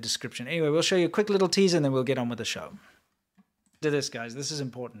links in the description. Anyway, we'll show you a quick little teaser and then we'll get on with the show. Do this, guys. This is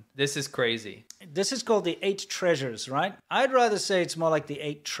important. This is crazy. This is called the 8 treasures, right? I'd rather say it's more like the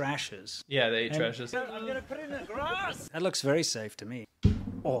 8 trashes. Yeah, the 8 treasures. I'm going to put it in the grass. That looks very safe to me.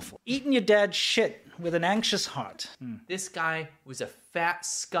 Awful. Eating your dad's shit with an anxious heart. This guy was a fat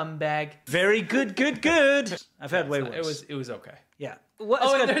scumbag. Very good. I've had way worse. It was okay. Yeah. What?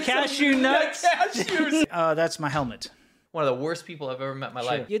 It's got there's cashew some nuts? cashews. That's my helmet. One of the worst people I've ever met in my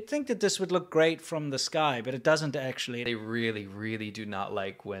life. You'd think that this would look great from the sky, but it doesn't actually. They really, really do not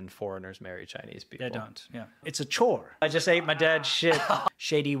like when foreigners marry Chinese people. They don't, yeah. It's a chore. I just ate my dad's shit.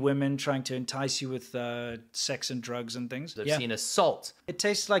 Shady women trying to entice you with sex and drugs and things. I've seen assault, It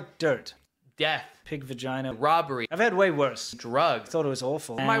tastes like dirt. death, Pig vagina. robbery, I've had way worse. drugs. Thought it was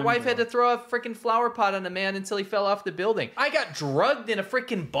awful. My wife had to throw a freaking flower pot on a man until he fell off the building. I got drugged in a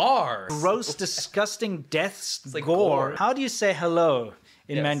freaking bar. Gross, disgusting deaths, like gore. gore. How do you say hello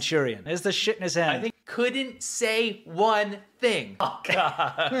in Yes. Manchurian? There's the shit in his hand. I think couldn't say one thing. Oh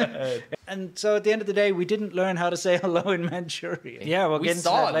God. And so at the end of the day, we didn't learn how to say hello in Manchurian. Yeah, we'll We get into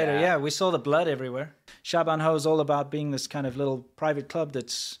saw that later. that. Yeah, we saw the blood everywhere. Shaban Ho is all about being this kind of little private club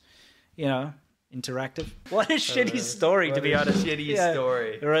that's, interactive. What a shitty story, to be honest. Shitty Yeah,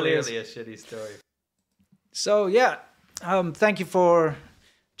 story. It really Clearly is. a shitty story. So, yeah, thank you for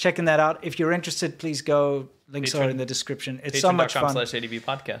checking that out. If you're interested, please go. Links are in the description. It's so much fun. Patreon.com/ADV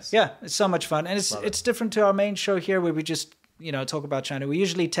podcast. Yeah, it's so much fun. And it's different to our main show here where we just, talk about China. We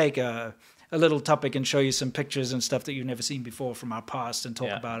usually take a little topic and show you some pictures and stuff that you've never seen before from our past and talk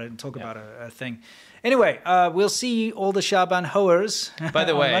about it and talk about a thing. Anyway, we'll see all the Shaban Hoers. By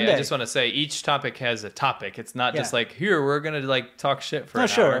the on way, Monday. I just want to say each topic has a topic. It's not just like, here, we're going to talk shit for an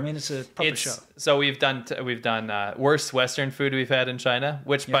sure. hour. I mean, it's a proper show. So we've done worst Western food we've had in China,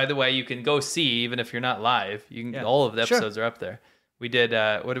 which, by the way, you can go see even if you're not live. You can all of the episodes are up there. We did,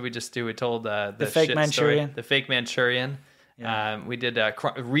 what did we just do? We told the fake shit Manchurian. Story, the fake Manchurian. We did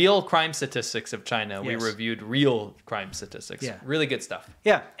real crime statistics of China. We reviewed real crime statistics. Yeah. Really good stuff.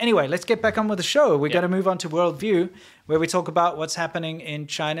 Yeah. Anyway, let's get back on with the show. We're going to move on to Worldview, where we talk about what's happening in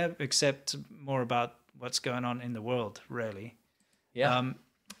China, except more about what's going on in the world, really. Yeah.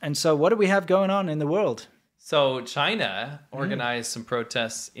 And so what do we have going on in the world? So China organized some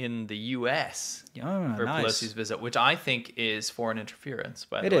protests in the U.S. for nice. Pelosi's visit, which I think is foreign interference,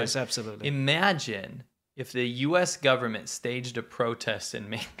 by the way. It is, absolutely. Imagine if the U.S. government staged a protest in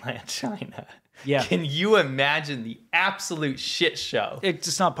mainland China. Yeah. Can you imagine the absolute shit show?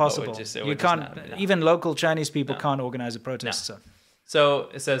 It's not possible. It You would can't, just not, no. even local Chinese people can't organize a protest. No. So. So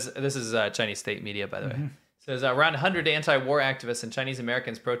it says, this is Chinese state media, by the way. It says around 100 anti-war activists and Chinese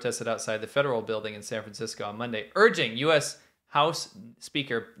Americans protested outside the federal building in San Francisco on Monday, urging U.S. House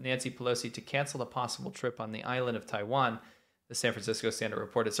Speaker Nancy Pelosi to cancel a possible trip on the island of Taiwan, the San Francisco Standard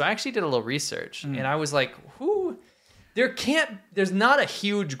reported. So I actually did a little research, and I was like, there's not a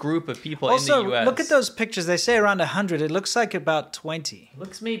huge group of people in the U.S. Look at those pictures. They say around 100. It looks like about 20.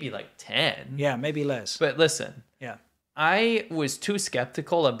 Looks maybe like 10. Yeah, maybe less. But listen, Yeah. I was too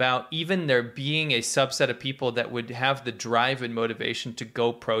skeptical about even there being a subset of people that would have the drive and motivation to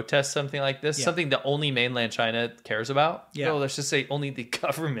go protest something like this, something that only mainland China cares about. Yeah. No, let's just say only the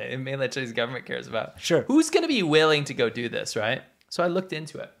government and mainland Chinese government cares about. Sure. Who's going to be willing to go do this, right? So I looked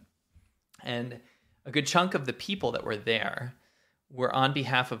into it. And a good chunk of the people that were there were on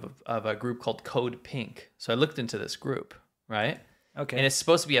behalf of a group called Code Pink. So I looked into this group, right? Okay. And it's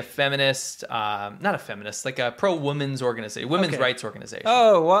supposed to be a feminist, not a feminist, like a pro-women's organization, women's rights organization.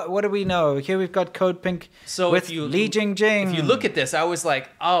 Oh, what do we know? Here we've got Code Pink with Li Jingjing. If you look at this, I was like,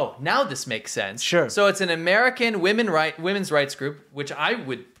 oh, now this makes sense. Sure. So it's an American women's rights group, which I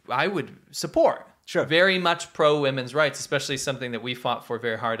would support. Sure. Very much pro-women's rights, especially something that we fought for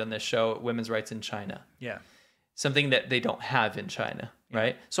very hard on this show, women's rights in China. Yeah. Something that they don't have in China,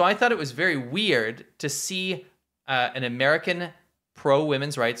 right? So I thought it was very weird to see an American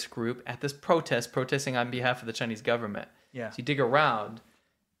pro-women's rights group at this protesting on behalf of the Chinese government. Yeah. So you dig around.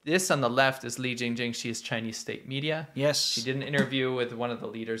 This on the left is Li Jingjing. She is Chinese state media. Yes. She did an interview with one of the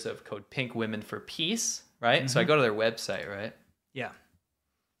leaders of Code Pink, Women for Peace, right? So I go to their website, right? Yeah.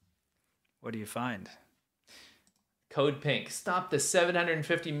 What do you find? Code Pink. Stop the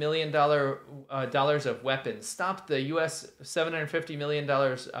 $750 million dollars of weapons. Stop the U.S. $750 million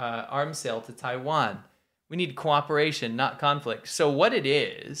arms sale to Taiwan. We need cooperation, not conflict. So what it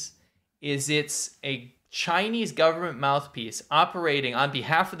is it's a Chinese government mouthpiece operating on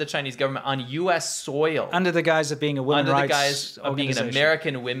behalf of the Chinese government on U.S. soil. Under the guise of being a women's rights Under the guise of being an organization.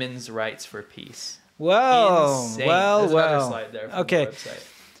 American women's rights for peace. Well, Insane. well, There's another well. slide there from Okay. the website.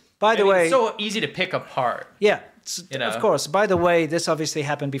 By the way, it's so easy to pick apart. yeah, You know? of course. By the way, this obviously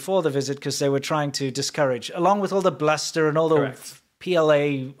happened before the visit because they were trying to discourage, along with all the bluster and all the Correct.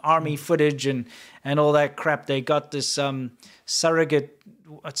 PLA army footage and all that crap. They got this surrogate.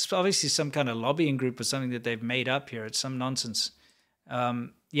 It's obviously some kind of lobbying group or something that they've made up here. It's some nonsense.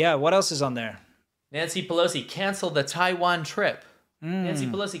 Yeah, what else is on there? Nancy Pelosi canceled the Taiwan trip. Hmm. Nancy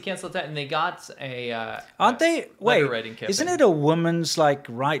Pelosi canceled that, and they got a Aren't they? Wait, writing campaign. isn't it a woman's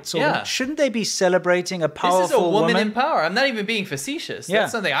rights? Yeah. Shouldn't they be celebrating a powerful This is a woman in power. I'm not even being facetious. Yeah.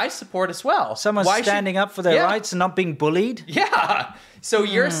 That's something I support as well. Someone Why standing up for their Yeah. rights and not being bullied? Yeah. So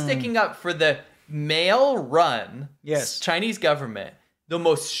you're sticking up for the male-run Yes. Chinese government,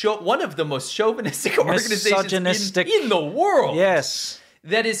 one of the most chauvinistic organizations Misogynistic. in the world. Yes.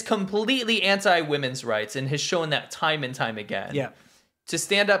 That is completely anti-women's rights and has shown that time and time again. Yeah. To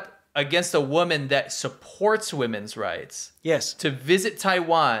stand up against a woman that supports women's rights, Yes. to visit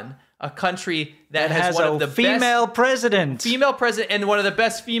Taiwan, a country that has one a of the female president. female president and one of the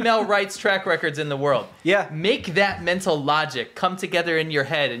best female rights track records in the world. Yeah. Make that mental logic come together in your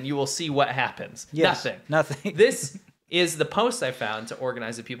head and you will see what happens. Yes. Nothing. Nothing. This is the post I found to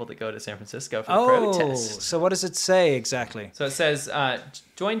organize the people that go to San Francisco for the Oh, protest. so what does it say exactly? So it says,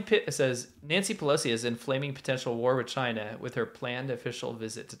 it says Nancy Pelosi is inflaming potential war with China with her planned official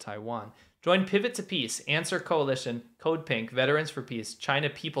visit to Taiwan. Join Pivot to Peace, Answer Coalition, Code Pink, Veterans for Peace, China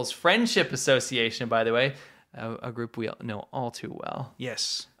People's Friendship Association, by the way, a group we know all too well.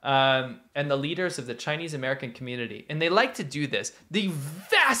 Yes. And the leaders of the Chinese American community. And they like to do this. The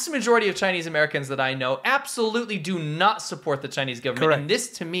vast majority of Chinese Americans that I know absolutely do not support the Chinese government. Correct. And this,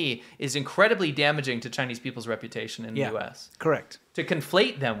 to me, is incredibly damaging to Chinese people's reputation in the U.S. Correct. To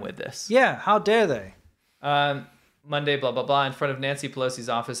conflate them with this. Yeah, how dare they? Monday, blah, blah, blah, in front of Nancy Pelosi's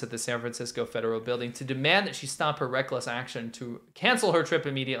office at the San Francisco Federal Building to demand that she stop her reckless action to cancel her trip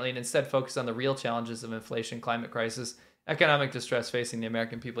immediately and instead focus on the real challenges of inflation, climate crisis, economic distress facing the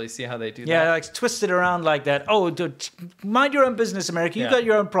American people. You see how they do Yeah, that? like twist it around like that. Oh, dude, mind your own business, America. You Yeah. got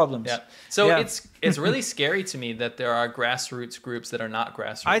your own problems. Yeah. So Yeah. it's really scary to me that there are grassroots groups that are not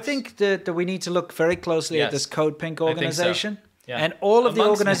grassroots. I think that we need to look very closely at Yes. this Code Pink think so. organization. Yeah. And all of the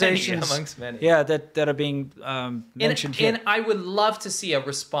Amongst many, organizations amongst many. Yeah, that are being mentioned here. And I would love to see a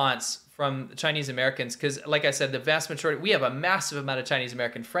response from Chinese Americans because, like I said, the vast majority, we have a massive amount of Chinese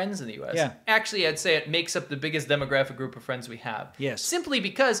American friends in the U.S. Yeah. Actually, I'd say it makes up the biggest demographic group of friends we have. Yes. Simply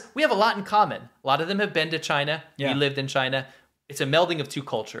because we have a lot in common. A lot of them have been to China. Yeah. We lived in China. It's a melding of two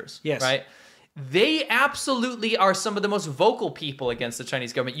cultures. Yes. Right? They absolutely are some of the most vocal people against the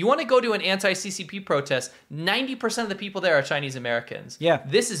Chinese government. You want to go to an anti-CCP protest, 90% of the people there are Chinese Americans. Yeah.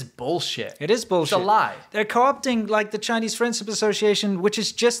 This is bullshit. It is bullshit. It's a lie. They're co-opting the Chinese Friendship Association, which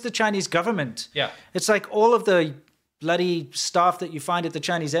is just the Chinese government. Yeah. It's like all of the bloody staff that you find at the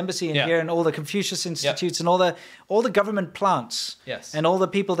Chinese embassy in Yeah. here and all the Confucius Institutes and all the government plants. Yes. And all the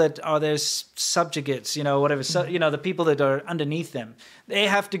people that are their subjugates, whatever. So, the people that are underneath them. They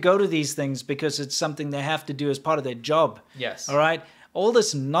have to go to these things because it's something they have to do as part of their job. Yes. All right? All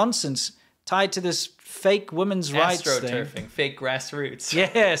this nonsense tied to this fake women's rights thing. AstroTurfing, fake grassroots.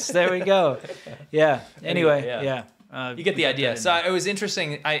 Yes, there we go. Yeah. Anyway, Yeah. yeah. You get the we got idea. that in So there. it was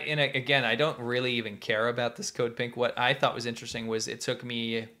interesting. Again, I don't really even care about this Code Pink. What I thought was interesting was it took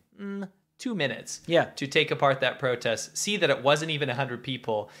me 2 minutes Yeah. to take apart that protest, see that it wasn't even 100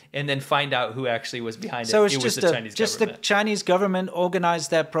 people, and then find out who actually was behind So it. it's It was just the Chinese the government. Chinese government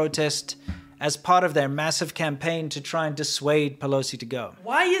organized that protest as part of their massive campaign to try and dissuade Pelosi to go.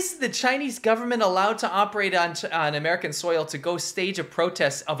 Why is the Chinese government allowed to operate on American soil to go stage a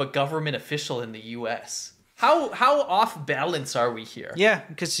protest of a government official in the U.S.? How off balance are we here? Yeah,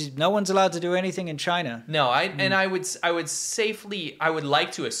 because no one's allowed to do anything in China. No, I would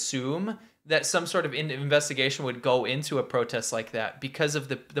like to assume that some sort of investigation would go into a protest like that because of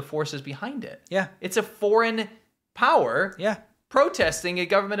the forces behind it. Yeah. It's a foreign power Yeah. protesting a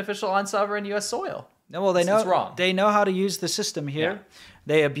government official on sovereign U.S. soil. No, well, they know It's wrong. They know how to use the system here. Yeah.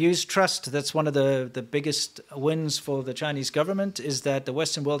 They abuse trust. That's one of the biggest wins for the Chinese government is that the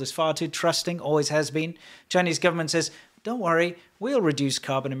Western world is far too trusting, always has been. Chinese government says, don't worry, we'll reduce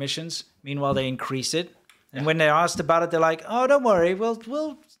carbon emissions. Meanwhile, they increase it. And when they're asked about it, they're like, oh, don't worry, we'll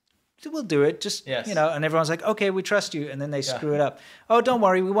do it. Just, Yes. and everyone's like, okay, we trust you. And then they screw it up. Oh, don't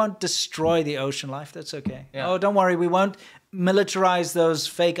worry, we won't destroy the ocean life. That's okay. Yeah. Oh, don't worry, we won't militarize those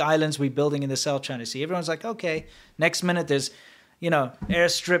fake islands we're building in the South China Sea. Everyone's like, okay. Next minute, there's,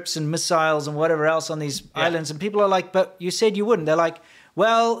 airstrips and missiles and whatever else on these islands. And people are like, but you said you wouldn't. They're like,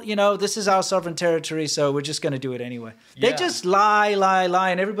 well, this is our sovereign territory, so we're just going to do it anyway. They Yeah. just lie,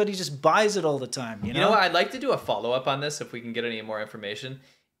 and everybody just buys it all the time. You know You know what? I'd like to do a follow-up on this if we can get any more information.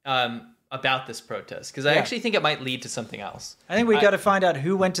 about this protest because I actually think it might lead to something else. I think we got to find out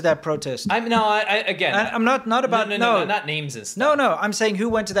who went to that protest. I'm not about not names and stuff. No, I'm saying who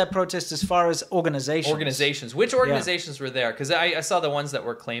went to that protest as far as organizations. Which organizations were there? Because I saw the ones that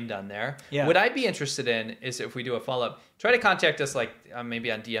were claimed on there. Yeah. What I'd be interested in is if we do a follow-up, try to contact us like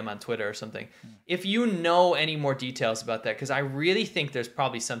maybe on DM on Twitter or something. If you know any more details about that, because I really think there's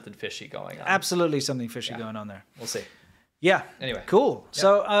probably something fishy going on. Absolutely something fishy going on there. We'll see. Yeah. Anyway. Cool. Yep.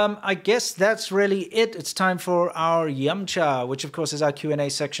 So I guess that's really it. It's time for our Yumcha, which of course is our Q&A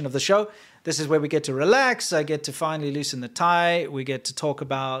section of the show. This is where we get to relax. I get to finally loosen the tie. We get to talk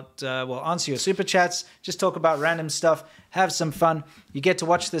about, answer your super chats, just talk about random stuff, have some fun. You get to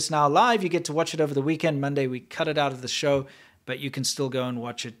watch this now live. You get to watch it over the weekend. Monday, we cut it out of the show, but you can still go and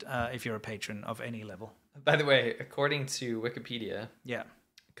watch it if you're a patron of any level. By the way, according to Wikipedia,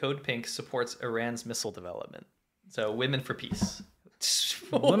 Code Pink supports Iran's missile development. So Women for Peace.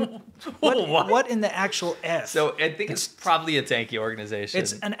 What in the actual F? So I think it's probably a tanky organization.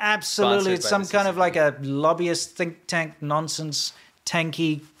 It's an absolutely, it's some kind of like a lobbyist think tank nonsense,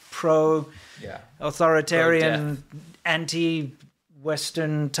 tanky, authoritarian,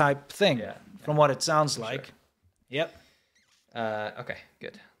 anti-Western type thing, from what it sounds like. Sure. Yep. Okay,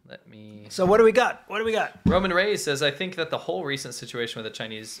 good. Let me... So what do we got? Roman Reyes says, I think that the whole recent situation with the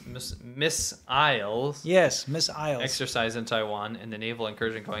Chinese missiles exercise in Taiwan and the naval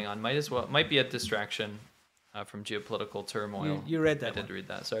incursion going on might be a distraction from geopolitical turmoil. You read that I did read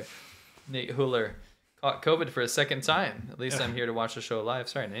that, sorry. Nate Huller caught COVID for a second time. At least I'm here to watch the show live.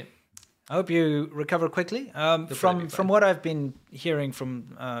 Sorry, Nate. I hope you recover quickly. From what I've been hearing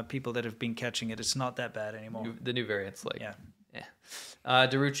from people that have been catching it, it's not that bad anymore. The new variants, Yeah.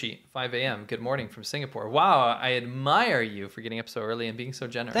 Darucci, 5 a.m. Good morning from Singapore. Wow, I admire you for getting up so early and being so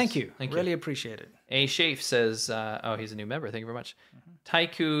generous. Thank you. Really appreciate it. A Shafe says, he's a new member. Thank you very much.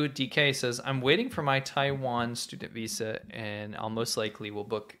 Taiku DK says, I'm waiting for my Taiwan student visa, and I'll most likely will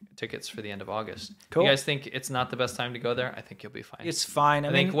book tickets for the end of August. Cool. You guys think it's not the best time to go there? I think you'll be fine. It's fine.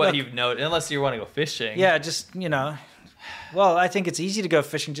 I think you've noted, unless you want to go fishing. Yeah, just, well, I think it's easy to go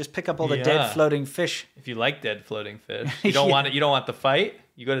fishing. Just pick up all the dead floating fish. If you like dead floating fish, you don't want it. You don't want the fight.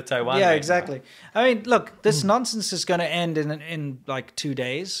 You go to Taiwan. Yeah, exactly. Now. I mean, look, this nonsense is going to end in like 2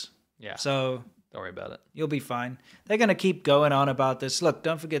 days. Yeah. So don't worry about it. You'll be fine. They're going to keep going on about this. Look,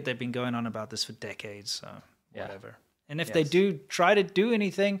 don't forget they've been going on about this for decades. So whatever. And if they do try to do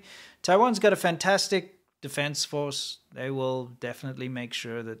anything, Taiwan's got a fantastic defense force. They will definitely make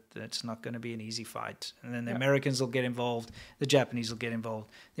sure that it's not going to be an easy fight. And then the Americans will get involved. The Japanese will get involved.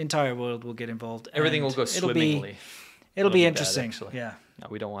 The entire world will get involved. Everything will go swimmingly. It'll be interesting. Bad, no,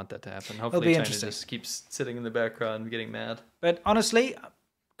 we don't want that to happen. Hopefully China just keeps sitting in the background getting mad. But honestly,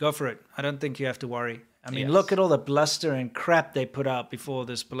 go for it. I don't think you have to worry. I mean, look at all the bluster and crap they put out before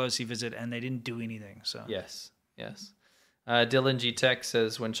this Pelosi visit, and they didn't do anything. So Yes. Dylan G. Tech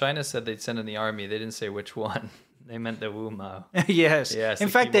says, when China said they'd send in the army, they didn't say which one. They meant the Wu Mao. Yes. In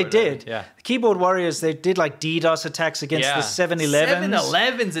fact, they did. Yeah. The keyboard warriors, they did like DDoS attacks against the 7-Elevens.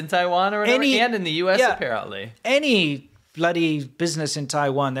 7-Elevens in Taiwan or and in the U.S. apparently. Any bloody business in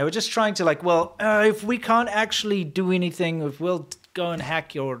Taiwan. They were just trying to if we can't actually do anything, we'll go and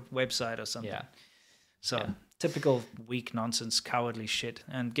hack your website or something. Yeah. So typical weak nonsense, cowardly shit.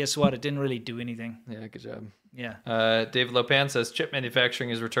 And guess what? It didn't really do anything. Yeah, good job. Yeah. David Lopan says chip manufacturing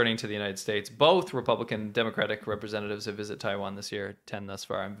is returning to the United States. Both Republican and Democratic representatives have visited Taiwan this year, 10 thus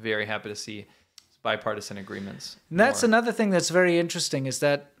far. I'm very happy to see bipartisan agreements. And that's another thing that's very interesting is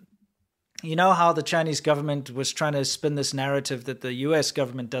that you know how the Chinese government was trying to spin this narrative that the U.S.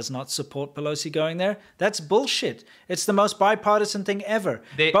 government does not support Pelosi going there? That's bullshit. It's the most bipartisan thing ever.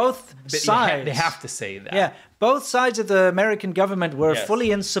 Both sides. They have to say that. Yeah. Both sides of the American government were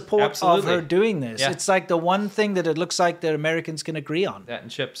fully in support of her doing this. Yeah. It's like the one thing that it looks like the Americans can agree on. That and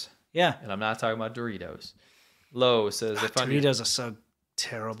chips. Yeah. And I'm not talking about Doritos. Lowe says... Doritos are so...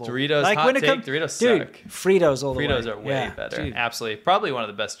 terrible. Doritos, Doritos suck. Fritos all the way. Fritos are way better. Dude. Absolutely. Probably one of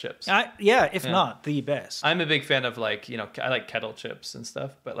the best chips. If not the best. I'm a big fan of I like kettle chips and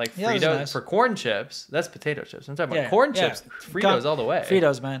stuff, but Fritos for corn chips, that's potato chips. I'm talking about corn chips, Fritos all the way.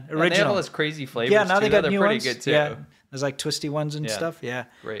 Fritos, man. Original. And they have all this crazy flavors. Yeah, now they got They're new pretty ones. good too. Yeah. There's like twisty ones and stuff. Yeah.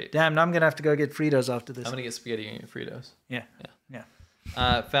 Great. Damn, now I'm going to have to go get Fritos after this. I'm going to get spaghetti and Fritos. Yeah.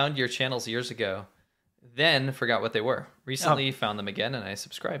 Found your channels years ago. Then forgot what they were. Recently found them again, and I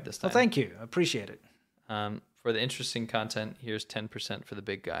subscribed this time. Well, thank you. I appreciate it. For the interesting content, here's 10% for the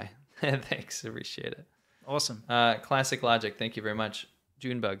big guy. Thanks. Appreciate it. Awesome. Classic Logic, thank you very much.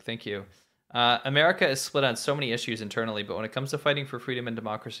 Junebug, thank you. America is split on so many issues internally, but when it comes to fighting for freedom and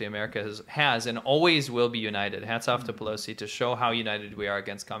democracy, America has and always will be united. Hats off to Pelosi to show how united we are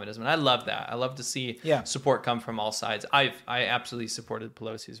against communism. And I love that. I love to see support come from all sides. I absolutely supported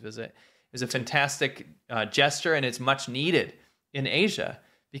Pelosi's visit. It was a fantastic gesture, and it's much needed in Asia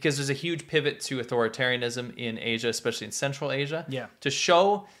because there's a huge pivot to authoritarianism in Asia, especially in Central Asia. Yeah. To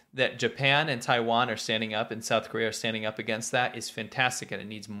show that Japan and Taiwan are standing up and South Korea are standing up against that is fantastic, and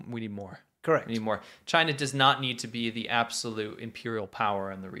we need more. Correct. We need more. China does not need to be the absolute imperial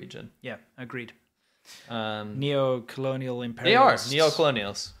power in the region. Yeah, agreed. Neo-colonial imperialists. They are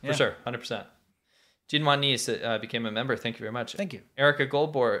neo-colonials, for Yeah. sure, 100%. Jinwan Nis became a member. Thank you very much. Thank you. Erica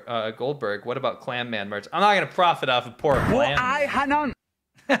Goldberg, what about Clam Man merch? I'm not going to profit off of poor Clam.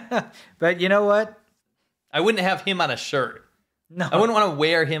 But you know what? I wouldn't have him on a shirt. No. I wouldn't want to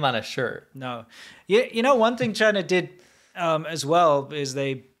wear him on a shirt. No. You know, one thing China did as well is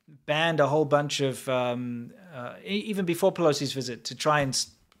they banned a whole bunch of, even before Pelosi's visit, to try and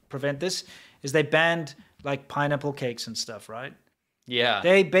prevent this, is they banned like pineapple cakes and stuff, right? Yeah.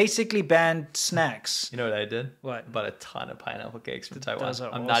 They basically banned snacks. You know what I did? What? I bought a ton of pineapple cakes from Taiwan. Those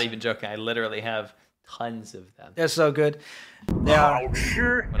are I'm not awesome. even joking. I literally have tons of them. They're so good. They are.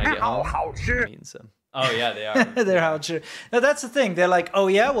 When I get home, I'm eating some. Oh, yeah, they are. They're how true. Now that's the thing. They're like, oh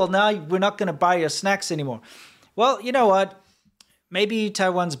yeah, well now we're not going to buy your snacks anymore. Well, you know what? Maybe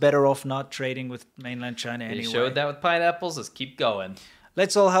Taiwan's better off not trading with mainland China They anyway. showed that with pineapples. Let's keep going.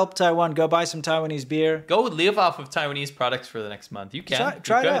 Let's all help Taiwan. Go buy some Taiwanese beer. Go live off of Taiwanese products for the next month. You can.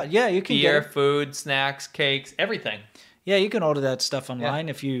 Try You it could. out. Yeah, you can Beer, get it. food, snacks, cakes, everything. Yeah, you can order that stuff online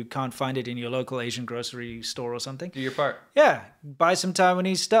if you can't find it in your local Asian grocery store or something. Do your part. Yeah, buy some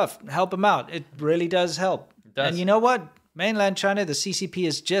Taiwanese stuff. Help them out. It really does help. It does. And you know what? Mainland China, the CCP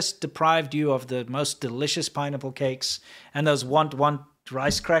has just deprived you of the most delicious pineapple cakes and those want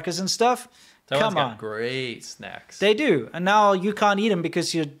rice crackers and stuff. Taiwan's Come got on. great snacks. They do. And now you can't eat them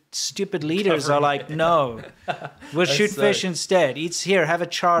because your stupid leaders are like, no, we'll shoot fish instead. Eat here, have a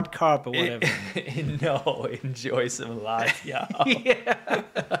charred carp or whatever. No, enjoy some life. Yeah.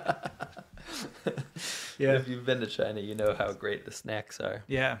 Yeah. If you've been to China, you know how great the snacks are.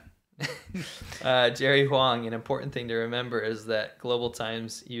 Yeah. Jerry Huang, an important thing to remember is that Global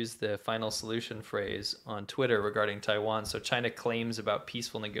Times used the final solution phrase on Twitter regarding Taiwan. So China claims about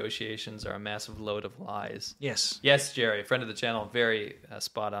peaceful negotiations are a massive load of lies. Yes. Yes, Jerry, friend of the channel, very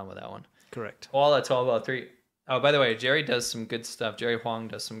spot on with that one. Correct. All at 1203. Oh, by the way, Jerry does some good stuff. Jerry Huang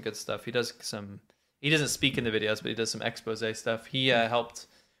does some good stuff. He doesn't speak in the videos, but he does some expose stuff. He helped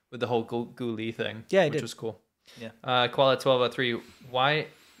with the whole Gu Li thing, which was cool. Yeah. Koala 1203.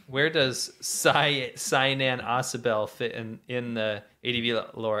 Where does Sainan Asabel fit in the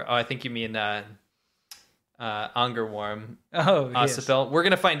ADV lore? Oh, I think you mean Angerworm Asabel. Yes. We're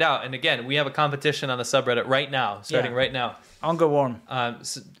going to find out. And again, we have a competition on the subreddit right now, starting right now. Angerworm.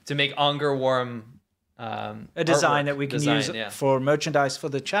 To make Angerworm a design that we can use for merchandise for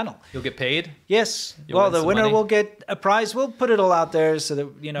the channel. You'll get paid? Yes. You'll the winner will get a prize. We'll put it all out there so that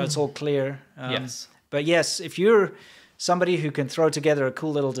it's all clear. Yes. But yes, if you're somebody who can throw together a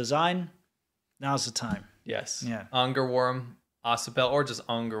cool little design, now's the time. Yes. Yeah. Angerworm, Asabel, or just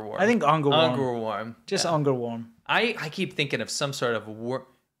Angerworm. I think Angerworm. Angerworm. Just Angerworm. I keep thinking of some sort of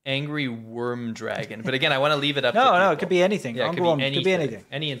angry worm dragon, but again, I want to leave it up. No, it could be anything. Yeah, Angerworm could be anything.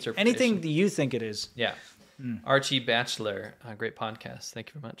 Any interpretation. Anything that you think it is. Yeah. Archie Batchelor, great podcast. Thank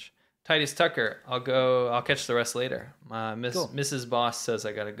you very much. Titus Tucker, I'll catch the rest later. Mrs. Boss says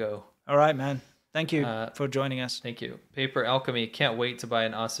I gotta go. All right, man. Thank you for joining us. Thank you. Paper Alchemy, can't wait to buy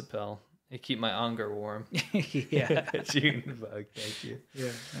an Ossipel. It keep my anger warm. Yeah. Junebug, thank you. Yeah,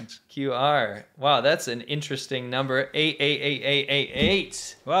 thanks. QR. Wow, that's an interesting number.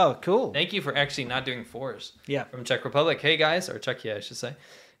 8888888. Wow, cool. Thank you for actually not doing fours. Yeah. From Czech Republic. Hey guys, or Czechia, I should say.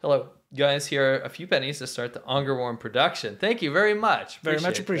 Hello, guys. Here are a few pennies to start the Angerworm production. Thank you very much. Very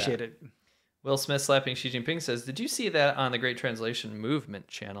much appreciated. Will Smith slapping Xi Jinping says, did you see that on the Great Translation Movement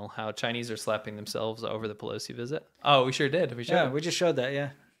channel, how Chinese are slapping themselves over the Pelosi visit? Oh, we sure did. We just showed that,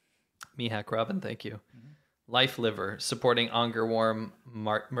 yeah. Mihak Robin, thank you. Life Liver, supporting Angerworm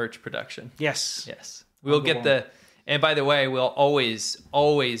merch production. Yes. Yes. We'll get and by the way, we'll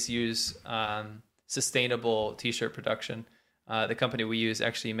always use sustainable t-shirt production. The company we use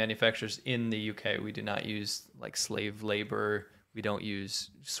actually manufactures in the UK. We do not use like slave labor. We don't use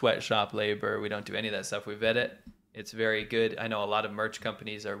sweatshop labor. We don't do any of that stuff. We vet it. It's very good. I know a lot of merch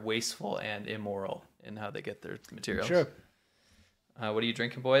companies are wasteful and immoral in how they get their materials. Sure. What are you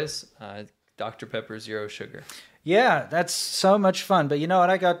drinking, boys? Dr. Pepper Zero Sugar. Yeah, that's so much fun. But you know what?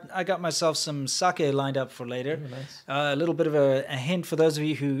 I got myself some sake lined up for later. Nice. A little bit of a hint for those of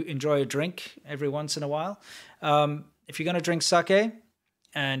you who enjoy a drink every once in a while. If you're going to drink sake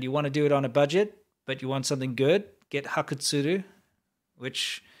and you want to do it on a budget, but you want something good, get Hakutsuru,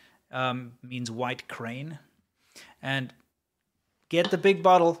 which means white crane. And get the big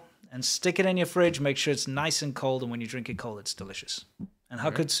bottle and stick it in your fridge. Make sure it's nice and cold. And when you drink it cold, it's delicious. And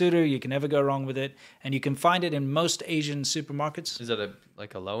Hakutsuru, you can never go wrong with it. And you can find it in most Asian supermarkets. Is it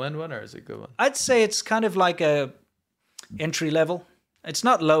like a low end one or is it a good one? I'd say it's kind of like a entry level. It's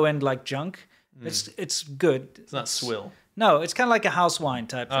not low end like junk. It's good. It's not swill. No, it's kind of like a house wine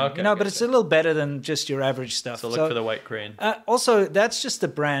type thing, okay, but it's a little better than just your average stuff. So look for the white crane. Also, that's just the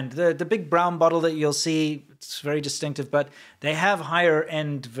brand. The big brown bottle that you'll see, it's very distinctive, but they have higher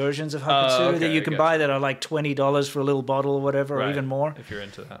end versions of Hakutsuru that you can buy that are like $20 for a little bottle or whatever, or even more. If you're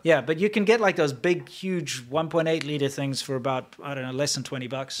into that. Yeah, but you can get like those big, huge 1.8 liter things for about, I don't know, less than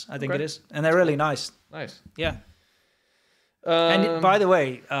 $20, I think it is. And they're really nice. Nice. Yeah. And by the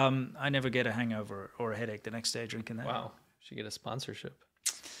way, I never get a hangover or a headache the next day drinking that. Wow. Should get a sponsorship.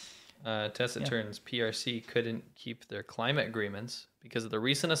 Tessa Turns, PRC couldn't keep their climate agreements because of the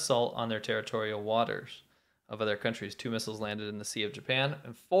recent assault on their territorial waters of other countries. 2 missiles landed in the Sea of Japan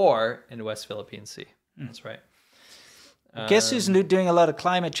and 4 in the West Philippine Sea. That's right. Guess who's doing a lot of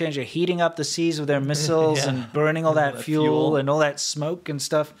climate change? They're heating up the seas with their missiles and burning all that fuel and all that smoke and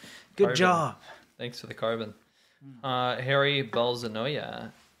stuff. Good job. Thanks for the carbon. Harry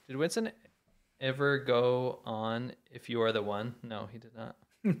Balzanoya. Did Winston ever go on If You Are the One? No, he did not.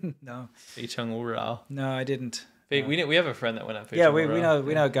 No. Fei Chung Wu Rao. No, I didn't. We have a friend that went on Fei Yeah, Chung we Wu Rao.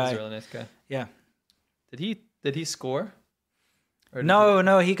 know a guy. He's a really nice guy. Yeah. Did he score? Or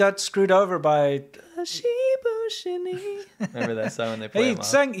No, he got screwed over by. Remember that song when they play him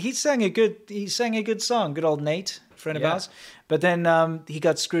off? He sang a good song. Good old Nate, friend of ours. But then he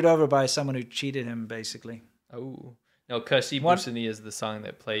got screwed over by someone who cheated him, basically. Oh. No, Kashi Busini is the song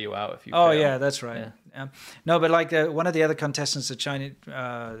that play you out if you Oh, fail. yeah, that's right. Yeah. No, but like one of the other contestants,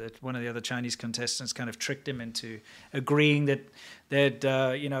 one of the other Chinese contestants kind of tricked him into agreeing that they'd,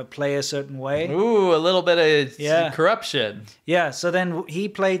 play a certain way. Ooh, a little bit of corruption. Yeah, so then he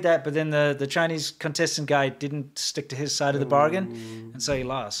played that, but then the Chinese contestant guy didn't stick to his side of the bargain, and so he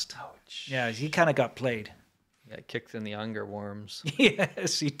lost. Ouch. Yeah, he kind of got played. Got kicked in the Unger worms.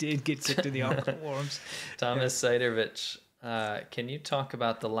 Yes, he did get kicked in the Unger worms. Thomas Siderovich, can you talk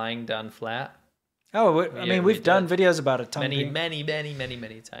about the lying down flat? Oh, we've done videos about it.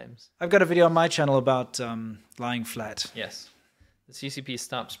 Many times. I've got a video on my channel about lying flat. Yes. The CCP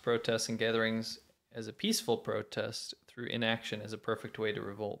stops protests and gatherings as a peaceful protest through inaction as a perfect way to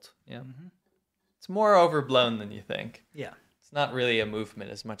revolt. Yeah. Mm-hmm. It's more overblown than you think. Yeah. It's not really a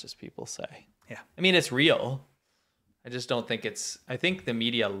movement as much as people say. Yeah. I mean, it's real. I just don't think I think the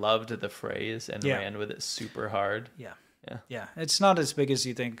media loved the phrase and ran with it super hard. Yeah. Yeah. It's not as big as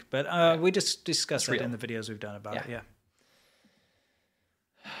you think, but we just discussed that in the videos we've done about it. Yeah.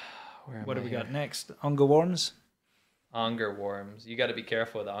 What do we got next? Unger worms? Unger worms. You got to be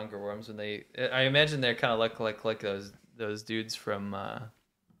careful with the Unger worms when I imagine they kind of look like those dudes from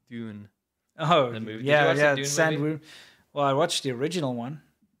Dune. Oh, the movie. Yeah. Did you watch the Dune movie? Well, I watched the original one.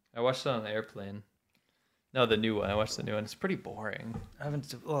 I watched it on the airplane. No, the new one. I watched the new one. It's pretty boring.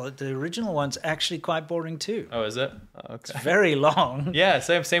 The original one's actually quite boring too. Oh, is it? Oh, okay. It's very long. Yeah,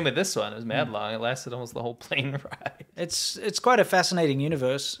 same with this one. It was mad long. It lasted almost the whole plane ride. It's quite a fascinating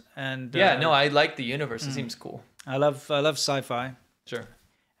universe, and I like the universe. It seems cool. I love sci-fi. Sure.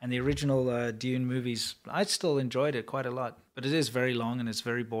 And the original Dune movies, I still enjoyed it quite a lot, but it is very long and it's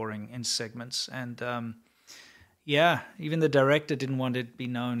very boring in segments. And even the director didn't want it to be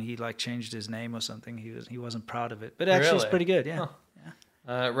known. He changed his name or something. He wasn't proud of it, but actually it's pretty good. Yeah.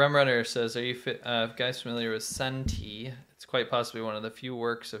 Huh. Rem Runner says, "Are you guys familiar with Santi? It's quite possibly one of the few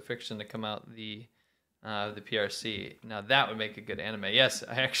works of fiction to come out the PRC. Now that would make a good anime. Yes,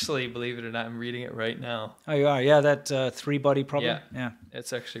 I actually, believe it or not, I'm reading it right now. Oh, you are? Yeah, that 3-body problem. Yeah,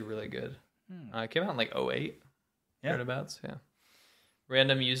 it's actually really good. It came out in 2008. Yeah. Thereabouts. Yeah.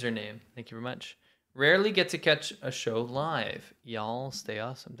 Random username. Thank you very much. Rarely get to catch a show live. Y'all stay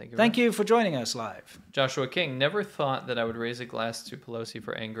awesome. Thank you for joining us live. Joshua King. Never thought that I would raise a glass to Pelosi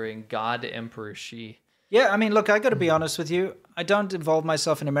for angering God Emperor Xi. Yeah, I mean, look, I got to be honest with you. I don't involve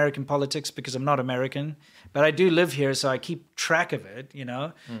myself in American politics because I'm not American, but I do live here, so I keep track of it,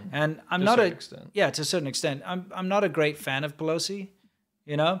 And I'm not to a certain extent. I'm not a great fan of Pelosi,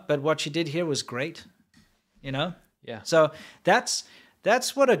 but what she did here was great, Yeah. So that's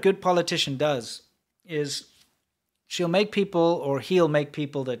what a good politician does. Is she'll make people, or he'll make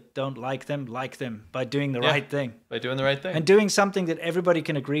people that don't like them by doing the right thing. By doing the right thing. And doing something that everybody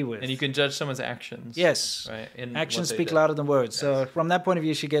can agree with. And you can judge someone's actions. Yes. Right. In Actions what they speak did. louder than words. So from that point of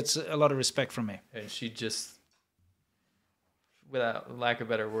view, she gets a lot of respect from me. And she just, without lack of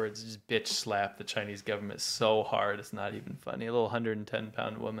better words, just bitch slapped the Chinese government so hard it's not even funny. A little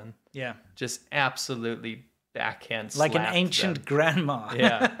 110-pound woman. Yeah. Just absolutely backhand Like an slapped ancient them. grandma.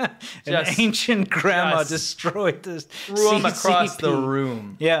 Yeah. An Just- ancient grandma just destroyed the threw him across the CCP.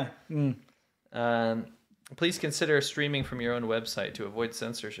 room. Yeah. Please consider streaming from your own website to avoid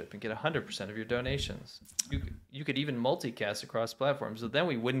censorship and get 100% of your donations. You could even multicast across platforms, so then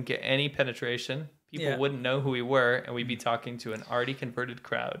we wouldn't get any penetration. People wouldn't know who we were, and we'd be talking to an already converted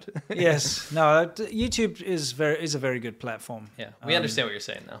crowd. Yes. No, YouTube is a very good platform. Yeah, we understand what you're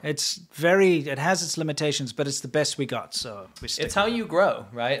saying, though. It has its limitations, but it's the best we got, so we stick. It's how you grow,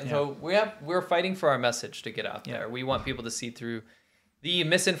 right? So we're fighting for our message to get out there. Yeah. We want people to see through the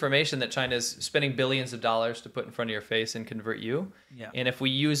misinformation that China's spending billions of dollars to put in front of your face and convert you. Yeah. And if we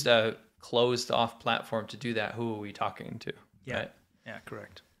used a closed off platform to do that, who are we talking to? Yeah. Right? Yeah,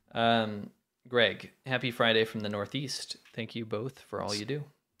 correct. Greg, happy Friday from the Northeast. Thank you both for all you do.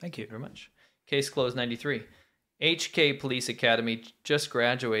 Thank you. Very much. Case closed 93. HK Police Academy just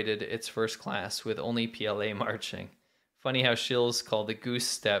graduated its first class with only PLA marching. Funny how Shills called the goose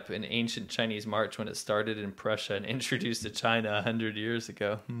step an ancient Chinese march when it started in Prussia and introduced to China 100 years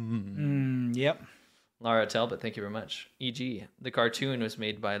ago. Yep. Lara Talbot, thank you very much. E.g., the cartoon was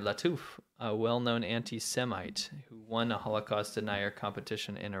made by Latouf, a well-known anti-Semite who won a Holocaust denier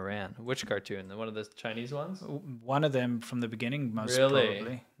competition in Iran. Which cartoon? One of the Chinese ones? One of them from the beginning, most Really?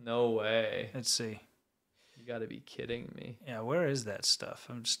 probably. No way. Let's see. You got to be kidding me. Yeah, where is that stuff?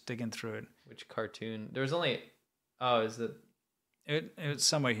 I'm just digging through it. Which cartoon? There's only... Oh, is it... It's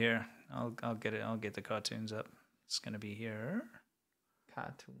somewhere here. I'll get it. I'll get the cartoons up. It's gonna be here.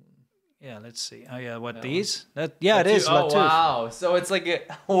 Cartoon. Yeah, let's see. Oh yeah, what No. these? It is. Oh, Latouf. wow. So it's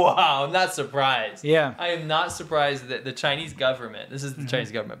like wow, I'm not surprised. Yeah. I am not surprised that the Chinese government, this is the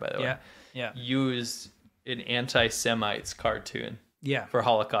Chinese government, by the way, Yeah. used an anti-Semites cartoon Yeah. for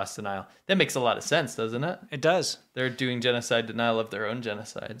Holocaust denial. That makes a lot of sense, doesn't it? It does. They're doing genocide denial of their own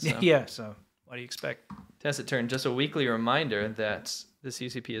genocide. So. Yeah. So what do you expect? Tacit turn, just a weekly reminder that the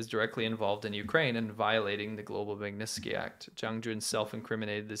CCP is directly involved in Ukraine and violating the Global Magnitsky Act. Zhang Jun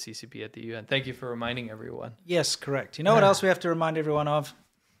self-incriminated the CCP at the UN. Thank you for reminding everyone. Yes, correct. You know what else we have to remind everyone of?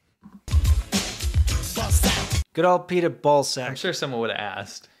 Good old Peter Balsack. I'm sure someone would have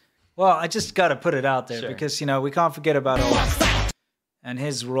asked. Well, I just got to put it out there Sure. because, we can't forget about Owen and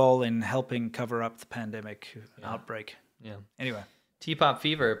his role in helping cover up the pandemic outbreak. Yeah. Anyway. Teapot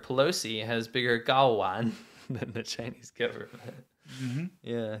fever. Pelosi has bigger gaowan than the Chinese government. Mm-hmm.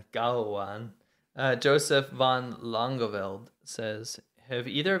 Yeah, gaowan. Joseph von Langeveld says, have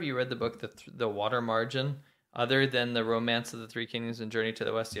either of you read the book, The Water Margin? Other than The Romance of the Three Kingdoms and Journey to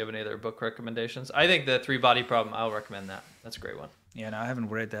the West, do you have any other book recommendations? I think The Three Body Problem, I'll recommend that. That's a great one. Yeah, no, I haven't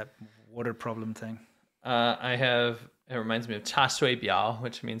read that water problem thing. It reminds me of 查水表,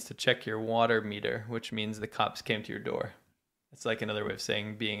 which means to check your water meter, which means the cops came to your door. It's like another way of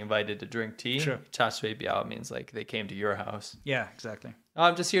saying being invited to drink tea. Sure. 查水表 means like they came to your house. Yeah, exactly. Oh,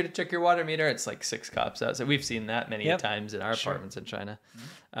 I'm just here to check your water meter. It's like 6 cops outside. We've seen that many Yep. times in our apartments in China.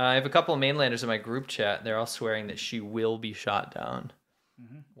 I have a couple of mainlanders in my group chat. They're all swearing that she will be shot down.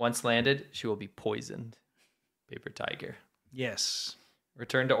 Once landed, she will be poisoned. Paper Tiger. Yes.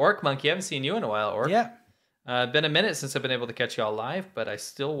 Return to Orc Monkey. I haven't seen you in a while, Orc. Yeah. Been a minute since I've been able to catch y'all live, but I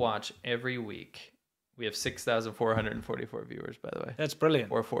still watch every week. We have 6,444 viewers, by the way. That's brilliant.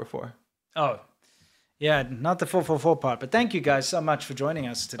 444. Oh, yeah, not the 444 part, but thank you guys so much for joining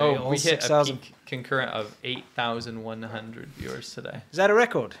us today. Oh, All we hit a 6,000. peak concurrent of 8,100 viewers today. Is that a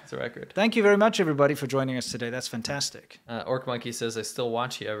record? It's a record. Thank you very much, everybody, for joining us today. That's fantastic. Orc Monkey says, I still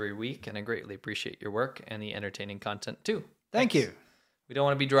watch you every week, and I greatly appreciate your work and the entertaining content, too. Thank Thanks. you. We don't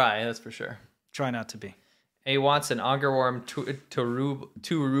want to be dry, that's for sure. Try not to be. A. Watson, Augerworm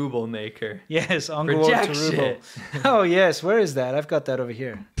two ruble maker. Yes, Angkor to Projection. Ruble. Oh, yes. Where is that? I've got that over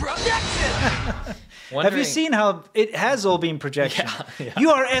here. Have you Wondering- seen how it has all been projection? Yeah.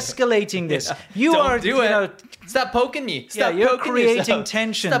 You are escalating this. You Don't are do it. Stop poking me. Stop you're poking creating yourself.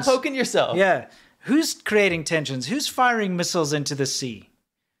 tensions. Stop poking yourself. Yeah. Who's creating tensions? Who's firing missiles into the sea?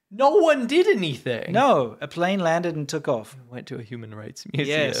 No one did anything. No, a plane landed and took off. Went to a human rights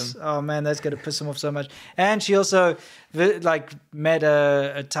museum. Yes. Oh man, that's gonna piss him off so much. And she also met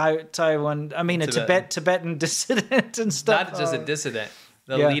a Taiwan. I mean, a Tibetan dissident and stuff. Not just a dissident.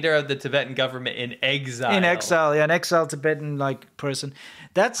 The Yeah. leader of the Tibetan government in exile. In exile, yeah, an exiled Tibetan person.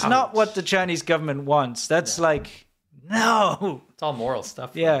 That's not what the Chinese government wants. That's No. It's all moral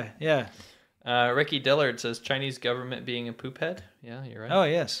stuff. Yeah, yeah. Ricky Dillard says Chinese government being a poop head. Yeah, you're right. Oh,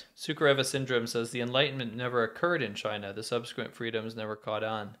 yes. Sukareva Syndrome says the Enlightenment never occurred in China. The subsequent freedoms never caught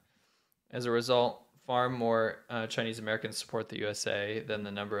on. As a result, far more Chinese Americans support the USA than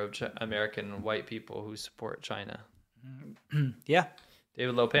the number of American white people who support China. Yeah.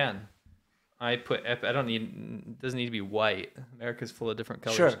 David Lopan. I don't need, it doesn't need to be white. America's full of different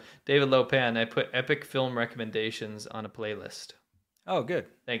colors. Sure. David Lopan, I put epic film recommendations on a playlist. Oh, good.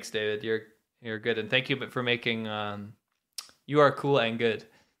 Thanks, David. You're good. And thank you for making, you are cool and good.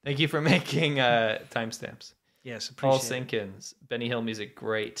 Thank you for making timestamps. Yes, Paul appreciate Sinkins, Benny Hill music,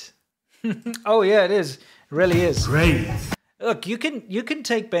 great. it. Oh, yeah, it is. It really is. Great. Look, you can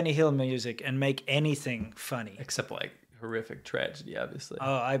take Benny Hill music and make anything funny. Except like horrific tragedy, obviously.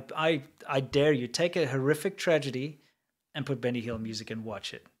 Oh, I dare you. Take a horrific tragedy and put Benny Hill music and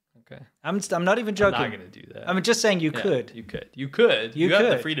watch it. Okay. I'm not even joking. I'm not going to do that. I'm just saying you Yeah, could. You could. You have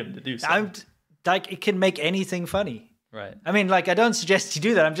the freedom to do so. Like, it can make anything funny. Right. I mean, like, I don't suggest you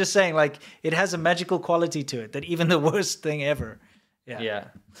do that. I'm just saying, like, it has a magical quality to it that even the worst thing ever. Yeah.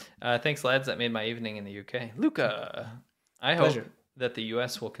 Thanks, lads. That made my evening in the UK. Luca, I Pleasure. hope that the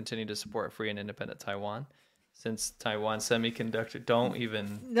U.S. will continue to support free and independent Taiwan. Since Taiwan Semiconductor, don't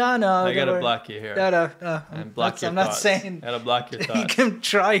even. No. I gotta block you here. No. And block your I'm thoughts. not saying. Gotta block your You thoughts. can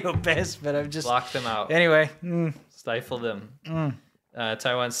try your best, but I'm just. Block them out. Anyway. Stifle them.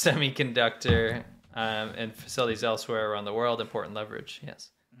 Taiwan Semiconductor and facilities elsewhere around the world, important leverage. Yes.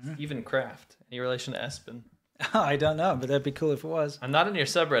 Stephen Kraft. Any relation to Espen? I don't know, but that'd be cool if it was. I'm not in your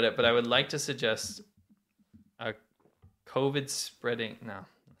subreddit, but I would like to suggest a COVID spreading. No,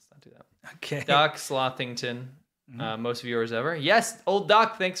 let's not do that. Okay. Doc Slothington, most viewers ever. Yes, old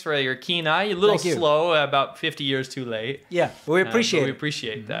Doc, thanks for your keen eye. You're a little Thank you. slow, about 50 years too late. Yeah, but we appreciate but we it.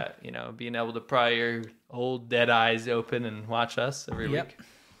 appreciate that, being able to pry your old dead eyes open and watch us every Yep. week.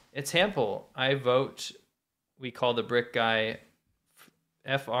 It's Hample. I vote we call the brick guy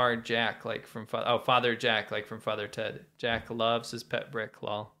FR Jack, like from Father Jack, like from Father Ted. Jack loves his pet brick,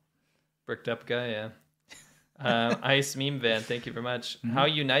 lol. Bricked up guy, yeah. Ice Meme Van, thank you very much. How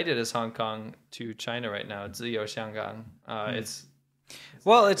united is Hong Kong to China right now? Ziyo Xianggang.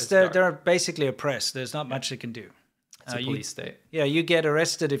 It's dark. They're basically oppressed. There's not much they can do. It's a police state. Yeah, you get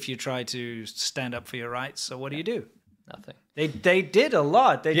arrested if you try to stand up for your rights. So what do you do? Nothing. They did a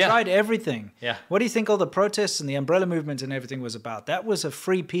lot. They Yeah. tried everything. Yeah. What do you think all the protests and the umbrella movement and everything was about? That was a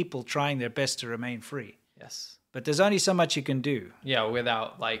free people trying their best to remain free. Yes. But there's only so much you can do. Yeah,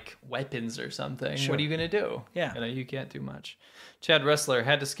 without like weapons or something. Sure. What are you going to do? Yeah. You can't do much. Chad Wrestler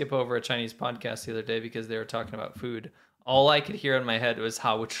had to skip over a Chinese podcast the other day because they were talking about food. All I could hear in my head was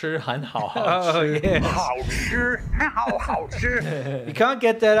好吃很好好吃. Oh, yes. 好吃，好好吃。 You can't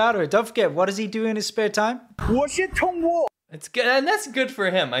get that out of it. Don't forget, what does he do in his spare time? 我是宠物。 It's good, and that's good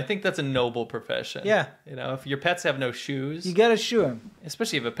for him. I think that's a noble profession. Yeah. If your pets have no shoes, You gotta shoe him.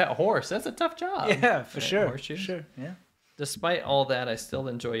 especially if a pet horse, that's a tough job. Yeah, for Right, sure. horseshoes. Sure, yeah. Despite all that, I still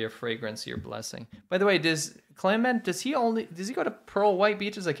enjoy your fragrance, your blessing. By the way, does Clayman, does he go to Pearl White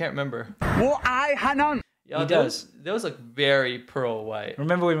beaches? I can't remember. 我爱海南。 Yeah, He does. Those look very pearl white.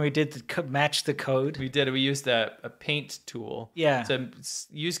 Remember when we did the match the code? We used a paint tool. Yeah. To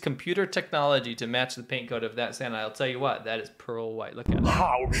use computer technology to match the paint code of that sand. I'll tell you what, that is pearl white. Look at it.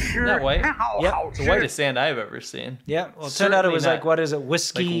 好吃， Isn't that white? 好 Yep. 好 It's the 吃。 whitest sand I've ever seen. Yeah, well, it turned out it was Certainly like, not- what is it,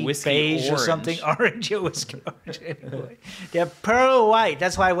 whiskey, like whiskey beige or orange. something? Orange, yeah, whiskey orange. Anyway. Yeah, pearl white.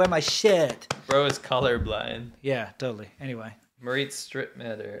 That's why I wear my shirt. Bro is colorblind. Yeah, totally. Anyway. Marit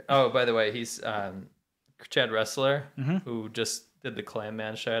Stripmatter. Oh, by the way, he's Chad Wrestler, who just did the Clam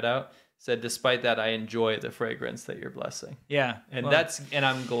Man shout out, said, despite that, I enjoy the fragrance that you're blessing. Yeah. And well, and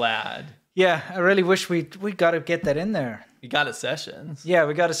I'm glad. Yeah, I really wish we got to get that in there. You got it, Sessions. Yeah,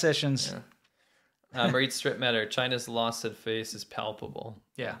 we got a sessions. Marit Stripmatter, China's loss of face is palpable.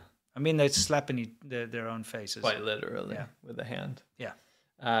 Yeah. I mean, they're slapping their own faces. Quite literally, Yeah. with a hand. Yeah.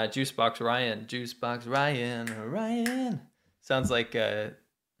 Juicebox Ryan. Sounds like,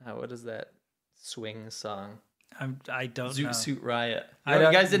 what is that swing song? I don't know. Zoot Suit Riot. I You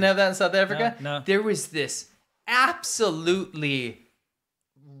don't- guys didn't have that in South Africa? No. There was this absolutely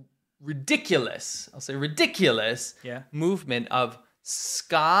ridiculous, I'll say ridiculous, Yeah. movement of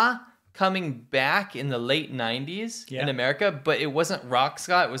ska coming back in the late 90s Yeah. in America, but it wasn't rock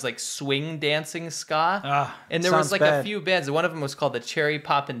ska, it was like swing dancing ska. And there was sounds like bad. a few bands. One of them was called the Cherry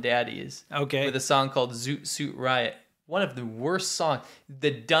Poppin' Daddies. Okay. With a song called Zoot Suit Riot. One of the worst songs,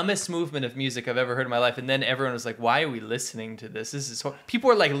 the dumbest movement of music I've ever heard in my life. And then everyone was like, why are we listening to this? This is people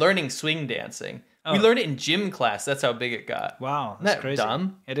are like learning swing dancing We learned it in gym class. That's how big it got. Wow, Isn't that's that crazy.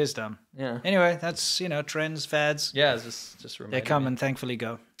 dumb? It is dumb. Yeah. Anyway, that's trends, fads. Yeah, it's just They reminding come me. and thankfully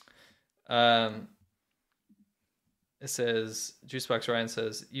go. It says, Juicebox Ryan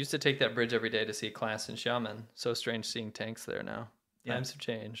says, used to take that bridge every day to see a class in Xiamen. So strange seeing tanks there now. Yeah. Times have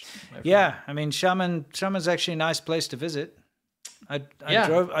changed. my friend. Yeah, I mean, Xiamen's actually a nice place to visit. I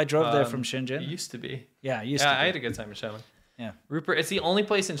drove there from It Shenzhen. used to be. Yeah, it used Yeah, to be. I had a good time in Xiamen. Yeah. Rupert, it's the only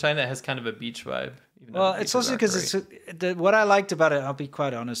place in China that has kind of a beach vibe. Even though Well, the it's beaches also aren't because great. what I liked about it. I'll be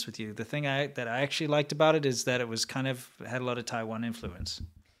quite honest with you. The thing that I actually liked about it is that it was kind of had a lot of Taiwan influence,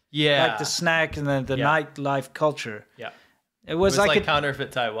 Yeah. like the snack and the Yeah. nightlife culture. Yeah. It It was, was like, like a,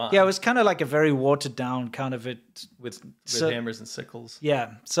 counterfeit Taiwan. yeah, it was kind of like a very watered down kind of it. With So- hammers and sickles.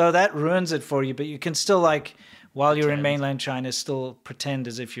 Yeah, so that ruins it for you. But you can still while you're in mainland China, still pretend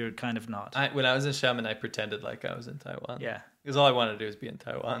as if you're kind of not. When I was in Xiamen, I pretended like I was in Taiwan. Yeah. Because all I wanted to do was be in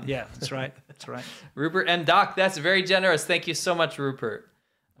Taiwan. Yeah, that's right. That's right. Rupert and Doc, that's very generous. Thank you so much, Rupert.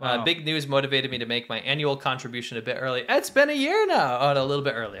 Wow. Big news motivated me to make my annual contribution a bit early. It's been a year now. Oh, no, a little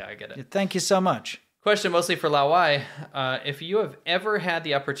bit early. I get it. Thank you so much. Question mostly for Lao Wai. If you have ever had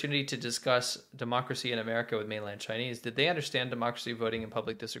the opportunity to discuss democracy in America with mainland Chinese, did they understand democracy voting and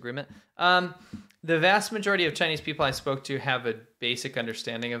public disagreement? The vast majority of Chinese people I spoke to have a basic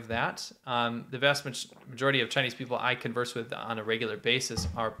understanding of that. The vast majority of Chinese people I converse with on a regular basis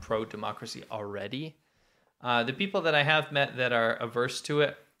are pro-democracy already. The people that I have met that are averse to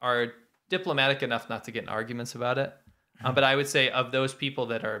it are diplomatic enough not to get in arguments about it. But I would say of those people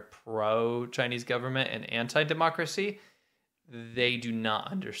that are pro-Chinese government and anti-democracy, they do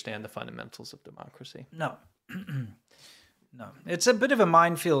not understand the fundamentals of democracy. No. No. It's a bit of a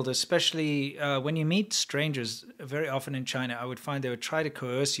minefield, especially when you meet strangers very often in China. I would find they would try to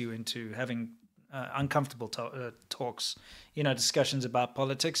coerce you into having uncomfortable talks, discussions about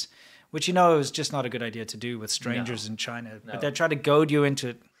politics, which is just not a good idea to do with strangers in China. No. But they try to goad you into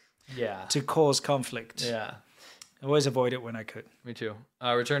it Yeah. to cause conflict. Yeah. I always avoid it when I could. Me too.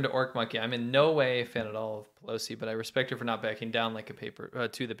 Return to Orc Monkey. I'm in no way a fan at all of Pelosi, but I respect her for not backing down like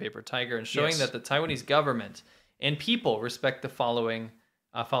to the paper tiger and showing Yes. that the Taiwanese government and people respect the following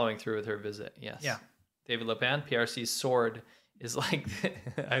through with her visit. Yes. Yeah. David Lopan, PRC's sword is like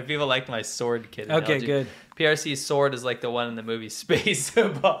people like my sword kid. Okay, analogy. good. PRC's sword is like the one in the movie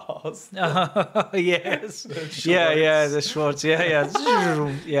Spaceballs. Oh, yes. Yeah, the Schwartz. Yeah.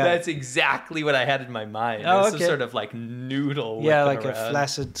 Yeah. That's exactly what I had in my mind. Oh, It's okay. some sort of like noodle. Yeah, whipping like a around.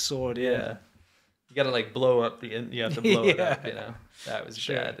 flaccid sword. Yeah. You gotta like blow up you have to blow it up, Yeah. That was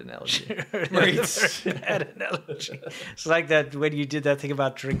a bad analogy. That's a bad analogy. It's like that when you did that thing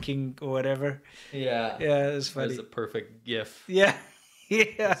about drinking or whatever. Yeah. Yeah, it's That funny. was a perfect gif. Yeah. Yeah.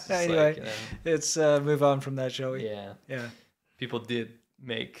 just Anyway, like, let's move on from that, shall we? Yeah. Yeah. People did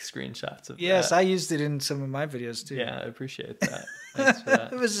make screenshots of Yes, that. I used it in some of my videos too. Yeah, I appreciate that. Thanks for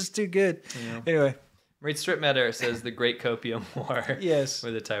that. It was just too good. Yeah. Anyway, Reed Stripmatter says the Great Copium War. yes.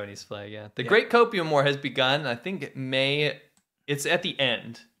 With the Taiwanese flag, yeah. The Great Copium War has begun. I think it's at the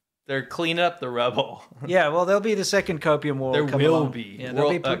end. They're cleaning up the rubble. Yeah, well, there'll be the second Copium War. There come will along. be. Yeah,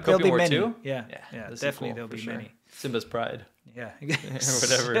 there'll Copium be War many. 2? Yeah, the definitely sequel, there'll for be sure. many. Simba's Pride. Yeah, Or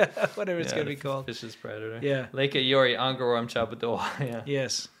whatever. whatever it's Yeah, gonna be the called. Fish's Predator. Yeah. Leica Yori, Angaroam Chabadol. Yeah.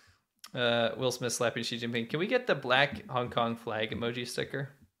 Yes. Will Smith slapping Xi Jinping. Can we get the black Hong Kong flag emoji sticker?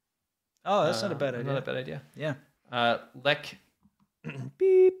 Oh, that's not a bad Not idea. a bad idea. Yeah. Lek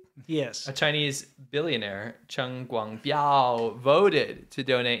beep. Yes. A Chinese billionaire, Cheng Guangbiao, voted to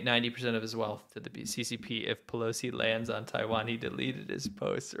donate 90% of his wealth to the CCP if Pelosi lands on Taiwan. He deleted his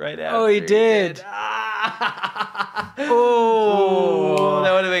post right after. Oh, he did. Ah! Oh,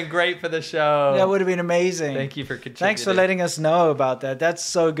 that would have been great for the show. that would have been amazing. Thank you for contributing. Thanks for letting us know about that. That's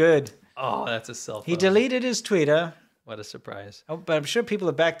so good. Oh, that's a cell phone. He deleted his Twitter, What a surprise. but I'm sure people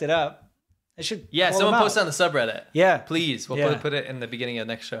have backed it up. They should. Yeah, call someone him post out. on the subreddit. Yeah, Please. We'll Yeah. put it in the beginning of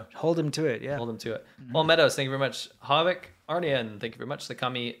the next show. hold him to it. Yeah. Hold them to it. Paul Meadows, thank you very much. Havik Arnian, thank you very much. The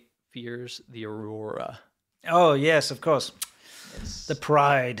Kami fears the Aurora. Oh yes, of course. Yes. The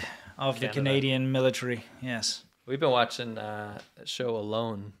pride of the Canada. Canadian military. Yes. We've been watching a show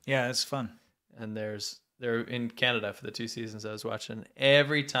Alone, Yeah, it's fun. and they're in Canada for the 2 seasons I was watching.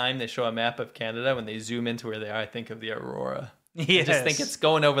 Every time they show a map of Canada, when they zoom into where they are, I think of the Aurora. Yes. I just think it's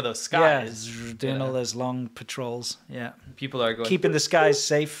going over those Yeah, skies. doing Yeah. all those long patrons. Yeah. People are going Keeping the skies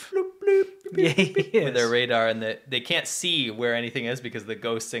safe. with Yes. their radar, and they can't see where anything is because the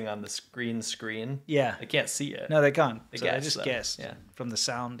ghosting on the screen. Yeah. They can't see it. No, they can't. They So guess, they just though. guessed Yeah. from the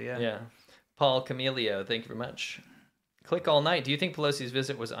sound. Yeah. Yeah. Paul Camilio, thank you very much. Click all night. Do you think Pelosi's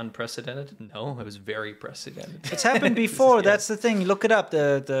visit was unprecedented? No, it was very precedented. It's happened before. That's the thing. Look it up.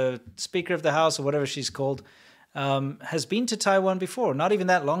 The Speaker of the House, or whatever she's called, has been to Taiwan before. Not even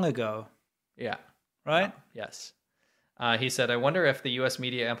that long ago, Yeah. right? Yes. He said, I wonder if the U.S.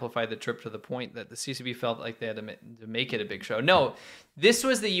 media amplified the trip to the point that the CCP felt like they had to make it a big show. No, this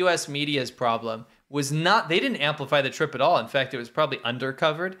was the U.S. media's problem. They didn't amplify the trip at all. In fact, it was probably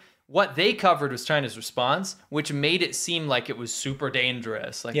undercovered. What they covered was China's response, which made it seem like it was super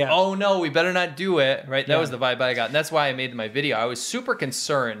dangerous. Like, oh no, we better not do it, right? That was the vibe I got. And that's why I made my video. I was super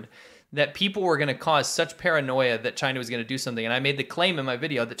concerned that people were going to cause such paranoia that China was going to do something. And I made the claim in my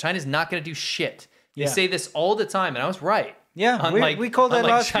video that China's not going to do shit. They say this all the time, and I was right. Yeah, unlike, we called that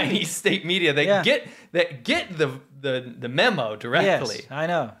last Chinese week. state media that get the memo directly. Yes, I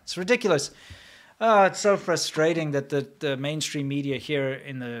know. It's ridiculous. It's so frustrating that the mainstream media here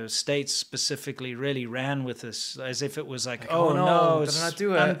in the States specifically really ran with this as if it was like oh no, it's better not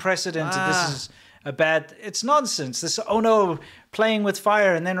do it. unprecedented. This is a bad... It's nonsense. This, oh no, playing with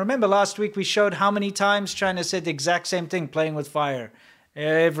fire. And then remember last week we showed how many times China said the exact same thing, playing with fire.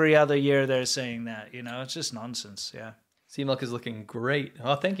 Every other year they're saying that. You know, it's just nonsense, yeah. Sea Milk is looking great.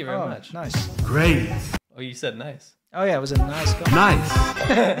 Oh, thank you very much. Nice. Great. Oh, you said nice. Oh yeah, it was a nice comment.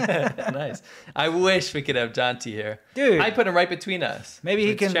 Nice. Nice. I wish we could have Jonty here. Dude. I put him right between us. Maybe he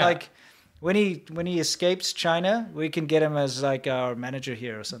Let's can chat. like when he escapes China, we can get him as like our manager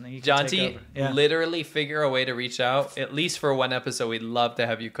here or something. He can take Jonty, over. Yeah. literally figure a way to reach out. At least for one episode, we'd love to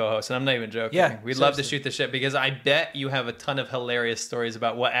have you co-host. And I'm not even joking. Yeah, We'd love to seriously. shoot the shit because I bet you have a ton of hilarious stories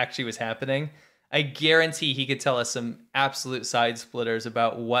about what actually was happening. I guarantee he could tell us some absolute side splitters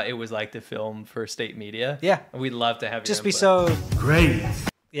about what it was like to film for state media. Yeah. And we'd love to have you. Just be so Great.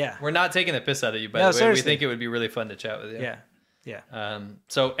 yeah. We're not taking the piss out of you, by No, the way. seriously. We think it would be really fun to chat with you. Yeah. Yeah.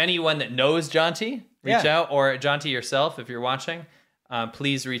 So anyone that knows Jonty, reach Yeah. out, or Jonty yourself, if you're watching,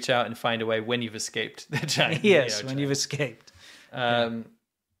 please reach out and find a way when you've escaped the giant. Yes, video when giant. you've escaped.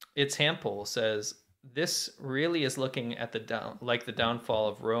 It's Hampel says this really is looking at the downfall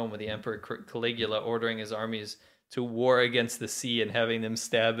of Rome, with the Emperor Caligula ordering his armies to war against the sea and having them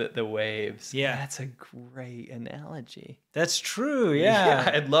stab at the waves. Yeah. That's a great analogy. That's true, yeah.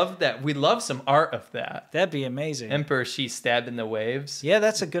 I'd love that. We'd love some art of that. That'd be amazing. Emperor Xi stabbing the waves. Yeah,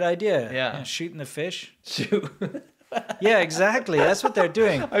 that's a good idea. Yeah. Shooting the fish. Shoot. Yeah, exactly. That's what they're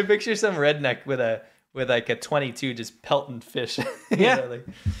doing. I picture some redneck with like a 22 just pelting fish. You Yeah. know,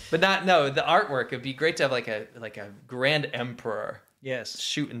 but the artwork, it'd be great to have like a grand emperor Yes.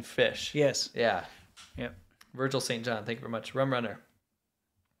 shooting fish. Yes. Yeah. Yep. Virgil St. John, thank you very much. Rum Runner.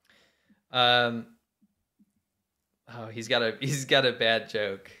 He's got a bad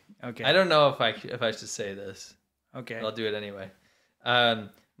joke. Okay. I don't know if I should say this. Okay. I'll do it anyway.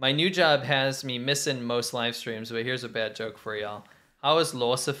 My new job has me missing most live streams, but here's a bad joke for y'all. How is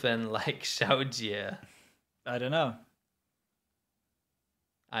Losifen like Xiaojie? I don't know.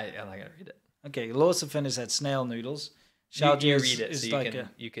 I'm not gonna read it. Okay, Losifen is at snail noodles. You Xiaojie read it, is so like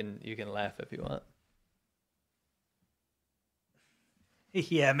you can laugh if you want.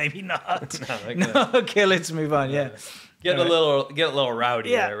 yeah, maybe not. No, like No, okay, let's move on. Yeah. Get a little rowdy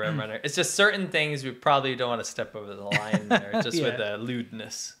Yeah. there, Rum Runner. It's just certain things we probably don't want to step over the line there, just with the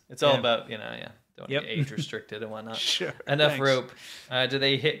lewdness. It's all Yeah. about don't Yep. get age restricted and whatnot. Sure. Enough Thanks. rope. Do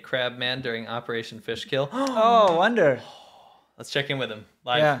they hit Crabman during Operation Fish Kill? Oh, wonder. Let's check in with him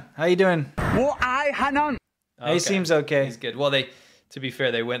live. Yeah. How you doing? Okay. He seems okay. He's good. Well, to be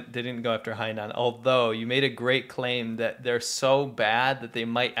fair, they didn't go after Hainan. Although you made a great claim that they're so bad that they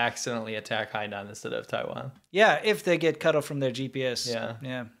might accidentally attack Hainan instead of Taiwan. Yeah, if they get cut off from their GPS. Yeah.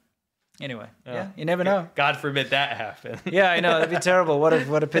 Yeah. Anyway, Oh. yeah, you never know. God forbid that happen. Yeah, I know. That'd be terrible. What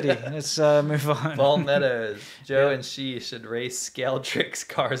a pity. Let's move on. Paul Meadows, Joe and she should race Scaldrix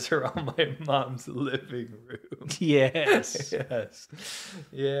cars around my mom's living room. Yes. Yes.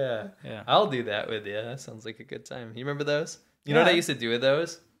 Yeah. Yeah. I'll do that with you. That sounds like a good time. You remember those? You know what I Yeah. used to do with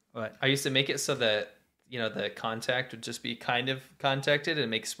those? What? I used to make it so that, the contact would just be kind of contacted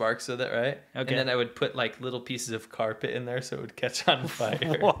and make sparks with it, right? Okay. And then I would put like little pieces of carpet in there so it would catch on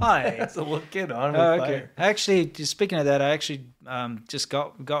fire. Why? So we'll get on with Oh, okay. fire. Actually, just speaking of that, I actually just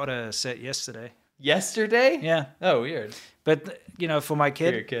got a set yesterday. Yesterday? Yeah, Oh, weird. but for my For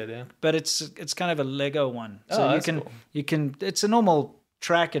your kid. kid, yeah. But it's kind of a Lego one, Oh, so that's cool. you can. It's a normal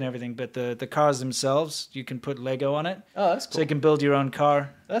track and everything, but the cars themselves, you can put Lego on it, Oh, that's cool. so you can build your own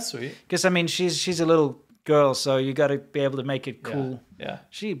car. That's sweet. Because I mean, she's a little girl, so you got to be able to make it cool. Yeah.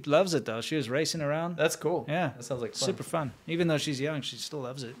 She loves it though. She was racing around. That's cool. Yeah. That sounds like fun. Super fun. Even though she's young, she still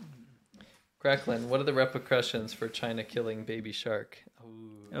loves it. Cracklin, what are the repercussions for China killing baby shark?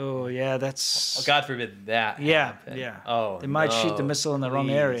 Ooh. Oh yeah, that's. Oh, God forbid that. Yeah, happen. yeah. Oh, They might shoot the missile in the wrong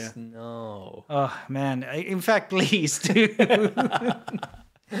please, area. No. Oh man! In fact, please do.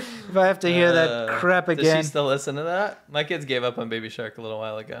 If I have to hear that crap Does again. she still listen to that? My kids gave up on Baby Shark a little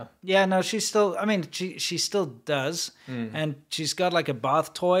while ago. Yeah, no, she's still. I mean, she still does, and she's got like a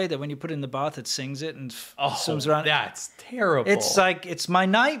bath toy that when you put it in the bath, it sings it and swims around. That's terrible. It's like it's my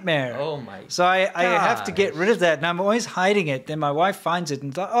nightmare. Oh my! So I have to get rid of that, and I'm always hiding it. Then my wife finds it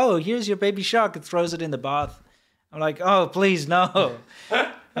and thought, "Oh, here's your Baby Shark," and throws it in the bath. I'm like, "Oh, please no!"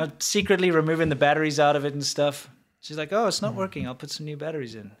 I'm secretly removing the batteries out of it and stuff. She's like, "Oh, it's not working. I'll put some new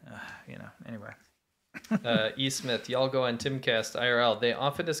batteries in." Anyway. E. Smith, y'all go on Timcast IRL. They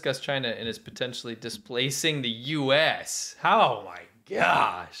often discuss China and is potentially displacing the U.S. Oh my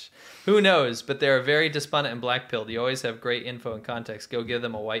gosh. Who knows? But they're very despondent and black-pilled. You always have great info and context. Go give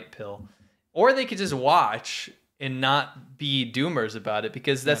them a white pill. Or they could just watch and not be doomers about it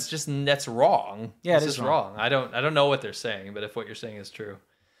because that's wrong. Yeah, it's it is just wrong. I don't know what they're saying, but if what you're saying is true.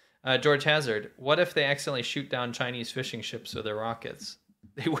 George Hazard, what if they accidentally shoot down Chinese fishing ships with their rockets?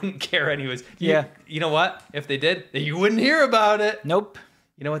 They wouldn't care anyways. Yeah. You know what? If they did, you wouldn't hear about it. Nope.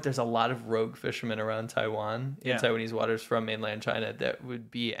 You know what? There's a lot of rogue fishermen around Taiwan, in Yeah. Taiwanese waters from mainland China. That would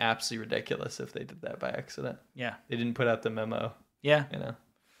be absolutely ridiculous if they did that by accident. Yeah. They didn't put out the memo, Yeah. you know.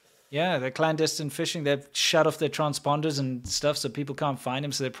 Yeah, they're clandestine fishing. They've shut off their transponders and stuff so people can't find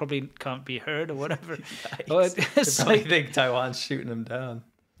them, so they probably can't be heard or whatever. But They it's probably like, think Taiwan's shooting them down.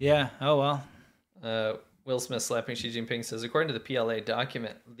 yeah, oh well. Will Smith slapping Xi Jinping says, according to the PLA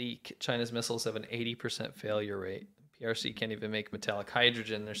document leak, China's missiles have an 80% failure rate. PRC can't even make metallic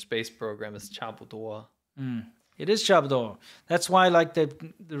hydrogen. Their space program is 差不多. It is Chabador. That's why, like the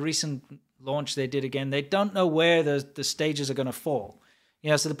recent launch they did again, they don't know where the stages are going to fall. You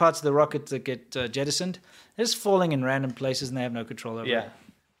know, so the parts of the rocket that get jettisoned, they're just falling in random places and they have no control over Yeah. it.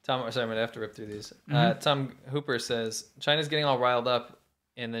 Sorry, I'm going to have to rip through these. Tom Hooper says, China's getting all riled up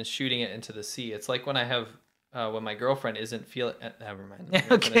and then shooting it into the sea. It's like when I have, when my girlfriend isn't feeling, never mind. I'm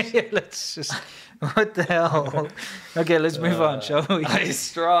gonna finish. Okay, let's just, what the hell? Okay, let's move on, shall we? Ice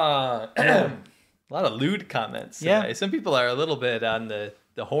strong. A lot of lewd comments today. Yeah. Some people are a little bit on the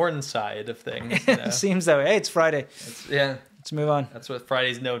horn side of things. You know? It seems that way. Hey, it's Friday. Yeah, Let's move on. that's what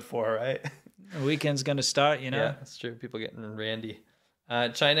Friday's known for, right? The weekend's going to start, you know? Yeah, that's true. People getting randy.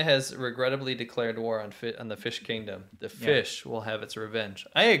 China has regrettably declared war on the fish kingdom. The fish will have its revenge.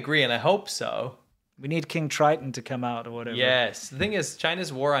 I agree, and I hope so. We need King Triton to come out or whatever. Yes. The thing is,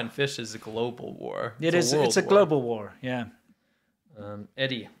 China's war on fish is a global war. It's world a war. global war, yeah.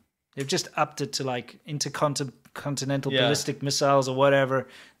 Eddie. They've just upped it to like intercontinental Yeah. ballistic missiles or whatever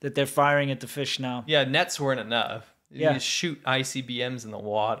that they're firing at the fish now. Yeah, nets weren't enough. You Yeah. just shoot ICBMs in the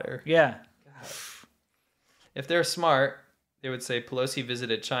water. Yeah. If they're smart, they would say Pelosi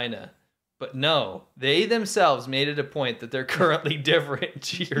visited China. But no, they themselves made it a point that they're currently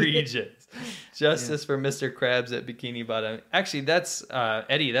different regions. Justice for Mr. Krabs at Bikini Bottom. Actually, that's,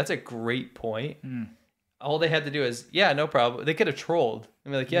 Eddie, that's a great point. All they had to do is, yeah, no problem. They could have trolled. I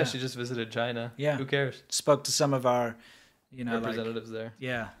mean, like, yeah, she just visited China. Yeah. Who cares? Spoke to some of our, you know, like, Representatives there.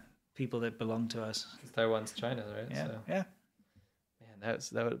 yeah, people that belong to us. Taiwan's China, right? Yeah. So, Yeah. man,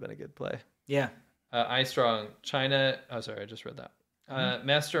 that would have been a good play. Yeah. iStrong, China. Oh, sorry, I just read that.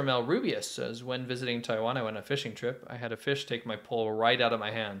 Master Mel Rubius says, when visiting Taiwan, I went on a fishing trip. I had a fish take my pole right out of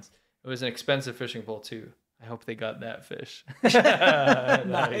my hands. It was an expensive fishing pole, too. I hope they got that fish.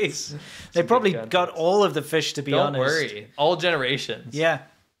 Nice. They probably good got context. all of the fish, to be Don't honest. worry. All generations. Yeah.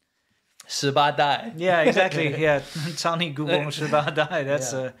 Sabadai. Yeah, exactly. Yeah. Tani Google Shabadai.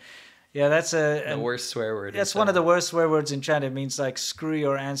 That's The a worst swear word. that's one of the worst swear words in China. It means like screw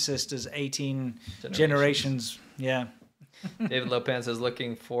your ancestors 18 generations. Yeah. David Lopan says,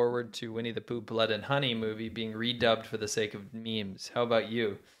 looking forward to Winnie the Pooh Blood and Honey movie being redubbed for the sake of memes. How about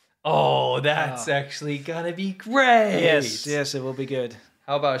you? Oh, that's actually gonna be great. Yes, it will be good.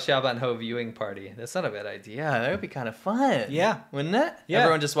 How about Xiaoban Ho viewing party? That's not a bad idea. That would be kind of fun. Yeah. Wouldn't it? Yeah.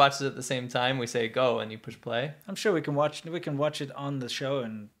 Everyone just watches it at the same time. We say go and you push play. I'm sure we can watch it on the show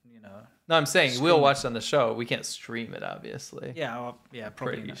and, you know. No, I'm saying we'll watch it on the show. We can't stream it, obviously. Yeah, well, yeah,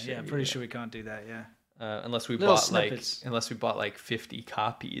 probably Pretty not. sure Yeah, you pretty do. sure we can't do that, yeah. Unless we Little bought snippets. like 50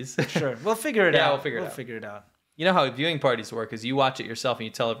 copies. Sure. We'll figure it Yeah, out. we'll figure it out. out. You know how viewing parties work is you watch it yourself and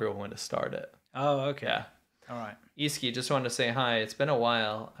you tell everyone when to start it. Oh, okay. Yeah. All right. Iski, just wanted to say hi. It's been a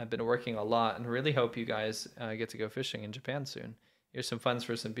while. I've been working a lot and really hope you guys get to go fishing in Japan soon. Here's some funds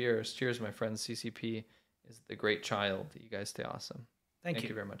for some beers. Cheers, my friends. CCP is the great child. You guys stay awesome. Thank you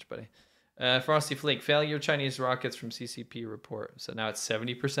you. very much, buddy. Frosty Flake, failure Chinese rockets from CCP report. So now it's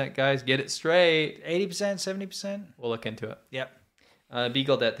 70%, guys. Get it straight. 80%, 70%? We'll look into it. Yep.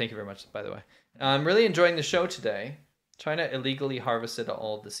 Beagle Debt, thank you very much, by the way. I'm really enjoying the show today. China illegally harvested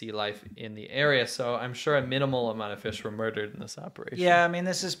all of the sea life in the area, so I'm sure a minimal amount of fish were murdered in this operation. Yeah, I mean,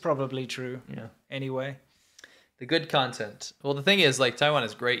 this is probably true. Yeah. Anyway. The good content. Well, the thing is, like, Taiwan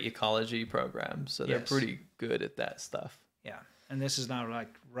has great ecology programs, so they're Yes. pretty good at that stuff. Yeah. And this is now like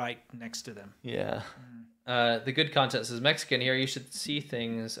right next to them. Yeah. The good content says, Mexican here, you should see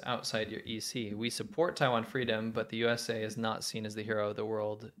things outside your EC. We support Taiwan freedom, but the USA is not seen as the hero of the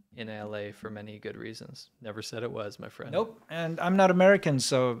world in LA for many good reasons. Never said it was, my friend. Nope. And I'm not American,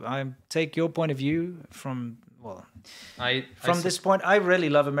 so I take your point of view from, well, this point. I really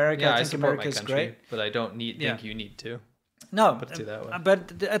love America. Yeah, I think support America is my country, great. but I don't think you need to. No, Put it to that way.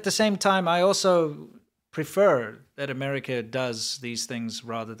 but at the same time, I also prefer that America does these things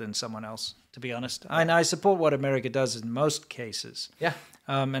rather than someone else, to be honest. And I support what America does in most cases. Yeah.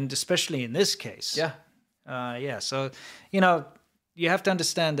 And especially in this case. Yeah. So, you have to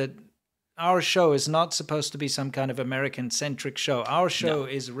understand that our show is not supposed to be some kind of American-centric show. Our show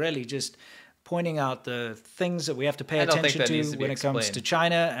is really just pointing out the things that we have to pay attention to when it comes to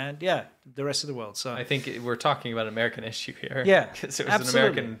China and, the rest of the world. So I think we're talking about an American issue here. Yeah, because it was absolutely.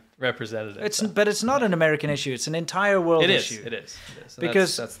 an American representative. But it's not an American issue. It's an entire world issue. It is. And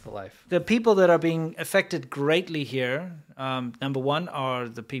Because that's the life. The people that are being affected greatly here, number one, are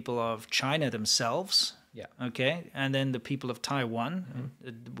the people of China themselves. Yeah. Okay. And then the people of Taiwan,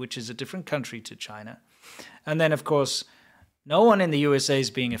 which is a different country to China. And then, of course, no one in the USA is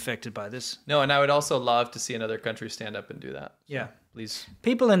being affected by this. No, and I would also love to see another country stand up and do that. So Yeah. please.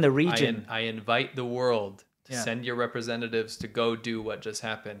 People in the region. I invite the world to Yeah. send your representatives to go do what just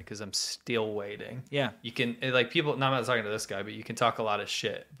happened because I'm still waiting. Yeah. You can, like, people, no, I'm not talking to this guy, but you can talk a lot of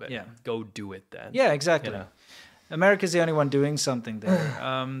shit, but Yeah. go do it then. Yeah, exactly. You know? America's the only one doing something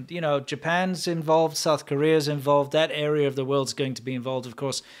there. Japan's involved, South Korea's involved, that area of the world's going to be involved, of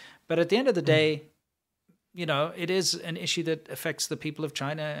course. But at the end of the day, it is an issue that affects the people of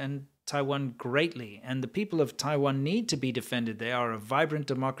China and Taiwan greatly. And the people of Taiwan need to be defended. They are a vibrant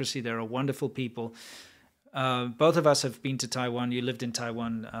democracy. They're a wonderful people. Both of us have been to Taiwan. You lived in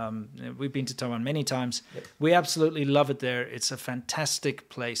Taiwan. We've been to Taiwan many times. Yep. We absolutely love it there. It's a fantastic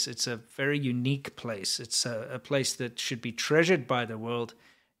place. It's a very unique place. It's a place that should be treasured by the world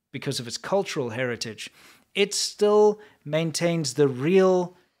because of its cultural heritage. It still maintains the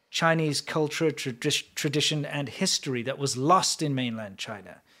real Chinese culture, tradition, and history that was lost in mainland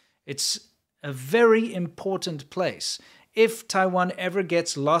China. It's a very important place. If Taiwan ever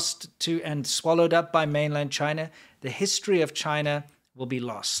gets lost to and swallowed up by mainland China, the history of China will be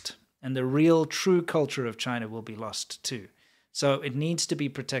lost, and the real, true culture of China will be lost too. So it needs to be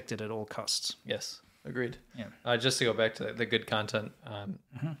protected at all costs. Yes, agreed. Yeah. Just to go back to the good content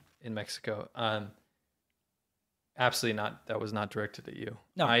in Mexico, absolutely not. That was not directed at you.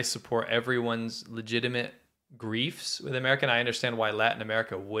 No. I support everyone's legitimate griefs with America. And I understand why Latin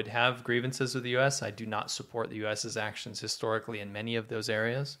America would have grievances with the U.S. I do not support the U.S.'s actions historically in many of those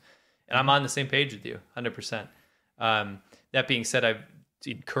areas. And I'm on the same page with you, 100%. That being said,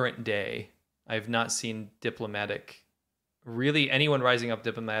 in current day, I've not seen anyone rising up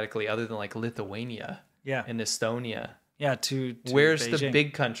diplomatically other than like Lithuania and Estonia. Yeah, to Where's Beijing. the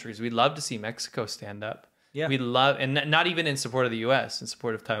big countries? We'd love to see Mexico stand up. Yeah. We'd love, and not even in support of the U.S., in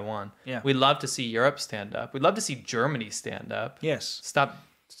support of Taiwan. Yeah. We'd love to see Europe stand up. We'd love to see Germany stand up. Yes. Stop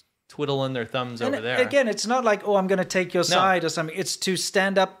twiddling their thumbs over there. Again, it's not like, I'm going to take your side or something. It's to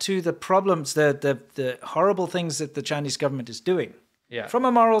stand up to the problems, the horrible things that the Chinese government is doing. Yeah. From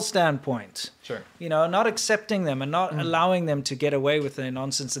a moral standpoint. Sure. Not accepting them and not allowing them to get away with their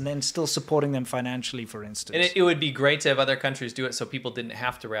nonsense and then still supporting them financially, for instance. And it would be great to have other countries do it so people didn't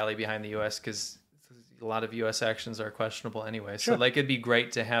have to rally behind the U.S. because a lot of U.S. actions are questionable anyway. Sure. So it'd be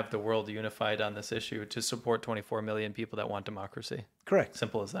great to have the world unified on this issue to support 24 million people that want democracy. Correct.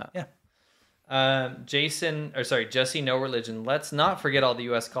 Simple as that. Yeah. Jesse, no religion. Let's not forget all the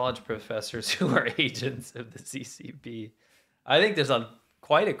U.S. college professors who are agents of the CCP. I think there's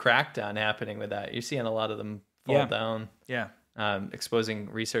quite a crackdown happening with that. You're seeing a lot of them fall down. Yeah. Exposing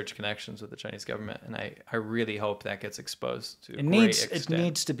research connections with the Chinese government, and I really hope that gets exposed to It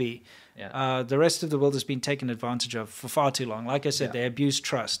needs to be. Yeah. The rest of the world has been taken advantage of for far too long. Like I said, they abuse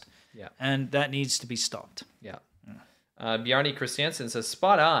trust. Yeah. And that needs to be stopped. Yeah. Bjarni Christiansen says,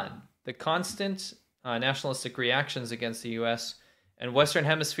 spot on. The constant nationalistic reactions against the U.S. and Western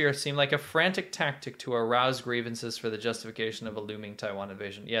Hemisphere seem like a frantic tactic to arouse grievances for the justification of a looming Taiwan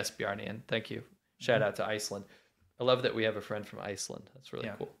invasion. Yes, Bjarni, and thank you. Shout out to Iceland. I love that we have a friend from Iceland. That's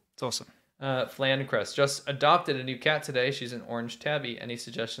really cool. It's awesome. Flancrest just adopted a new cat today. She's an orange tabby. Any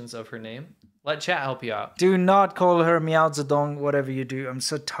suggestions of her name? Let chat help you out. Do not call her Miao Zedong, whatever you do. I'm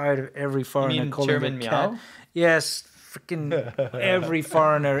so tired of every foreigner calling Chairman her cat. Miao? Yes, freaking every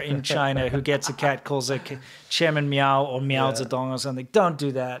foreigner in China who gets a cat calls her Chairman Miao or Miao Zedong or something. Don't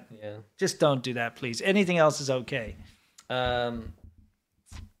do that. Yeah. Just don't do that, please. Anything else is okay. Where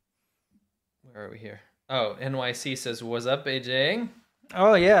are we here? Oh, NYC says, "What's up, Beijing?"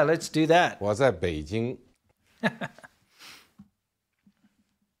 Oh, yeah, let's do that. 我在北京。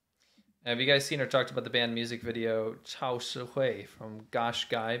 Have you guys seen or talked about the band music video Chao Shi Hui from Gosh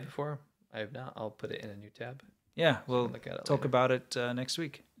Guy before? I have not. I'll put it in a new tab. Yeah, we'll Look at it talk later. about it next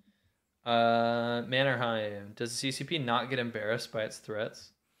week. Mannerheim. Does the CCP not get embarrassed by its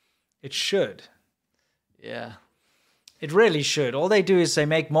threats? It should. Yeah. It really should. All they do is they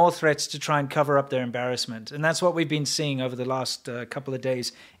make more threats to try and cover up their embarrassment. And that's what we've been seeing over the last couple of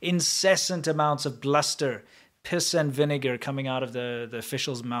days. Incessant amounts of bluster, piss and vinegar coming out of the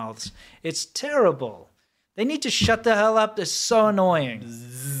officials' mouths. It's terrible. They need to shut the hell up. They're so annoying.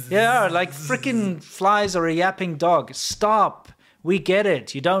 Yeah, like freaking flies or a yapping dog. Stop. We get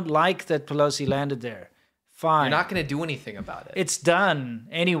it. You don't like that Pelosi landed there. Fine. You're not going to do anything about it. It's done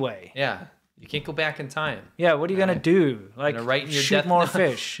anyway. Yeah. You can't go back in time. Yeah, what are you going to do? Like, Gonna write in your shoot death more note.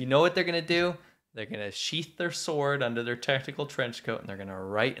 fish. You know what they're going to do? They're going to sheath their sword under their tactical trench coat and they're going to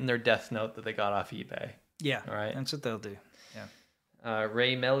write in their death note that they got off eBay. Yeah, All right. that's what they'll do. Yeah.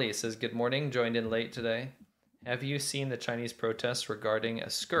 Ray Melly says, "Good morning. Joined in late today. Have you seen the Chinese protests regarding a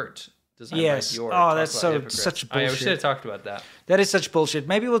skirt designed Yes. by Dior? Oh, Talk that's about so- hypocrites. such Oh, yeah, we bullshit. should have talked about that. That is such bullshit.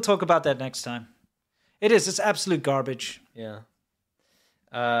 Maybe we'll talk about that next time. It is. It's absolute garbage. Yeah.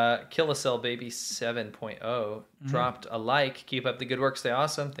 Killicell Baby 7.0 dropped a like. Keep up the good work. Stay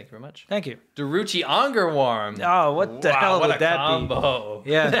awesome. Thank you very much. Thank you. Daruchi Angerwarm. Oh, what the hell what would a that combo.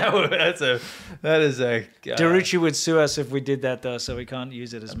 be? Yeah. that is a Daruchi would sue us if we did that, though, so we can't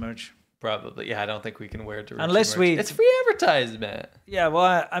use it as merch. probably. Yeah, I don't think we can wear Daruchi Unless merch. we- It's free advertisement. Yeah,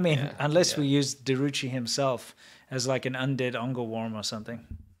 well, I mean, Yeah, unless yeah. we use Daruchi himself as like an undead Ongerworm or something.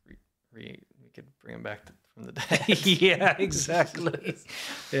 We could bring him back from the dead. Yeah, exactly.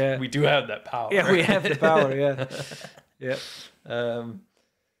 Yeah. We do have that power. Yeah, we have the power, yeah. Yeah.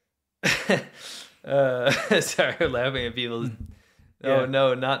 Sorry, I'm laughing at people. Yeah. Oh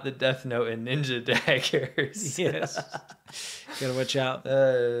no, not the Death Note and Ninja Daggers. Yes. Gotta watch out.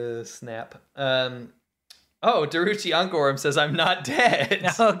 Snap. Daruchi Angerworm says, "I'm not dead.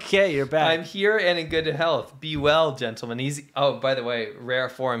 Okay, you're back. I'm here and in good health. Be well, gentlemen." By the way, rare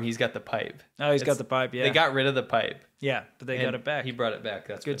form, he's got the pipe. Oh, he's got the pipe, yeah. They got rid of the pipe. Yeah, but they got and it back. He brought it back.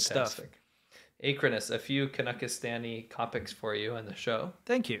 That's Good stuff. fantastic. Akronis, a few Kanakistani topics for you on the show.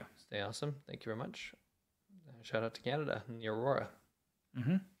 Thank you. Stay awesome. Thank you very much. Shout out to Canada and the Aurora.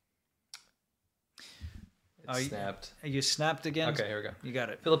 Mm-hmm. It snapped. You snapped again? Okay, here we go. You got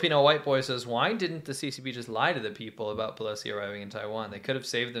it. Filipino white boy says, "Why didn't the CCP just lie to the people about Pelosi arriving in Taiwan? They could have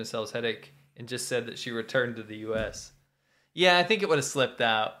saved themselves headache and just said that she returned to the U.S." Yeah, I think it would have slipped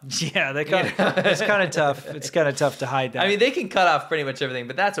out. Yeah, it's kind of tough. It's kind of tough to hide that. I mean, they can cut off pretty much everything,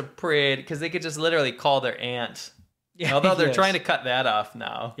 but that's a pretty, because they could just literally call their aunt. Yeah, Although they're yes. trying to cut that off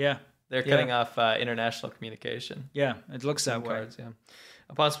now. Yeah. They're cutting off international communication. Yeah, it looks that way. Cards, yeah.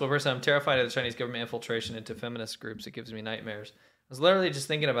 A possible person. I'm terrified of the Chinese government infiltration into feminist groups. It gives me nightmares. I was literally just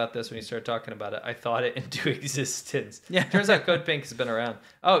thinking about this when you started talking about it. I thought it into existence. Yeah. Turns out Code Pink has been around.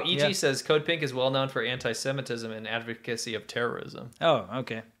 Oh, EG Yeah. says Code Pink is well known for anti-Semitism and advocacy of terrorism. Oh,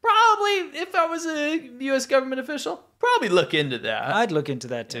 okay. Probably, if I was a U.S. government official, probably look into that. I'd look into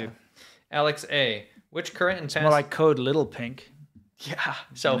that too. Alex A. Which current and past... More like Code Little Pink. Yeah,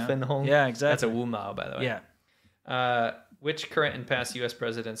 Shao Finholm. Yeah, exactly. That's a Wu Mao, by the way. Yeah. Which current and past U.S.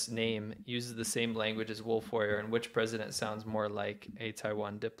 president's name uses the same language as Wolf Warrior, and which president sounds more like a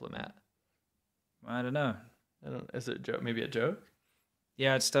Taiwan diplomat? I don't know. Is it a joke? Maybe a joke?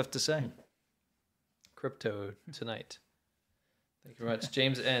 Yeah, it's tough to say. Crypto tonight. Thank you very much.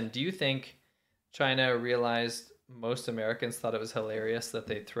 James N. Do you think China realized most Americans thought it was hilarious that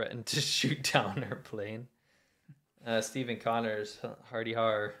they threatened to shoot down our plane? Stephen Connors, Hardy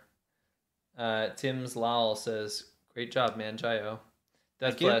Har. Tim's Lowell says, "Great job, man, Jayo."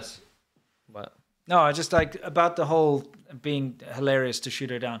 Death Thank you. Bless. What? No, I just like about the whole being hilarious to shoot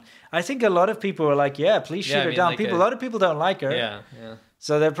her down. I think a lot of people are like, yeah, please shoot Yeah, I her mean, down. like A lot of people don't like her. Yeah.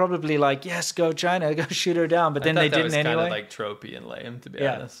 So they're probably like, yes, go China, go shoot her down. But then I they thought that didn't was kind anyway. of like tropey and lame, to be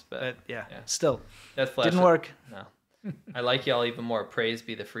yeah, honest. But yeah, still. Death Flash Didn't work. No. I like y'all even more. Praise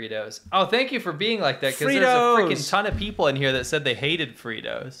be the Fritos. Oh, thank you for being like that, because there's a Fritos! freaking ton of people in here that said they hated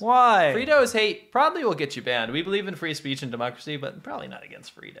Fritos. Why? Fritos hate probably will get you banned. We believe in free speech and democracy, but probably not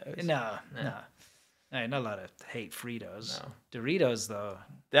against Fritos. No. Hey, not a lot of hate Fritos. No. Doritos, though.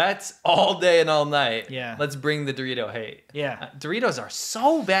 That's all day and all night. Yeah. Let's bring the Dorito hate. Yeah. Doritos are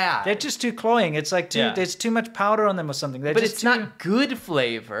so bad. They're just too cloying. It's like there's too much powder on them or something. They're but just it's too... not good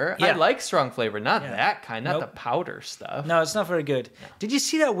flavor. I Yeah. like strong flavor, not that kind, not Nope. the powder stuff. No, it's not very good. Did you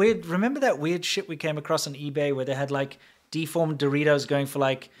see that weird? Remember that weird shit we came across on eBay where they had like deformed Doritos going for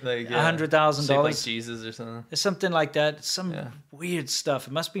like Like, $100,000? shaped like Jesus or something. There's something like that. Some weird stuff.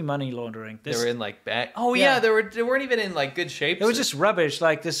 It must be money laundering. They This, were in like bag. Oh Yeah. yeah, they weren't even in like good shape. it was just rubbish.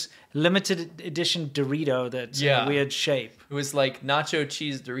 Like this limited edition Dorito that's in Yeah. a weird shape. It was like nacho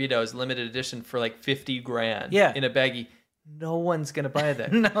cheese Doritos limited edition for like 50 grand. Yeah. In a baggie. No one's gonna buy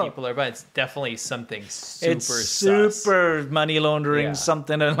that. No. People are buying. It's definitely something super It's sus. super money laundering, Yeah.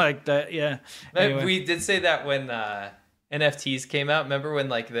 something like that. Yeah. Anyway. We did say that when NFTs came out. Remember when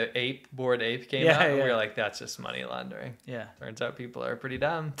like the Bored Ape came Yeah, out? And we yeah. were like, that's just money laundering. Yeah. Turns out people are pretty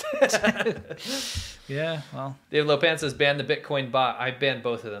dumb. Yeah. Well. Dave Lopan says ban the Bitcoin bot. I banned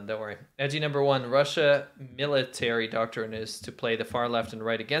both of them. Don't worry. Edgy number one. Russia military doctrine is to play the far left and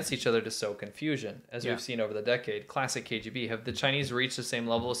right against each other to sow confusion. As Yeah. we've seen over the decade, classic KGB. Have the Chinese reached the same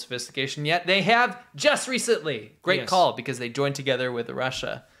level of sophistication yet? They have just recently. Great Yes. call because they joined together with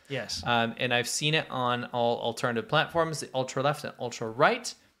Russia. Yes. And I've seen it on all alternative platforms, the ultra left and ultra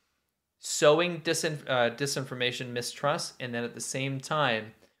right, sowing disinformation, mistrust, and then at the same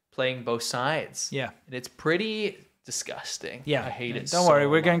time playing both sides. Yeah. And it's pretty disgusting. Yeah. I hate it. Don't worry.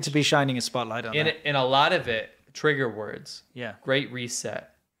 We're going to be shining a spotlight on that. In a lot of it, trigger words, Yeah. Great Reset,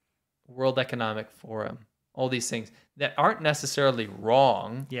 World Economic Forum, all these things that aren't necessarily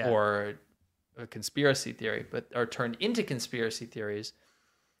wrong Yeah. or a conspiracy theory, but are turned into conspiracy theories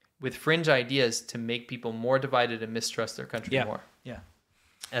with fringe ideas to make people more divided and mistrust their country Yeah. more. Yeah.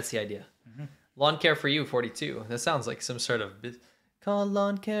 That's the idea. Lawn Care for You 42. That sounds like some sort of call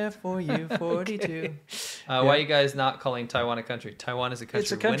Lawn Care for You 42. Why are you guys not calling Taiwan a country? Taiwan is a country.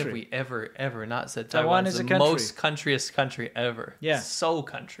 It's a When have country. we ever not said Taiwan Taiwan is is a the country. most countryest country ever? Yeah. So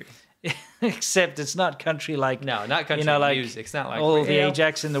country. Except it's not country like No, not country like music. It's not like all the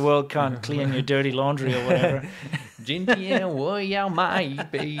Ajax in the world can't clean your dirty laundry or whatever. 今天我要买一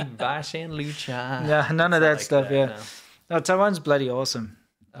杯八仙绿茶. Yeah, none of that Like stuff. that, Yeah. no. No, Taiwan's bloody awesome.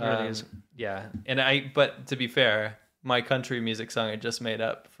 It really is. Yeah, but to be fair, my country music song I just made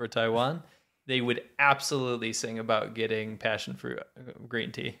up for Taiwan, they would absolutely sing about getting passion fruit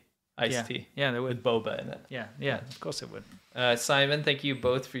green tea, iced Yeah. tea, Yeah, they with would. boba in it. Yeah, of course it would. Simon, thank you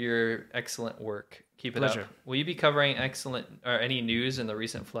both for your excellent work. Keep it Pleasure. up. Will you be covering any news in the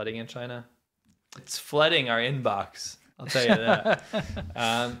recent flooding in China? It's flooding our inbox. I'll tell you that.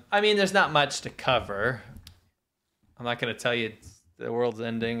 I mean, there's not much to cover. I'm not going to tell you the world's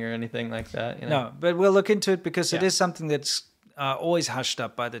ending or anything like that. You know? No, but we'll look into it because it Yeah. is something that's always hushed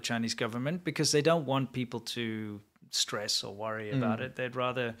up by the Chinese government because they don't want people to stress or worry about it. They'd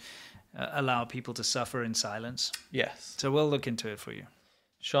rather allow people to suffer in silence. Yes. So we'll look into it for you.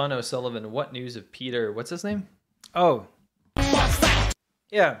 Sean O'Sullivan, what news of Peter? What's his name? Oh.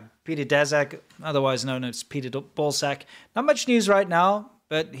 Yeah, Peter Daszak, otherwise known as Peter Ballsack. Not much news right now,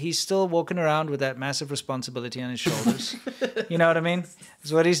 but he's still walking around with that massive responsibility on his shoulders. You know what I mean?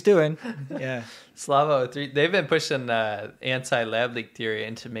 That's what he's doing. Yeah. Slavo03. They've been pushing anti-lab leak theory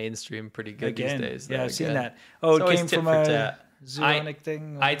into mainstream pretty good Again. these days. Yeah, though, I've seen again. that. Oh, It's it always came tit from for a tat. zoonic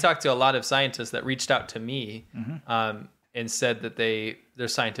thing? I talked to a lot of scientists that reached out to me Mm-hmm. and said that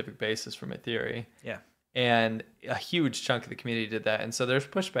there's scientific basis for my theory. Yeah. And a huge chunk of the community did that. And so there's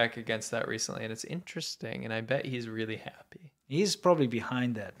pushback against that recently. And it's interesting. And I bet he's really happy. He's probably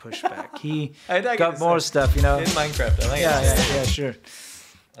behind that pushback. He I think got it's more like- stuff, you know. In Minecraft. I like Yeah, sure.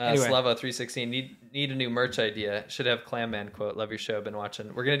 Anyway. Slava 316 need a new merch idea. Should have Clam Man quote. Love your show. Been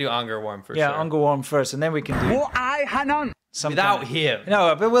watching. We're gonna do Unger Worm for Yeah, sure. Unger Worm first, and then we can do some Without kind of, him.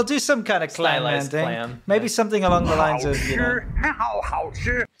 No, but we'll do some kind of clam man Stylized thing. clam. Maybe something along the lines of, you know,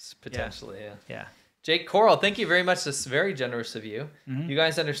 Potentially, yeah. yeah. Jake Coral, thank you very much. This is very generous of you. Mm-hmm. You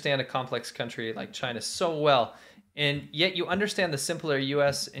guys understand a complex country like China so well, and yet you understand the simpler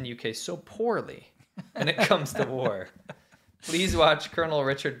US and UK so poorly when it comes to war. Please watch Colonel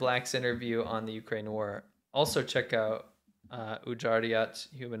Richard Black's interview on the Ukraine war. Also check out Ujardiat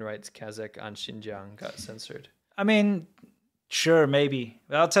Human Rights Kazakh on Xinjiang got censored. I mean, sure, maybe.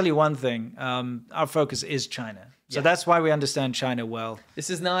 But I'll tell you one thing. Our focus is China. So that's why we understand China well. This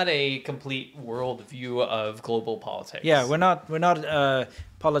is not a complete world view of global politics. Yeah, we're not a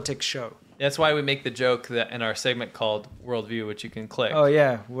politics show. That's why we make the joke that in our segment called Worldview, which you can click. Oh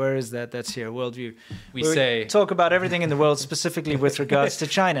yeah, where is that? That's here. Worldview. We say talk about everything in the world, specifically with regards to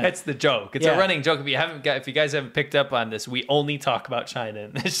China. That's the joke. It's a running joke. If you guys haven't picked up on this, we only talk about China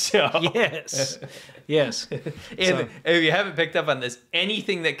in this show. Yes, yes. If you haven't picked up on this,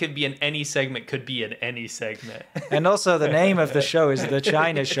 anything that could be in any segment could be in any segment. And also, the name of the show is the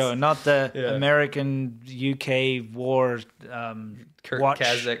China Show, not the American UK war. Kurt watch.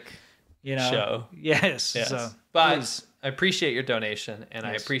 Kazakh. Show. Yes. So, but please. I appreciate your donation, and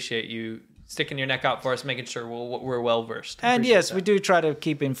I appreciate you sticking your neck out for us, making sure we're well versed. And yes, we do try to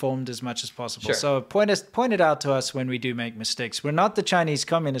keep informed as much as possible. Sure. So point it out to us when we do make mistakes. We're not the Chinese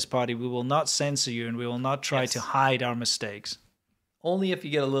Communist Party. We will not censor you, and we will not try to hide our mistakes. Only if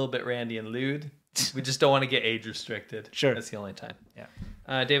you get a little bit randy and lewd. We just don't want to get age restricted. Sure. That's the only time.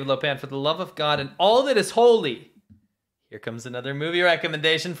 Yeah. David Lopan, for the love of God and all that is holy. Here comes another movie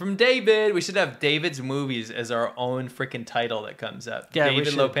recommendation from David. We should have David's movies as our own freaking title that comes up. Yeah,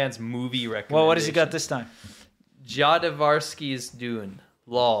 David Lopan's movie recommendation. Well, what has he got this time? Jodorowsky's Dune,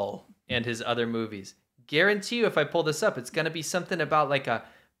 LOL, and his other movies. Guarantee you, if I pull this up, it's going to be something about like a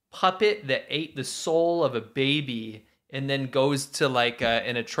puppet that ate the soul of a baby and then goes to like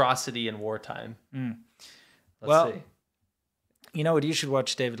an atrocity in wartime. Let's see. You know what you should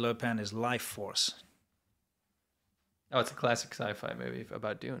watch, David Lopan, is Life Force. Oh, it's a classic sci-fi movie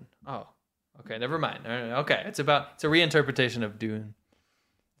about Dune. Oh, okay, never mind. Okay, it's a reinterpretation of Dune.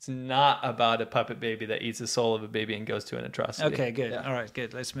 It's not about a puppet baby that eats the soul of a baby and goes to an atrocity. Okay, good. Yeah. All right,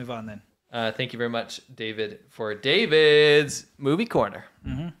 good. Let's move on then. Thank you very much, David, for David's Movie Corner.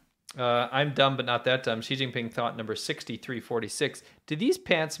 Mm-hmm. I'm dumb, but not that dumb. Xi Jinping thought number 6346. Do these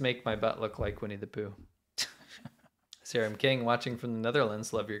pants make my butt look like Winnie the Pooh? Sarah King, watching from the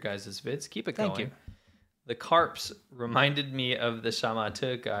Netherlands. Love your guys' vids. Keep it going. Thank you. The Carps reminded me of the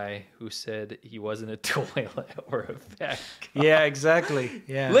Shamata guy who said he wasn't a toilet or a fat guy. Yeah, exactly.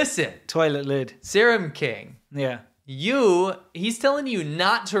 Yeah. Listen. Toilet lid. Serum King. Yeah. He's telling you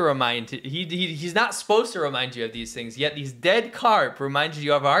not to remind, he's not supposed to remind you of these things, yet these dead carp remind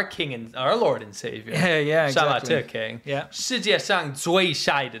you of our King and our Lord and Savior. Yeah, exactly. Shamata King. Yeah. 世界上最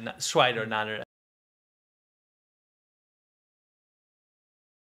帅的男人.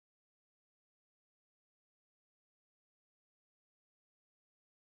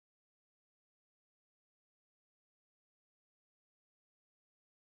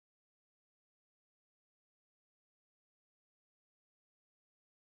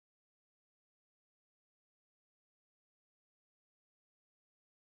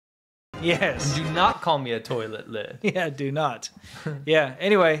 Yes. Do not call me a toilet lid. Yeah, do not. Yeah,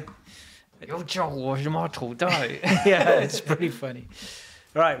 anyway. 又叫我什么土袋? Yeah, it's pretty funny.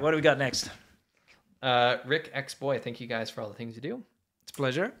 All right, what do we got next? Rick X Boy, thank you guys for all the things you do. It's a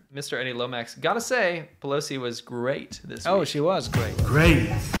pleasure. Mr. Eddie Lomax, gotta say, Pelosi was great this week. Oh, she was great. Great.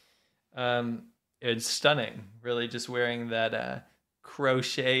 It's stunning, really, just wearing that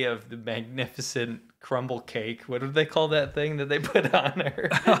crochet of the magnificent crumble cake. What do they call that thing that they put on her?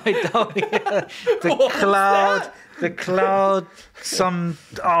 I don't. Yeah. The cloud.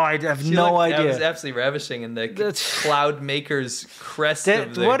 I have no idea. That was absolutely ravishing, and the cloud maker's crest.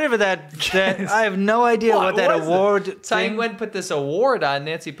 Whatever that. I have no idea what that award. Tsai Ing-wen put this award on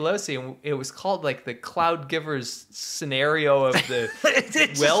Nancy Pelosi, and it was called like the Cloud Giver's scenario of the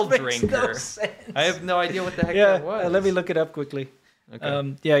well drinker. No, I have no idea what the heck that was. Let me look it up quickly.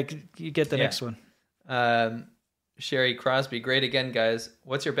 Okay. You get the next one. Sherry Crosby, great again, guys.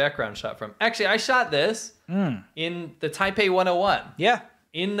 What's your background shot from? Actually, I shot this in the Taipei 101. Yeah.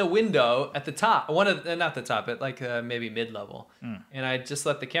 In the window at the top. Not the top, at like maybe mid-level. And I just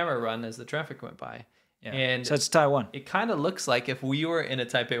let the camera run as the traffic went by. Yeah. And so it's Taiwan. It kind of looks like if we were in a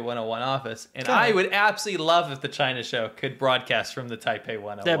Taipei 101 office, and I would absolutely love if the China Show could broadcast from the Taipei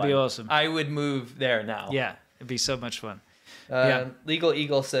 101. That'd be awesome. I would move there now. Yeah, it'd be so much fun. Legal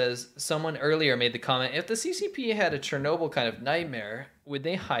Eagle says, someone earlier made the comment, if the CCP had a Chernobyl kind of nightmare, would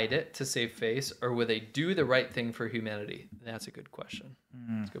they hide it to save face, or would they do the right thing for humanity? That's a good question.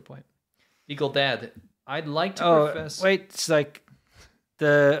 That's a good point. Eagle Dad, I'd like to profess... Wait, it's like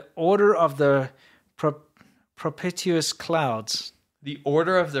the Order of the Propitious Clouds. The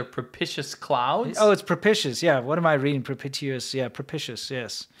Order of the Propitious Clouds? Oh, it's propitious. Yeah, what am I reading? Propitious. Yeah, propitious,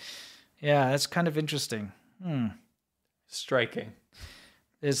 yes. Yeah, that's kind of interesting. Striking.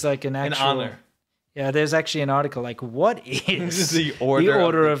 There's like an actual... An honor. Yeah, there's actually an article like, what is the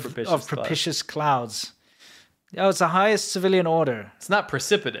Order of Propitious Clouds? Oh, it's the highest civilian order. It's not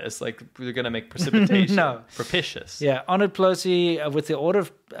precipitous, like they're going to make precipitation. No. Propitious. Yeah, honored Pelosi with the Order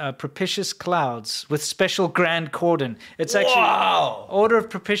of Propitious Clouds with Special Grand Cordon. It's actually Wow! Order of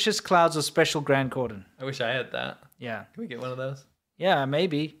Propitious Clouds with Special Grand Cordon. I wish I had that. Yeah. Can we get one of those? Yeah,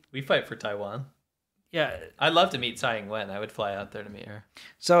 maybe. We fight for Taiwan. Yeah. I'd love to meet Tsai Ing-wen. I would fly out there to meet her.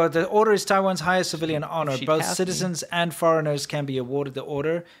 So the order is Taiwan's highest civilian honor. she'd Both have citizens and foreigners can be awarded the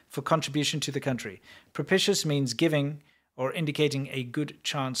order for contribution to the country. Propitious means giving or indicating a good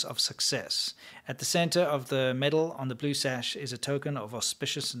chance of success. At the center of the medal on the blue sash is a token of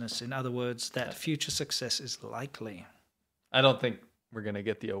auspiciousness. In other words, that future success is likely. I don't think we're going to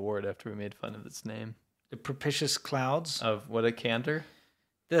get the award after we made fun of its name. The propitious clouds. Of what a candor?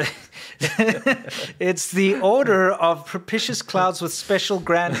 It's the order of propitious clouds with special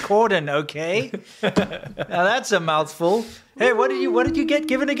grand cordon. Okay, now that's a mouthful. Hey, what did you get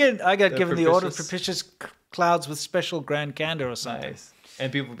given again? I got given the order of propitious clouds with special grand candor or something. Nice.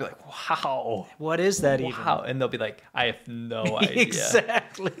 And people will be like, wow. What is that even? Wow. And they'll be like, I have no idea.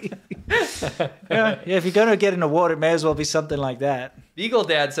 Exactly. Yeah, if you're going to get an award, it may as well be something like that. Beagle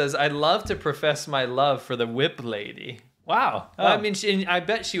Dad says, I'd love to profess my love for the whip lady. Wow. Oh. I mean, I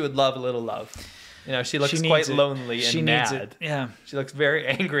bet she would love a little love. You know, she looks quite lonely and mad. Needs it. Yeah. She looks very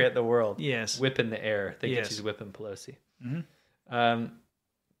angry at the world. Yes. Whip in the air. Thinking Yes. she's whipping Pelosi. Mhm.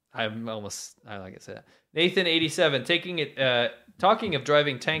 I like to say that. Nathan87, talking of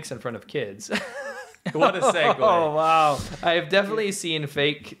driving tanks in front of kids. What a segue. Oh, wow. I have definitely seen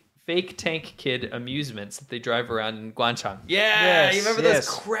fake tank kid amusements that they drive around in Guangchang. Yeah, Yes, you remember yes. those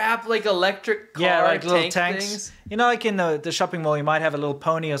crap like electric car Yeah, like little tank tanks. things? You know, like in the shopping mall, you might have a little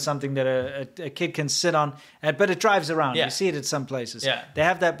pony or something that a kid can sit on, but it drives around. Yeah. You see it at some places. Yeah. They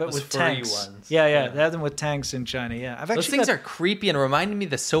have that, but Those with furry tanks. ones. Yeah, Yeah. They have them with tanks in China. Yeah, I've Those actually things are creepy and reminding me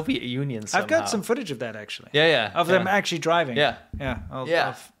of the Soviet Union somehow. I've got some footage of that actually. Yeah. Of them actually driving. Yeah. Yeah.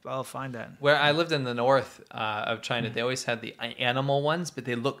 I'll find that. Where I lived in the north of China, they always had the animal ones, but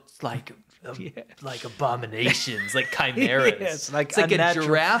they looked like abominations, like chimeras. Yeah, it's like a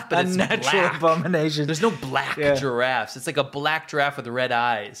giraffe, but it's natural black. abomination. There's no black giraffes. It's like a black giraffe with red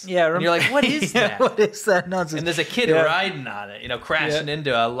eyes. Yeah, and you're like, what is that? What is that nonsense? And there's a kid riding on it, crashing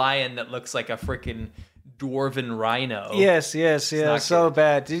into a lion that looks like a freaking dwarven rhino. Yes, yeah, not so good.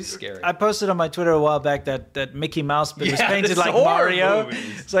 bad. Scary. I posted on my Twitter a while back that Mickey Mouse, but it was Yeah, painted this like horror Mario.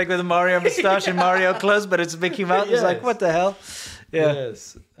 movies. It's like with a Mario mustache and Mario clothes, but it's Mickey Mouse. It's like, Yes. what the hell? Yeah.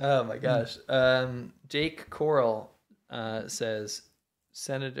 Yes. Oh my gosh. Jake Coral says,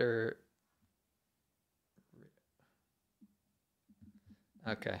 Senator.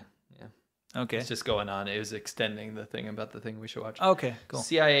 Okay. Yeah. Okay. It's just going on. It was extending the thing about the thing we should watch. Okay, cool.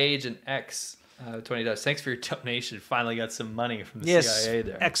 CIA agent X, $20. Thanks for your donation. Finally got some money from the Yes. CIA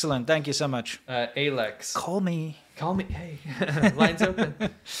there. Excellent. Thank you so much. Alex. Call me. Call me. Hey. Line's open.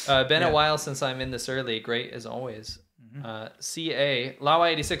 Been a while since I'm in this early. Great as always. CA. Lawa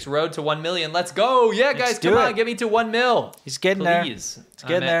 86 road to 1 million. Let's go. Yeah, guys, do come on. it. Get me to 1 mil. He's getting there. Please. It's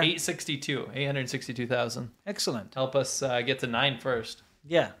getting there. At 862,000. Excellent. Help us get to 9 first.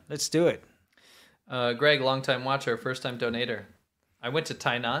 Yeah, let's do it. Greg, longtime watcher, first time donator. I went to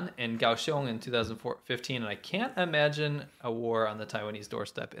Tainan and Kaohsiung in 2015, and I can't imagine a war on the Taiwanese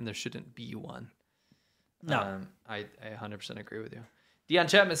doorstep, and there shouldn't be one. No. I 100% agree with you. Dion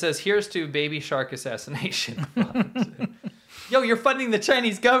Chapman says, here's to baby shark assassination. Yo, you're funding the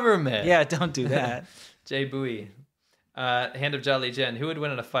Chinese government. Yeah, don't do that. Jay Bui. Hand of Jolly Jen. Who would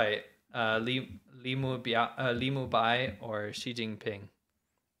win in a fight? Li Mu Bai or Xi Jinping?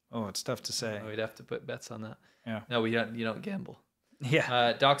 Oh, it's tough to say. We'd have to put bets on that. Yeah. No, we don't. You don't gamble.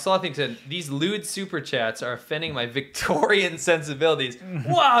 Yeah. Doc Slothington, these lewd super chats are offending my Victorian sensibilities.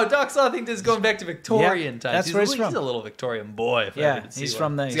 Wow, Doc Slothington's going back to Victorian times. that's where he's from. He's a little Victorian boy. If I Yeah, ever did see he's one.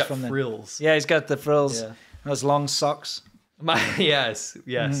 from there. He's He's got from there. frills. Yeah, he's got the frills. Yeah. Those long socks. Yes,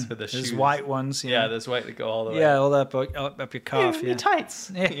 for the shoes. Those white ones. Yeah, those white that go all the way. Yeah, all that up your calf. Hey, Yeah.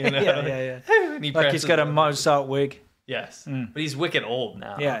 tights. Yeah, You know? yeah. And he Like he's presses got a them. Mozart wig. Yes, but he's wicked old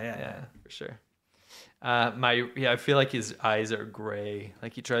now. Yeah. for sure. I feel like his eyes are gray.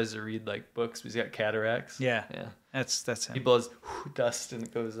 Like he tries to read like books, but he's got cataracts. Yeah. yeah. That's him. He blows dust and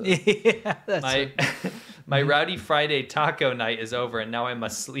it goes up. Yeah, that's him. My Rowdy Friday taco night is over, and now I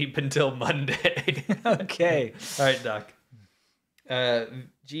must sleep until Monday. Okay. All right, Doc.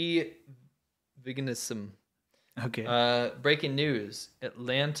 G. Veganism. Okay. Breaking news: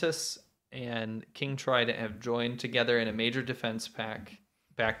 Atlantis and King Trident have joined together in a major defense pact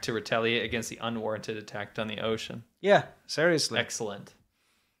to retaliate against the unwarranted attack on the ocean. Yeah, seriously. Excellent.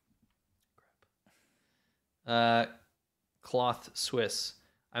 Cloth Swiss.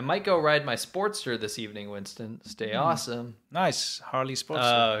 I might go ride my Sportster this evening, Winston. Stay awesome. Nice. Harley Sports.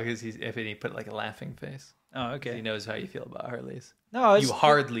 Because he put like a laughing face. Oh, okay. He knows how you feel about Harleys. No, it's, You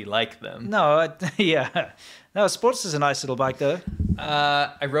hardly like them. No, yeah. No, Sports is a nice little bike, though.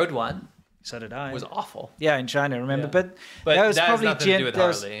 I rode one. So did I. It was awful. Yeah, in China, remember? Yeah. But that was that has probably nothing to do with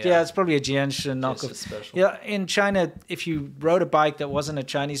Harley, yeah, it's probably a Jianshan knockoff. Just special. Yeah, in China, if you rode a bike that wasn't a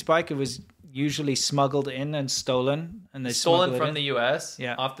Chinese bike, it was usually smuggled in and stolen, and they Stolen smuggle it from in. the U.S.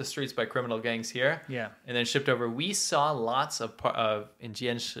 Yeah. off the streets by criminal gangs here. Yeah. and then shipped over. We saw lots of in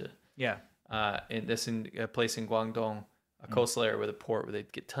Jianshi, Yeah, in a place in Guangdong, a coastal area with a port where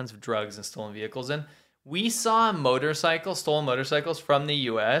they'd get tons of drugs and stolen vehicles in. We saw stolen motorcycles from the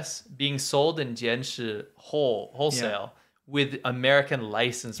U.S. being sold in Jianshi wholesale with American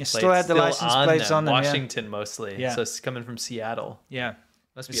license plates still had the license plates on them, yeah. Washington mostly. Yeah. So it's coming from Seattle. yeah.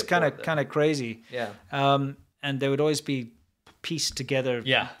 Must be It's a kind port of crazy. Yeah. And they would always be pieced together.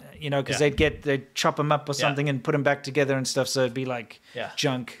 Yeah. You know, because Yeah. they'd chop them up or something and put them back together and stuff. So it'd be like Yeah.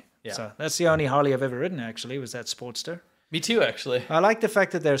 junk. Yeah. So that's the only Harley I've ever ridden. Actually, was that Sportster. Me too, actually. I like the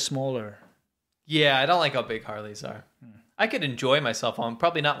fact that they're smaller. Yeah, I don't like how big Harleys are. I could enjoy myself on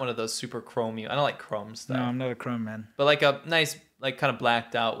probably not one of those super chromey. I don't like chrome stuff. No, I'm not a chrome man. But like a nice, like kind of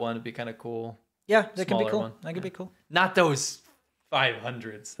blacked out one would be kind of cool. Yeah, that can be Smaller cool. one. That could be cool. Not those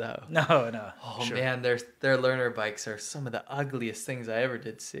 500s though. No. Oh sure. man, their learner bikes are some of the ugliest things I ever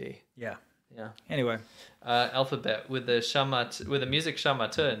did see. Yeah. Yeah. Anyway, Alphabet with the music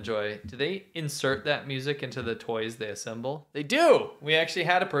Shamata enjoy. Do they insert that music into the toys they assemble? They do. We actually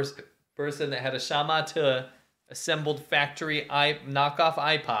had a person that had a Shamata assembled factory knockoff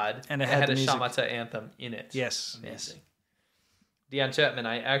iPod And it that had had the a music. Shamata anthem in it. yes. Amazing. Deanne Chapman,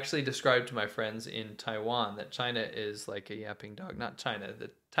 I actually described to my friends in Taiwan that China is like a yapping dog. Not China,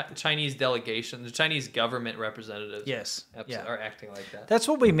 the Chinese delegation, the Chinese government representatives Yes. Yeah. are acting like that. That's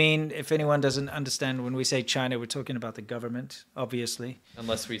what we mean. If anyone doesn't understand, when we say China, we're talking about the government, obviously.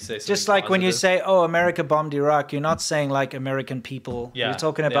 Unless we say something Just like when you positive. say, "Oh, America bombed Iraq," you're not saying like American people. Yeah, You're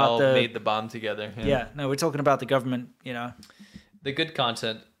talking they about all the made the bomb together. yeah. No, we're talking about the government. You know. The good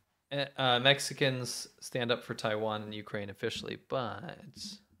content. Mexicans stand up for Taiwan and Ukraine officially, but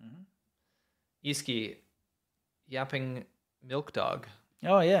Iski, yapping milk dog.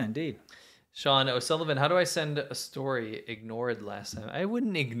 Oh yeah, indeed. Sean O'Sullivan, how do I send a story ignored last time? I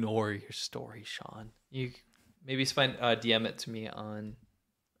wouldn't ignore your story, Sean. You maybe DM it to me on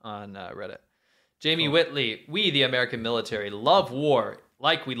Reddit. Jamie Whitley, we the American military love war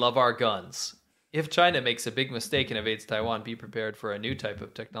like we love our guns. If China makes a big mistake and invades Taiwan, be prepared for a new type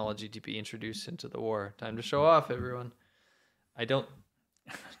of technology to be introduced into the war. Time to show off, everyone. I don't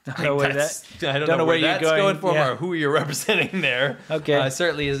know where I don't know where you're that's going from yeah. or who you're representing there. Okay.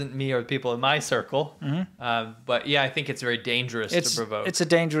 Certainly isn't me or people in my circle. But yeah, I think it's very dangerous to provoke. It's a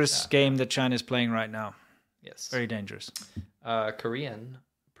dangerous game that China's playing right now. Yes. Very dangerous. Korean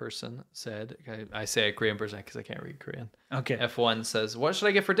person said, I say a Korean person because I can't read Korean. Okay. F1 says, what should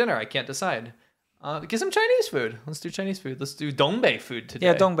I get for dinner? I can't decide. Get some Chinese food. Let's do Chinese food. Let's do Dongbei food today.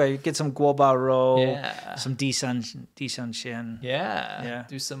 Yeah, Dongbei. Get some guobao roll. Yeah. Some disan xian. Yeah. Yeah.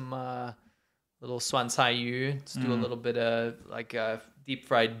 Do some little suan cai yu. Let's do a little bit of like deep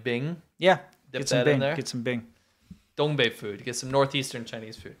fried bing. Yeah. Dip Get some that in bing. there. Get some bing. Dongbei food. Get some northeastern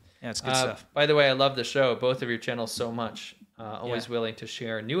Chinese food. Yeah, it's good stuff. By the way, I love the show. Both of your channels so much. Always Yeah. willing to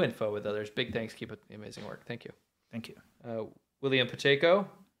share new info with others. Big thanks. Keep up the amazing work. Thank you. Thank you. William Pacheco,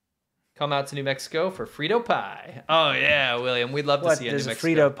 come out to New Mexico for Frito pie. Oh yeah, William, we'd love to What? see you in There's New a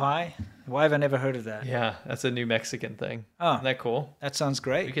Mexico. Frito pie? Why have I never heard of that? Yeah, that's a New Mexican thing. Oh. Isn't that cool? That sounds We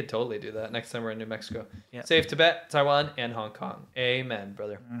great. could totally do that next time we're in New Mexico. Yeah. Save Tibet, Taiwan, and Hong Kong. Amen,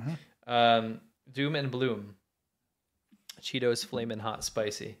 brother. Doom and Bloom. Cheetos Flamin' Hot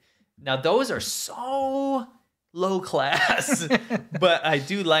Spicy. Now those are so low class, but I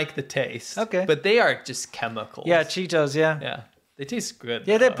do like the taste. Okay. But they are just chemicals. Yeah, Cheetos, yeah. Yeah. They taste good.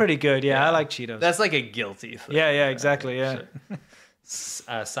 Yeah, they're though. pretty good. Yeah, I like Cheetos. That's like a guilty thing. yeah, exactly. Yeah.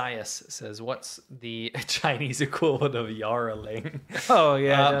 Sias says, "What's the Chinese equivalent of Yarling?" Oh,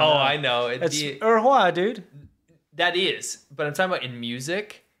 yeah. I know. It's Erhua, dude. That is, but I'm talking about in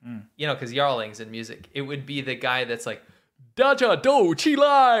music. You know, because Yarling's in music. It would be the guy that's like, "Daja do chi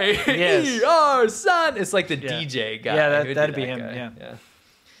lai, Yes. our son." It's like the Yeah. DJ guy. Yeah, It would that'd be that him, guy.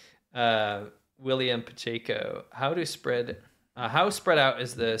 Yeah. William Pacheco, how spread out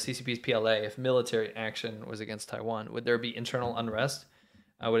is the CCP's PLA if military action was against Taiwan? Would there be internal unrest?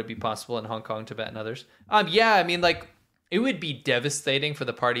 Would it be possible in Hong Kong, Tibet, and others? Yeah, I mean, like, it would be devastating for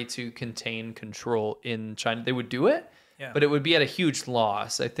the party to contain control in China. They would do it, Yeah. But it would be at a huge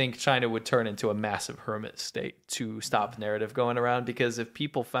loss. I think China would turn into a massive hermit state to stop narrative going around, because if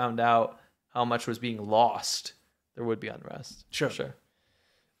people found out how much was being lost, there would be unrest. Sure. For sure.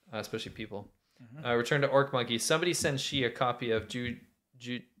 Especially people. Return to Orc Monkey. Somebody send Xi a copy of No,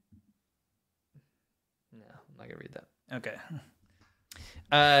 I'm not going to read that.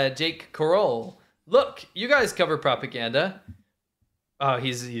 Okay. Jake Corol. Look, you guys cover propaganda. Oh,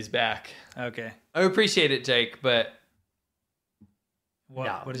 he's back. Okay. I appreciate it, Jake, but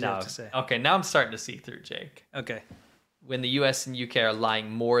What does he have to say? Okay, now I'm starting to see through Jake. Okay. When the US and UK are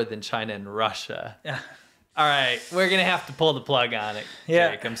lying more than China and Russia. Yeah. All right, we're going to have to pull the plug on it,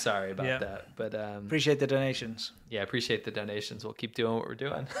 Yeah. Jake. I'm sorry about that. But Appreciate the donations. yeah, appreciate the donations. We'll keep doing what we're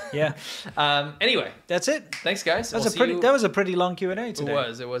doing. Yeah. Anyway, That's it. thanks, guys. That was We'll see you- that was a pretty long Q&A today.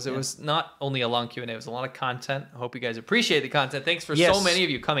 It was not only a long Q&A, it was a lot of content. I hope you guys appreciate the content. Thanks for Yes. so many of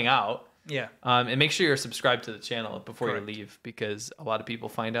you coming out. Yeah. And make sure you're subscribed to the channel before Correct. you leave, because a lot of people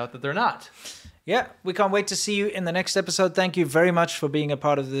find out that they're not. Yeah, we can't wait to see you in the next episode. Thank you very much for being a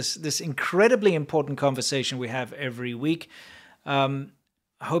part of this incredibly important conversation we have every week. I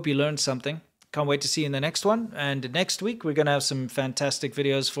hope you learned something. Can't wait to see you in the next one. And next week, we're going to have some fantastic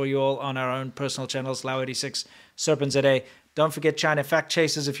videos for you all on our own personal channels, Lau86, Serpents at A. Don't forget China Fact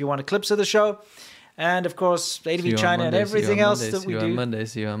Chasers if you want clips of the show. And, of course, ADV China and everything else that we do. See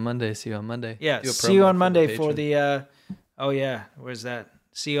you on Monday. See you on Monday. Yeah, Do a see you promo on Monday for Patreon. the... where's that?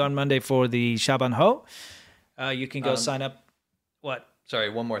 See you on Monday for the Shaban Ho. You can go sign up. What? Sorry,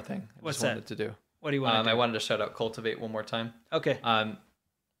 one more thing. What's just that? wanted to do. What do you want to do? I wanted to shout out Cultivate one more time. Okay.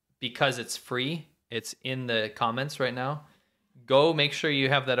 Because it's free, it's in the comments right now. Go make sure you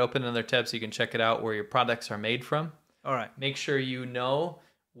have that open in their tab so you can check it out where your products are made from. All right. Make sure you know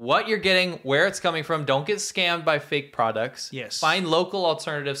what you're getting, where it's coming from. Don't get scammed by fake products. Yes. Find local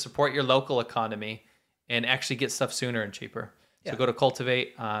alternatives, support your local economy, and actually get stuff sooner and cheaper. So Yeah. go to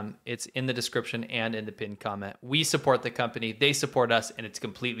Cultivate. It's in the description and in the pinned comment. We support the company. They support us, and it's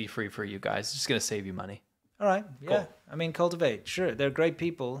completely free for you guys. It's just going to save you money. All right. Yeah. Cool. I mean, Cultivate. Sure. They're great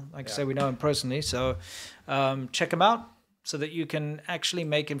people. Like I say, we know them personally. So check them out so that you can actually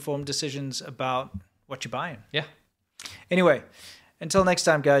make informed decisions about what you're buying. Yeah. Anyway, until next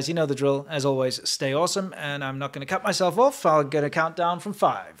time, guys, you know the drill. As always, stay awesome. And I'm not going to cut myself off. I'll get a countdown from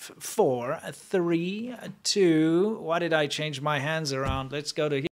 5, 4, 3, 2. Why did I change my hands around? Let's go to here.